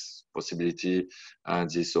possibility and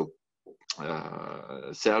this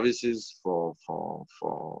services for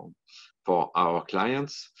our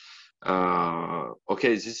clients.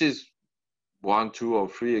 Okay, this is 1, 2, or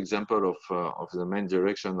 3 examples of the main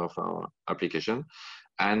direction of our application.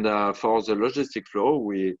 And for the logistic flow,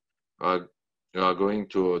 we are going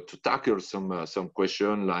to tackle some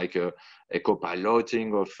question like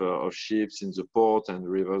eco-piloting of ships in the port and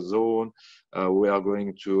river zone. We are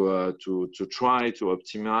going to try to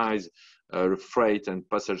optimize freight and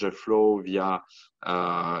passenger flow via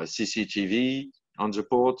CCTV on the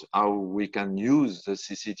port, how we can use the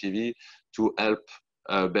CCTV to help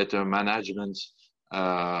better management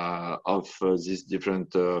of this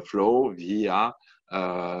different flow via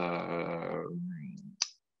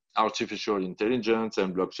artificial intelligence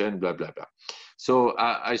and blockchain, blah, blah, blah. So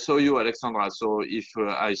I saw you, Alexandra. So if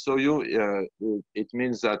I saw you, it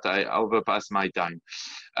means that I overpassed my time.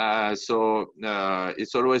 So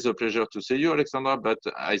it's always a pleasure to see you, Alexandra, but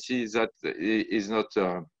I see that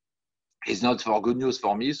it's not for good news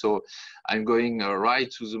for me. So I'm going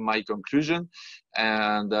right to my conclusion.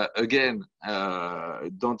 And again,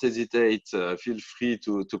 don't hesitate. Feel free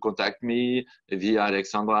to contact me via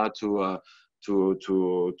Alexandra to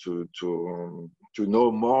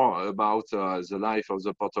know more about the life of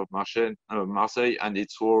the Port of Marseille and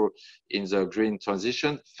its role in the green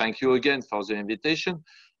transition. Thank you again for the invitation,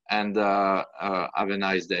 and have a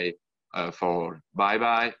nice day for all.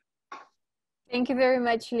 Bye-bye. Thank you very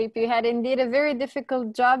much, Philippe. You had indeed a very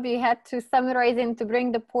difficult job. You had to summarize and to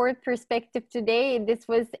bring the port perspective today. This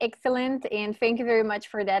was excellent, and thank you very much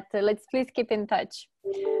for that. Let's please keep in touch.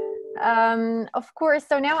 Of course.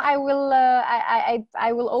 So now I will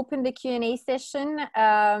I will open the Q&A session.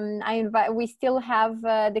 We still have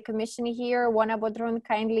the commission here. Juana Bodron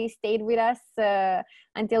kindly stayed with us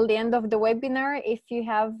until the end of the webinar. If you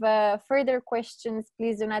have further questions,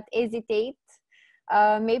 please do not hesitate.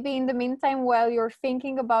 Maybe in the meantime, while you're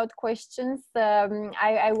thinking about questions,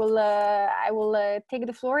 I will take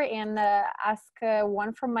the floor and ask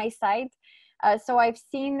one from my side. So I've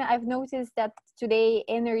noticed that today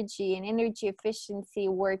energy and energy efficiency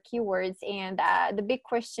were keywords, and the big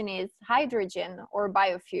question is hydrogen or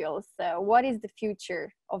biofuels. What is the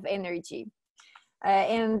future of energy?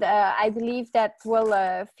 I believe that,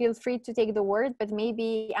 well, feel free to take the word, but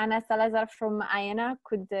maybe Ana Salazar from AENA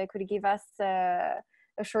could give us a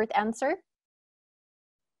short answer.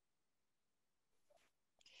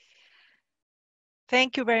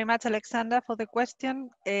 Thank you very much, Alexandra, for the question.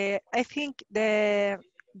 I think the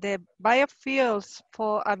biofuels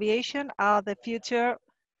for aviation are the future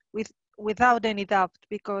without any doubt,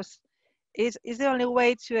 because it's the only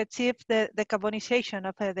way to achieve the decarbonization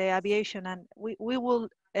of the aviation, and we will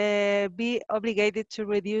be obligated to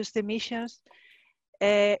reduce the emissions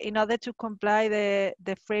in order to comply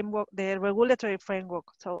the framework, the regulatory framework.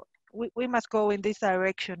 So we must go in this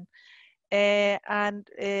direction. We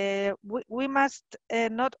must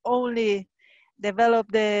not only develop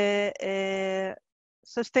the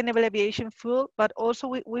sustainable aviation fuel, but also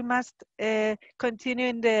we must continue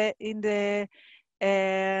in the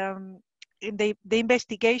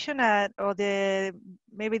investigation or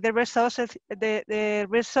maybe the resources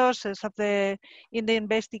of in the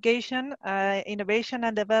investigation, innovation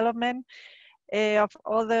and development of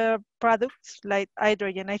other products like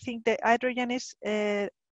hydrogen. I think that hydrogen is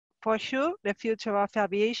for sure the future of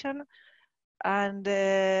aviation, and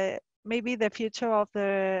maybe the future of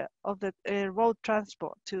the road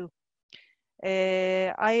transport too.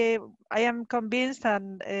 I am convinced,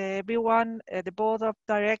 and everyone, the board of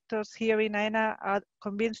directors here in AENA are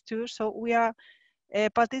convinced too. So we are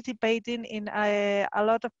participating in a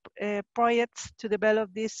lot of projects to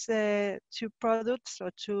develop these two products,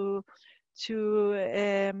 or to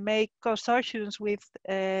make consortiums with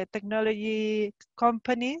technology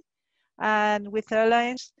companies and with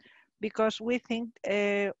airlines, because we think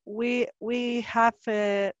we have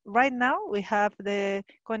right now we have the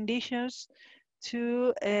conditions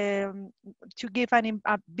to give a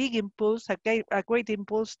big impulse, a great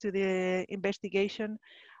impulse to the investigation,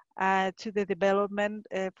 to the development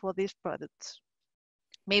for these products.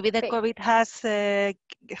 Maybe the COVID has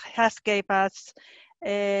gave us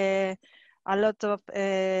a lot of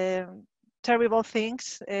terrible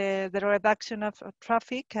things, the reduction of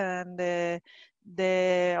traffic, and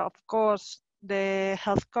of course the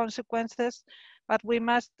health consequences, but we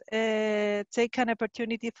must take an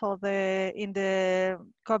opportunity for in the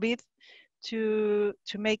COVID to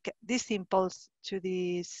make this impulse to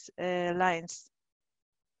these lines.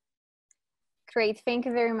 Great, thank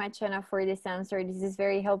you very much, Anna, for this answer. This is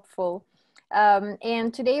very helpful.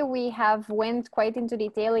 And today we have went quite into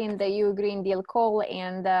detail in the EU Green Deal call,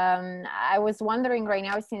 and I was wondering right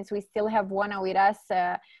now, since we still have Juana with us,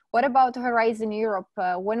 what about Horizon Europe?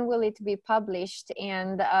 When will it be published,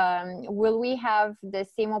 and will we have the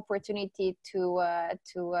same opportunity to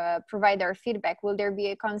provide our feedback? Will there be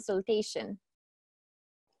a consultation?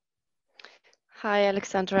 Hi,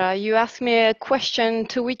 Alexandra. You asked me a question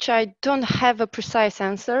to which I don't have a precise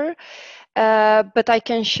answer. But I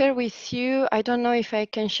can share with you, I don't know if I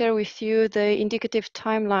can share with you the indicative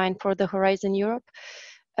timeline for the Horizon Europe.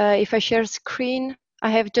 If I share screen, I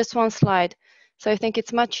have just one slide. So I think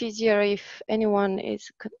it's much easier if anyone is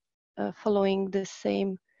following the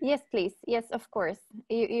same. Yes, please. Yes, of course.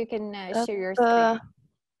 You can share your screen.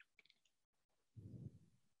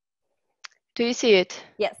 Do you see it?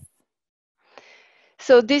 Yes.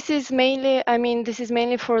 So this is mainly, I mean, this is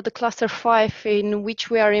mainly for the cluster 5 in which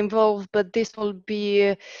we are involved, but this will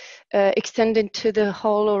be extended to the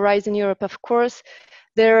whole Horizon Europe, of course.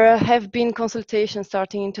 There have been consultations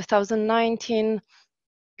starting in 2019,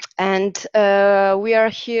 and we are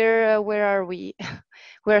here, where are we?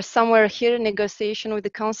 We're somewhere here in negotiation with the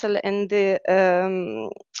Council and the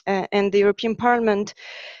European Parliament,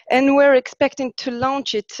 and we're expecting to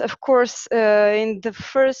launch it, of course, in the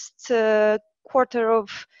first quarter of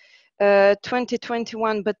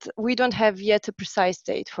 2021, but we don't have yet a precise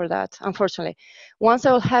date for that, unfortunately. Once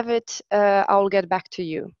I will have it, I'll get back to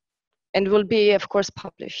you, and will be, of course,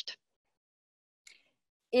 published.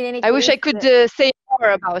 In any I wish I could say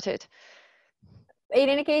more about it. in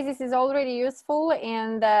any case, this is already useful,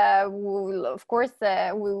 and of course,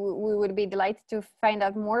 we would be delighted to find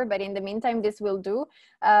out more, but in the meantime, this will do.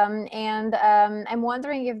 I'm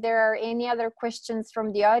wondering if there are any other questions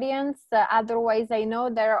from the audience. Otherwise, I know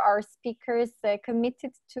there are speakers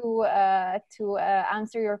committed to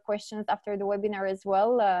answer your questions after the webinar as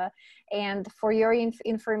well. And for your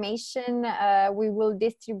information, we will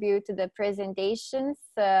distribute the presentations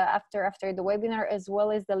after the webinar, as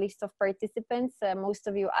well as the list of participants. Most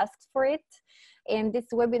of you asked for it. And this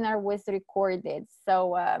webinar was recorded,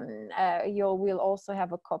 so you will also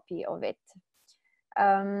have a copy of it.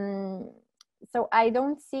 So I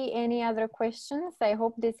don't see any other questions. I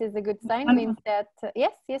hope this is a good sign. Anna, means that,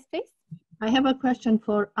 yes, please. I have a question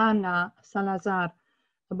for Anna Salazar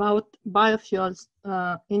about biofuels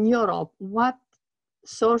in Europe. What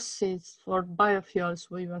sources for biofuels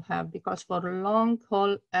we will have? Because for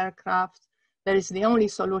long-haul aircraft, there is the only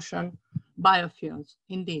solution, biofuels,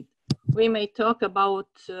 indeed. We may talk about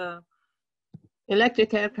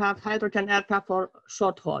electric aircraft, hydrogen aircraft for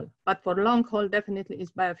short haul, but for long haul, definitely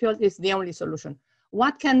is biofuels is the only solution.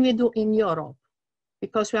 What can we do in Europe?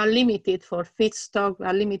 Because we are limited for feedstock, we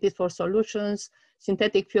are limited for solutions.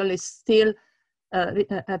 Synthetic fuel is still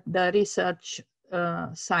at the research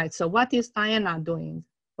side. So what is IENA doing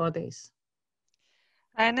for this?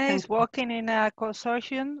 IENA is working in a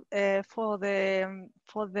consortium for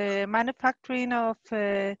the manufacturing of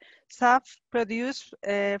SAF produced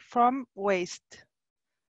from waste.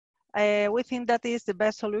 We think that is the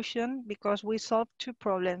best solution because we solve two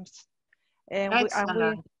problems. Thank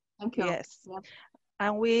you. Yes. Yep.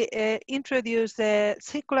 And we introduce the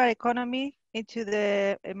circular economy into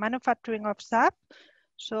the manufacturing of SAF.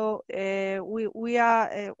 So we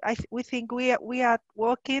think we are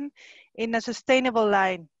working in a sustainable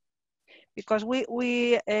line because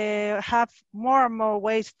we have more and more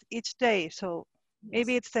waste each day. So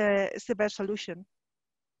maybe it's the best solution.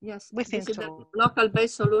 Yes, we think this so. is a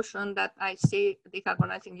local-based solution that I see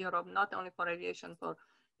decarbonizing Europe, not only for aviation, for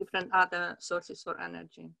different other sources for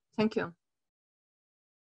energy. Thank you.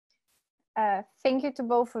 Thank you to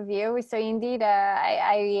both of you. So indeed,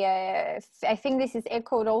 I think this is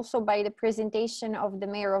echoed also by the presentation of the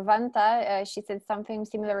mayor of Vanta. She said something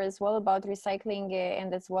similar as well about recycling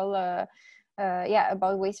and as well,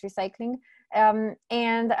 about waste recycling. So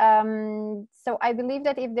I believe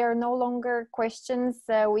that if there are no longer questions,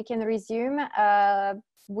 we can resume.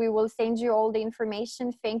 We will send you all the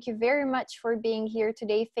information. Thank you very much for being here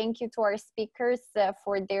today. Thank you to our speakers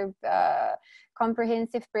for their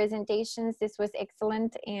comprehensive presentations. This was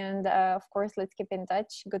excellent. And of course, let's keep in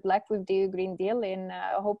touch. Good luck with the Green Deal and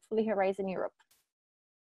hopefully Horizon Europe.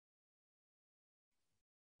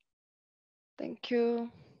 Thank you.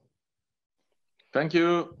 Thank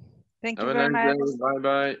you. Thank you very much.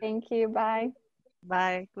 Bye-bye. Thank you. Bye.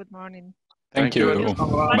 Bye. Good morning. Thank you.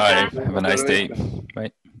 Bye. Have a nice day.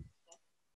 Bye.